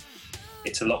 and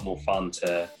it's a lot more fun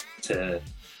to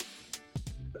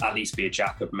at least be a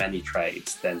jack of many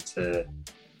trades than to,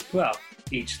 well,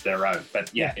 each their own.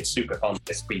 But yeah, it's super fun to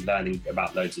just be learning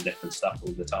about loads of different stuff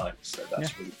all the time. So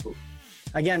that's really cool.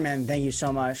 Again, man, thank you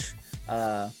so much.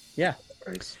 Yeah.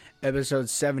 Thanks. Episode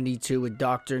 72 with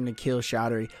Dr. Nikhil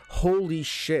Chaudhary. Holy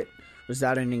shit, was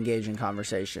that an engaging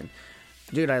conversation.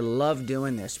 Dude, I love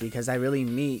doing this because I really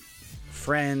meet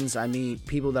friends. I meet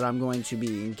people that I'm going to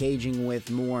be engaging with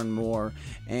more and more,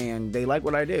 and they like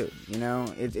what I do.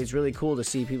 It's really cool to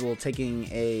see people taking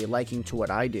a liking to what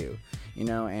I do,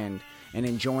 and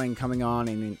enjoying coming on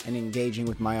and engaging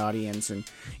with my audience. And,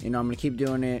 I'm going to keep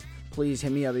doing it. Please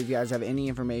hit me up if you guys have any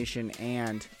information,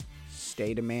 and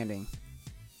stay demanding.